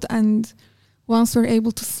solved. And once we're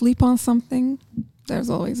able to sleep on something, there's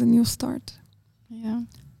always a new start. Yeah.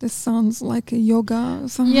 This sounds like a yoga or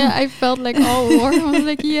something. Yeah, I felt like all warm. I was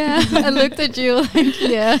like, yeah. I looked at you like,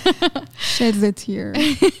 yeah. Sheds it here.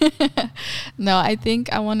 No, I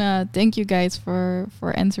think I want to thank you guys for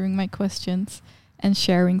answering my questions and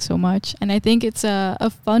sharing so much. And I think it's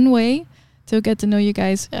a fun way to get to know you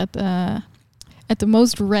guys at the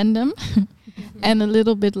most random and a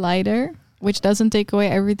little bit lighter, which doesn't take away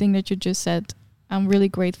everything that you just said. I'm really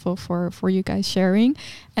grateful for you guys sharing.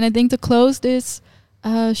 And I think to close this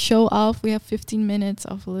show off, we have 15 minutes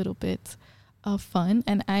of a little bit of fun.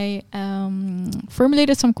 And I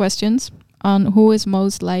formulated some questions on who is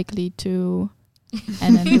most likely to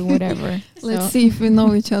and then do whatever. Let's see if we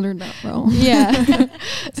know each other that well. Yeah.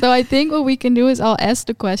 So I think what we can do is I'll ask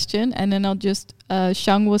the question and then I'll just,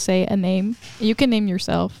 Shang will say a name. You can name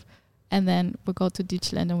yourself. And then we go to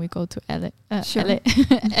Dijland and we go to Ellie. Sure.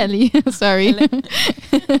 Ellie, sorry.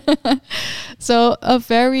 So a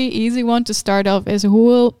very easy one to start off is who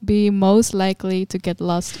will be most likely to get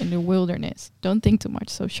lost in the wilderness? Don't think too much.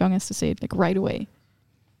 So Shang has to say it like right away.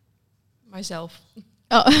 Myself.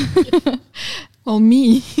 Oh. Well,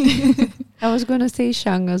 me. I was going to say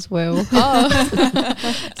Shang as well. Oh.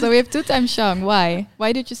 So we have 2 times Shang. Why?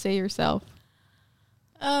 Why did you say yourself?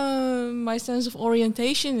 My sense of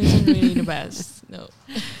orientation isn't really the best. No.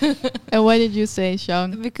 And why did you say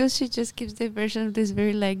Shang? Because she just gives the version of this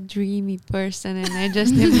very like dreamy person, and I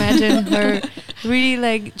just imagine her really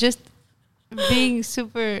like just being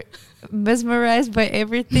super mesmerized by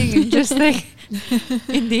everything and just like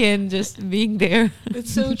in the end just being there.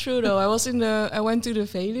 It's so true though. I went to the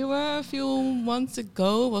Veluwe a few months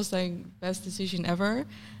ago. It was like best decision ever.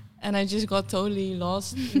 And I just got totally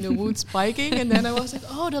lost in the woods biking. And then I was like,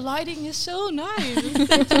 oh, the lighting is so nice. Let's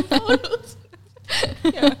take some photos.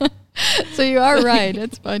 Yeah. So you are right.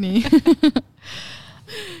 That's funny.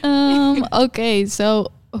 Okay,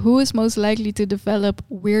 so who is most likely to develop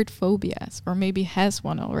weird phobias, or maybe has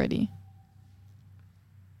one already?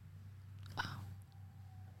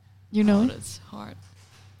 You know? That's hard.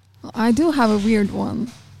 Well, I do have a weird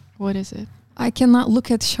one. What is it? I cannot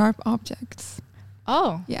look at sharp objects.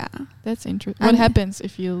 Oh, Yeah. that's interesting. What And- happens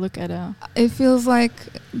if you look at a... It feels like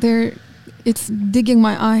it's digging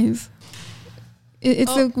my eyes.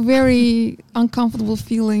 It's a very uncomfortable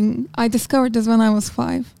feeling. I discovered this when I was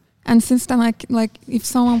 5. And since then, if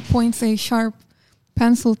someone points a sharp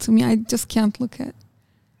pencil to me, I just can't look at.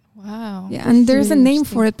 Wow. Yeah, and there's a name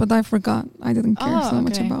for it, but I forgot. I didn't care Oh, so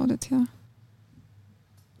much okay. about it. Yeah.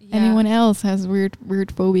 Anyone else has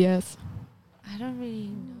weird phobias? I don't really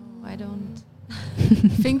know. I don't. I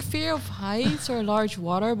think fear of heights or large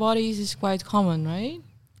water bodies is quite common, right?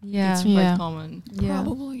 Yeah. It's Yeah. quite common. Yeah.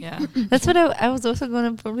 Probably. Yeah. That's what I was also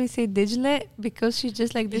gonna probably say Dijle, because she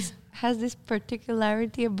just like this has this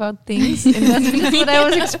particularity about things, and that's what I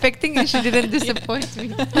was expecting, and she didn't disappoint me.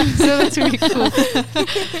 So that's really cool.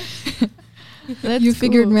 You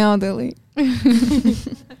figured me out, Ellie.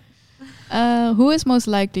 Who is most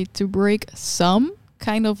likely to break some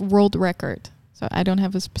kind of world record? So I don't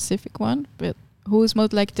have a specific one, but who is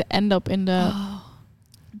most likely to end up in the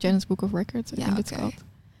Guinness Book of Records? I Yeah, think it's okay. called.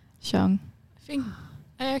 Shang.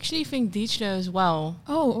 I actually think Dijla as well.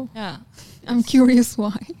 Oh, Yeah. I'm curious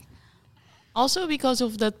why. Also because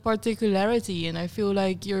of that particularity, and I feel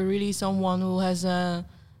like you're really someone who has a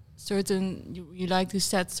certain, you like to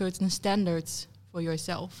set certain standards for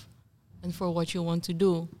yourself and for what you want to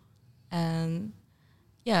do. And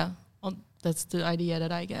yeah, that's the idea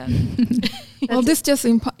that I get. Well, this just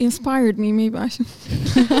inspired me. Maybe I should.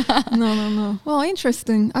 No. Well,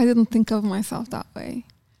 interesting. I didn't think of myself that way.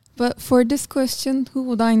 But for this question, who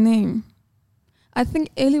would I name? I think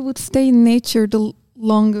Ellie would stay in nature the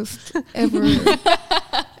longest ever.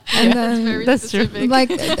 And then, That's true.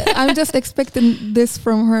 like, I'm just expecting this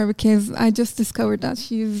from her because I just discovered that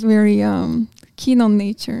she's very keen on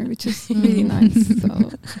nature, which is really nice.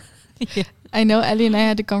 So. I know Ellie and I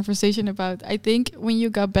had a conversation about, I think when you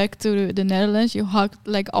got back to the Netherlands, you hugged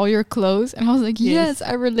like all your clothes. And I was like, yes,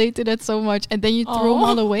 I relate to that so much. And then you threw them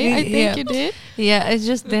all away. I think Yeah. you did. Yeah, it's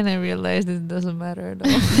just then I realized it doesn't matter at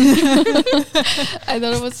all. I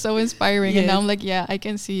thought it was so inspiring. And now I'm like, yeah, I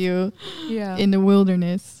can see you in the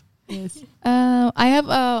wilderness. Yes. I have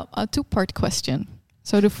a two-part question.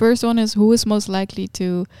 So the first one is, who is most likely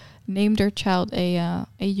to name their child a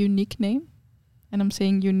unique name? And I'm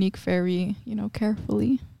saying unique very,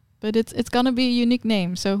 carefully. But it's gonna be a unique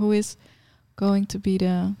name. So who is going to be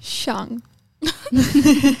the... Shang.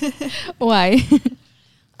 Why?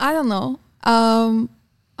 I don't know.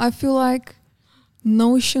 I feel like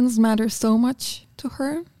notions matter so much to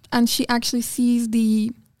her, and she actually sees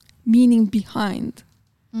the meaning behind.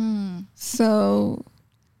 So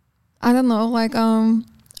I don't know. Like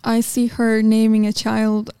I see her naming a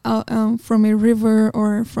child from a river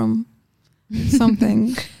or from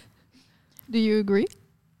something. Do you agree?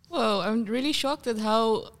 Whoa, I'm really shocked at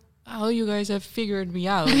how you guys have figured me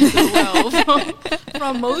out so well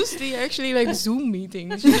from mostly actually like Zoom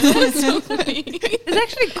meetings. It's so funny. It's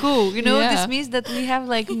actually cool, Yeah. This means that we have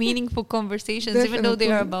like meaningful conversations, even though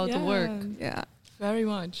they are about work. Yeah. Very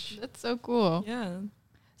much. That's so cool. Yeah.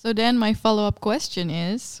 So then my follow-up question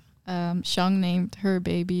is, Shang named her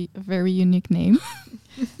baby a very unique name.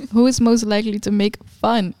 Who is most likely to make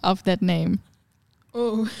fun of that name?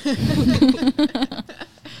 Oh.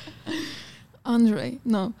 Andre.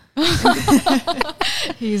 No.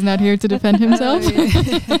 He's not here to defend himself.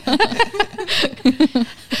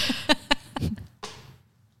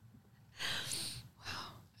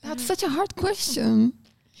 That's such a hard question.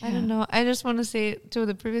 I don't know. I just want to say to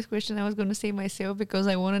the previous question, I was going to say myself because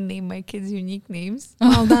I want to name my kids unique names.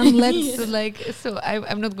 Well, then let's. So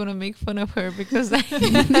I'm not going to make fun of her because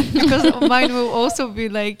because mine will also be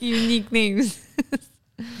like unique names.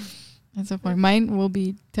 That's so funny. Mine will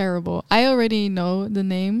be terrible. I already know the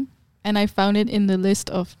name, and I found it in the list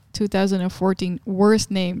of 2014 worst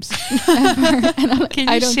names ever. And I'm like, Can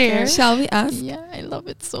I you don't share? care. Shall we ask? Yeah, I love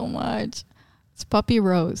it so much. It's Puppy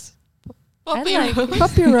Rose. Puppy like Rose.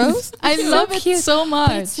 Puppy Rose? I So love it cute. so But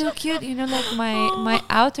much. it's so cute. Like my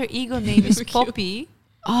outer ego name is Poppy.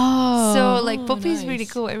 Oh, So like Poppy is really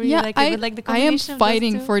nice. cool. I really yeah, like it. But like the I am combination of those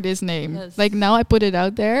fighting two- for this name. Yes. Like now I put it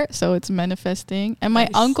out there, so it's manifesting. And my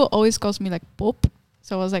Nice. uncle always calls me like Pop.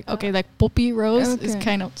 So I was like, okay, like Poppy Rose is Okay.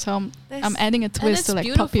 kind of, so I'm That's- adding a And twist it's to like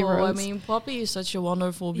beautiful. Puppy Rose. I mean, poppy is such a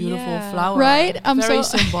wonderful, beautiful Yeah. flower. Right? I'm very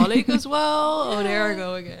so- symbolic as well. Oh, there I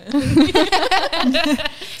go again.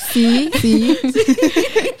 See?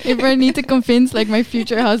 If I need to convince like my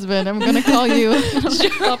future husband, I'm gonna call you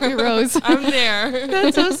Puppy Rose. I'm there.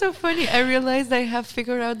 That's also funny. I realized I have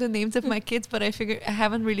figured out the names of my kids, but I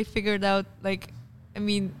haven't really figured out like I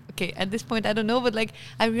mean, okay, at this point, I don't know, but like,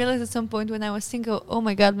 I realized at some point when I was single, oh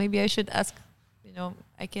my God, maybe I should ask, you know,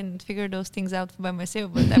 I can figure those things out by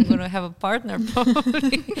myself, but I'm going to have a partner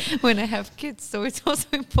probably when I have kids. So it's also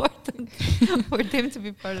important for them to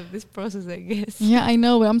be part of this process, I guess. Yeah, I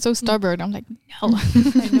know, but I'm so stubborn. I'm like, no.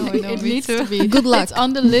 I know, It me needs too. to be. Good luck. It's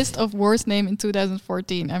on the list of worst name in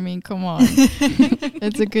 2014. I mean, come on.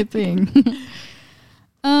 That's a good thing.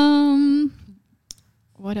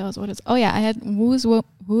 What else? Oh yeah, I had who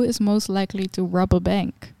is most likely to rob a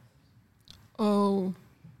bank? Oh.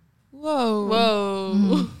 Whoa. Whoa.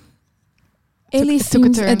 Mm. Ellie It took a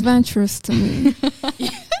seems turn. adventurous to me.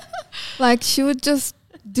 Like she would just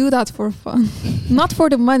do that for fun. Not for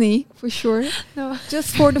the money, for sure. No,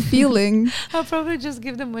 Just for the feeling. I'll probably just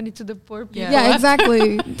give the money to the poor people. Yeah,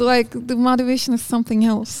 exactly. Like the motivation is something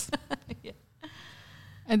else.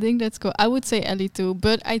 I think that's cool. I would say Ellie too,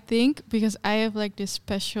 but I think because I have like this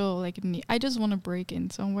special like need, I just want to break in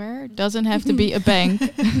somewhere. It doesn't have to be a bank.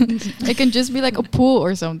 It can just be like a pool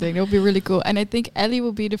or something. It would be really cool. And I think Ellie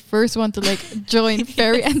will be the first one to like join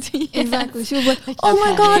Fairy Auntie. Exactly. She was like, oh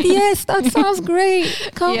my God, yes, that sounds great.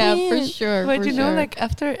 Come Yeah, in. for sure. But for you know, sure. like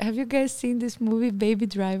after, have you guys seen this movie Baby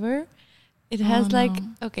Driver? It Oh, has like,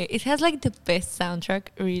 no. okay, it has like the best soundtrack,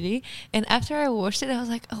 really. And after I watched it, I was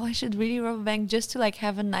like, oh, I should really rob a bank just to like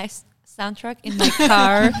have a nice soundtrack in my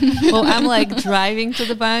car while I'm like driving to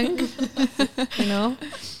the bank, you know?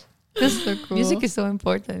 Because So cool. music is so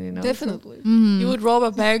important, you know? Definitely. Mhm. You would rob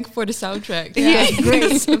a bank for the soundtrack. Yeah,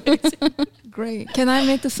 Great. Great. Can I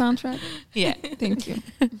make the soundtrack? Yeah. Thank you.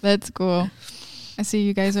 That's cool. I see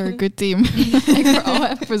you guys are a good team. Like we all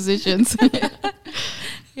have positions.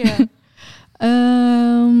 Yeah.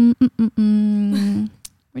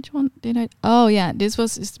 Which one did I? Oh yeah, this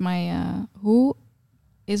was is my who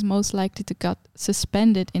is most likely to get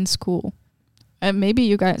suspended in school? Maybe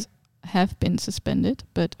you guys have been suspended,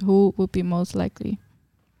 but who would be most likely?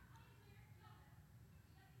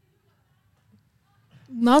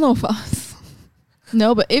 None of us.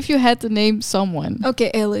 No, but if you had to name someone,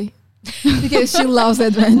 Okay, Ellie. Because she loves Why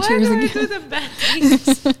adventures. do I again. do the bad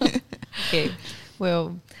things? Okay,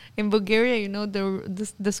 well, in Bulgaria, you know,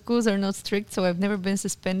 the schools are not strict, so I've never been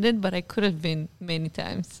suspended, but I could have been many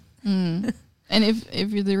times. and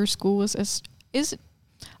if your school was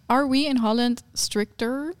are we in Holland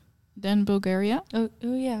stricter than Bulgaria? Oh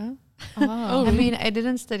yeah. Oh, I mean, I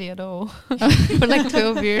didn't study at all for like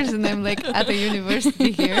 12 years, and I'm like at a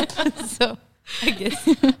university here, so I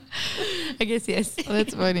guess yes. Oh,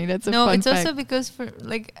 that's funny. That's a No, fun it's fact. also because for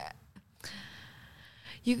like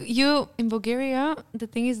you in Bulgaria, the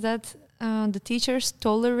thing is that the teachers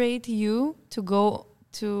tolerate you to go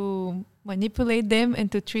to manipulate them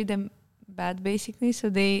and to treat them bad, basically. So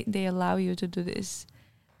they allow you to do this,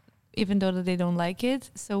 even though that they don't like it.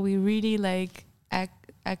 So we really like act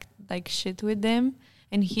like shit with them.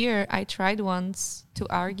 And here I tried once to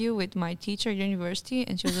argue with my teacher at university,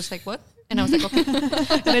 and she was just like, "What?" And I was like, "Okay."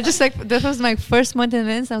 And I just like, that was my first month in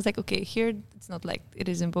Lens. I was like, "Okay, here it's not like it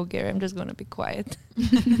is in Bulgaria. I'm just gonna be quiet."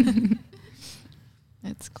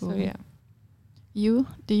 That's cool. So yeah.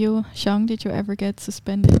 Shang, did you ever get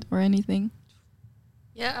suspended or anything?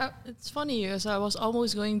 Yeah, it's funny because I was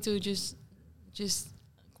almost going to just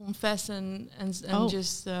confess and Oh.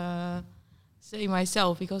 just say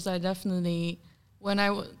myself, because I definitely when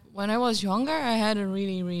I was younger I had a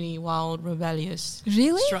really, really wild rebellious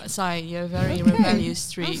Really? side. Yeah, very Okay. rebellious I'm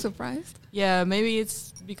streak. surprised. Yeah, maybe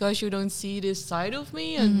it's because you don't see this side of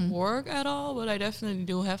me at work at all, but I definitely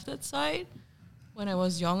do have that side when I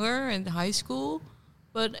was younger in high school.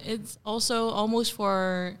 But it's also almost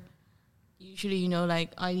for usually, you know, like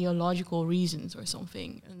ideological reasons or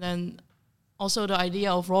something. And then also the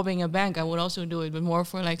idea of robbing a bank, I would also do it, but more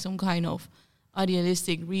for like some kind of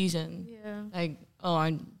idealistic reason. Yeah. Like, oh,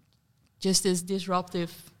 I'm just this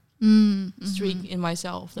disruptive streak in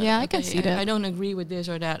myself. Yeah, I can see that. I don't agree with this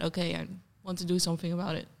or that. Okay, I want to do something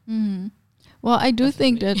about it. Well, I do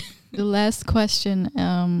think that the last question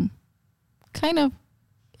kind of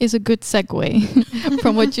is a good segue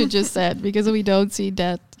from what you just said, because we don't see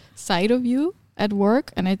that side of you at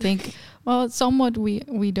work, and I think, well, somewhat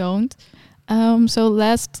we don't. So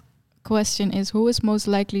last question is, who is most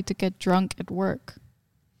likely to get drunk at work?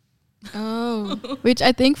 Oh. Which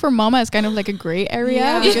I think for Mama is kind of like a gray area,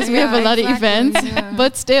 Yeah. because we have a Yeah, lot of exactly, events, yeah.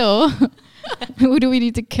 but still, who do we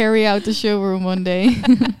need to carry out the showroom one day?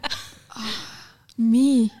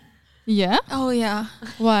 Me. Yeah? Oh, yeah.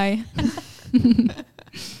 Why?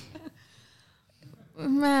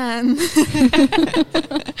 Man.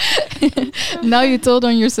 Now you told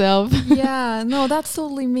on yourself. Yeah, no, that's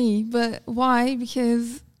totally me. But why?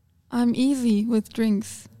 Because I'm easy with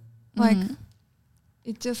drinks. Like,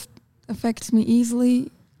 it just affects me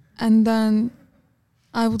easily, and then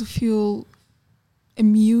I would feel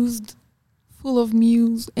amused, full of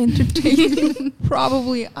muse, entertained,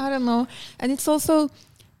 probably, I don't know. And it's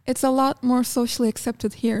a lot more socially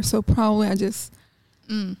accepted here, so probably I just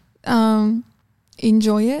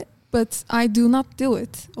enjoy it, but I do not do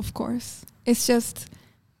it, of course. It's just,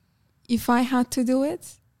 if I had to do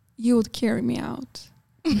it, you would carry me out.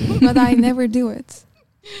 But I never do it.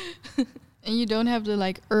 And you don't have the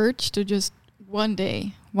like urge to just one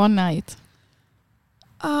day, one night.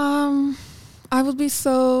 I would be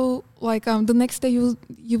so like the next day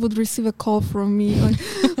you would receive a call from me like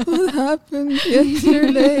what happened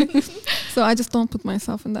yesterday. So I just don't put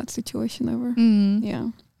myself in that situation ever. Yeah,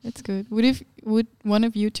 That's good. Would one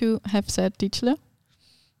of you two have said Dietschle?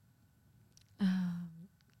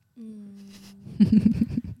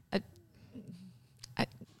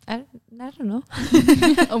 I don't know.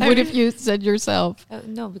 Or would have you said yourself?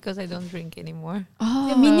 No, because I don't drink anymore. Oh,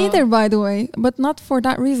 Yeah, me neither, by the way, but not for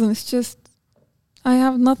that reason. It's just I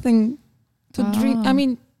have nothing to drink. I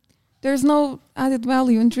mean, there's no added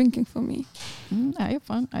value in drinking for me. I have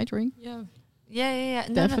fun. I drink. Yeah. Yeah.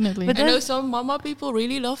 No, Definitely. But I know some mama people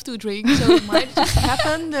really love to drink, so it might just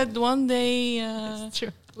happen that one day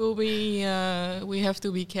will be we have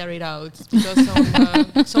to be carried out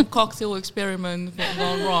because some cocktail experiment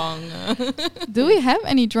gone wrong. Do we have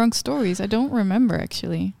any drunk stories? I don't remember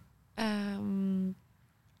actually.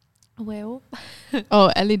 Well,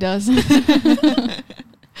 Oh, Ellie does.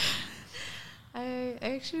 I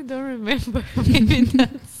actually don't remember. Maybe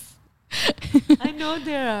that's. I know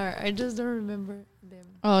there are. I just don't remember them.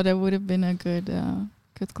 Oh, that would have been a good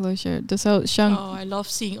closure. So, Shang, Oh, I love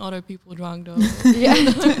seeing other people drunk though. yeah.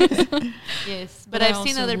 Yes, But but I I've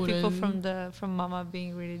seen also other people wouldn't. from Mama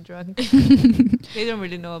being really drunk. They don't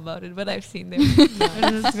really know about it, but I've seen them.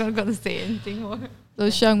 I'm just not gonna say anything more. So,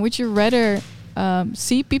 Shang, would you rather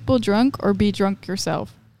see people drunk or be drunk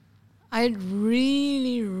yourself? I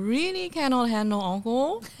really, really cannot handle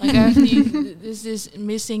alcohol. Like I have this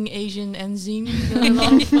missing Asian enzyme.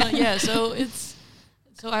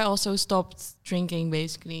 So I also stopped drinking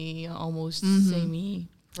basically almost same.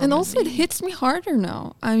 And also it hits me harder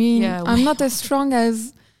now. I mean, Yeah, I'm not as strong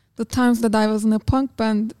as the times that I was in a punk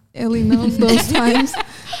band. Ellie knows those times.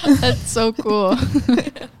 That's so cool.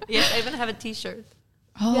 Yes, I even have a T-shirt.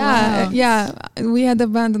 Oh, Yeah, wow. yeah. We had a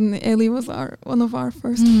band and Ellie was one of our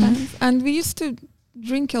first bands. And we used to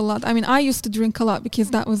drink a lot. I mean, I used to drink a lot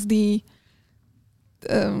because that was the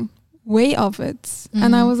way of it.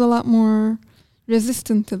 And I was a lot more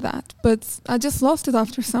resistant to that. But I just lost it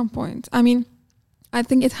after some point. I mean, I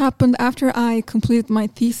think it happened after I completed my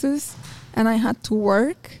thesis and I had to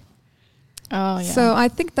work. Oh, yeah. So I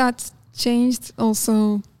think that changed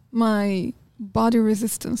also my body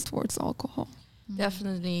resistance towards alcohol.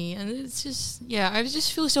 Definitely, and it's just I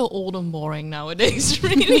just feel so old and boring nowadays.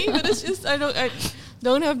 Really, but it's just I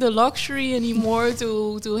don't have the luxury anymore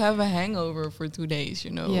to have a hangover for 2 days.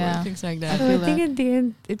 You know, Yeah. or things like I that. feel I think that. at the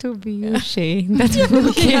end it will be you, Shay. That's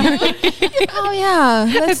okay. Oh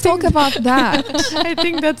yeah, let's talk about that. I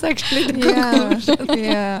think that's actually the Yeah, conclusion.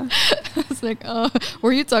 yeah. It's like, oh,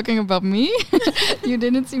 were you talking about me? You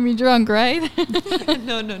didn't see me drunk, right?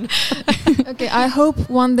 No. Okay, I hope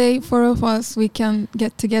one day 4 of us we can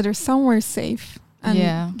get together somewhere safe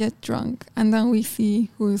and get drunk, and then we see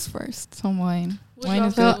who is first. Some wine. Would Wine love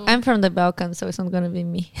is to- good. I'm from the Balkans, so it's not gonna be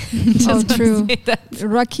me. Oh, Just true. wanna say that.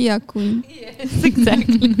 Rakia queen. Yes,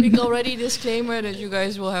 exactly. Big already disclaimer that you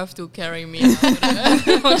guys will have to carry me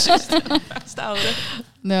out. Just out.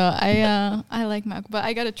 No, I like milk, but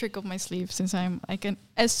I got a trick up my sleeve since I can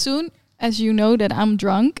as soon as you know that I'm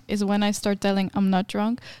drunk is when I start telling I'm not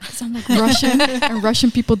drunk, because I'm like Russian and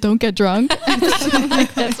Russian people don't get drunk.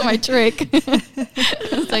 Like, that's my trick.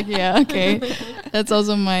 It's like, yeah, okay. That's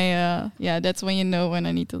also my that's when you know when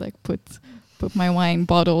I need to like put my wine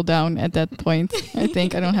bottle down at that point. I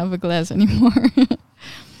think I don't have a glass anymore.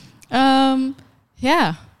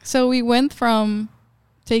 So we went from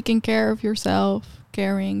taking care of yourself,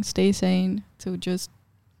 caring, stay sane, to just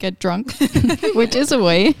get drunk, which is a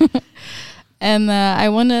way. And I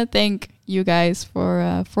want to thank you guys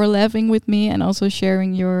for laughing with me and also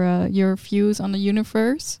sharing your views on the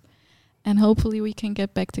universe. And hopefully we can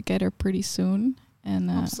get back together pretty soon.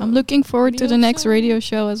 And I'm looking forward to the next radio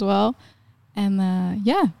show as well. And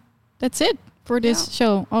that's it for this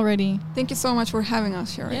show already. Thank you so much for having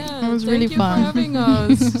us, Sharon. Yeah, It was really fun. Thank you for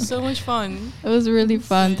having us. So much fun. It was really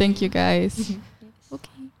fun. Thank you guys.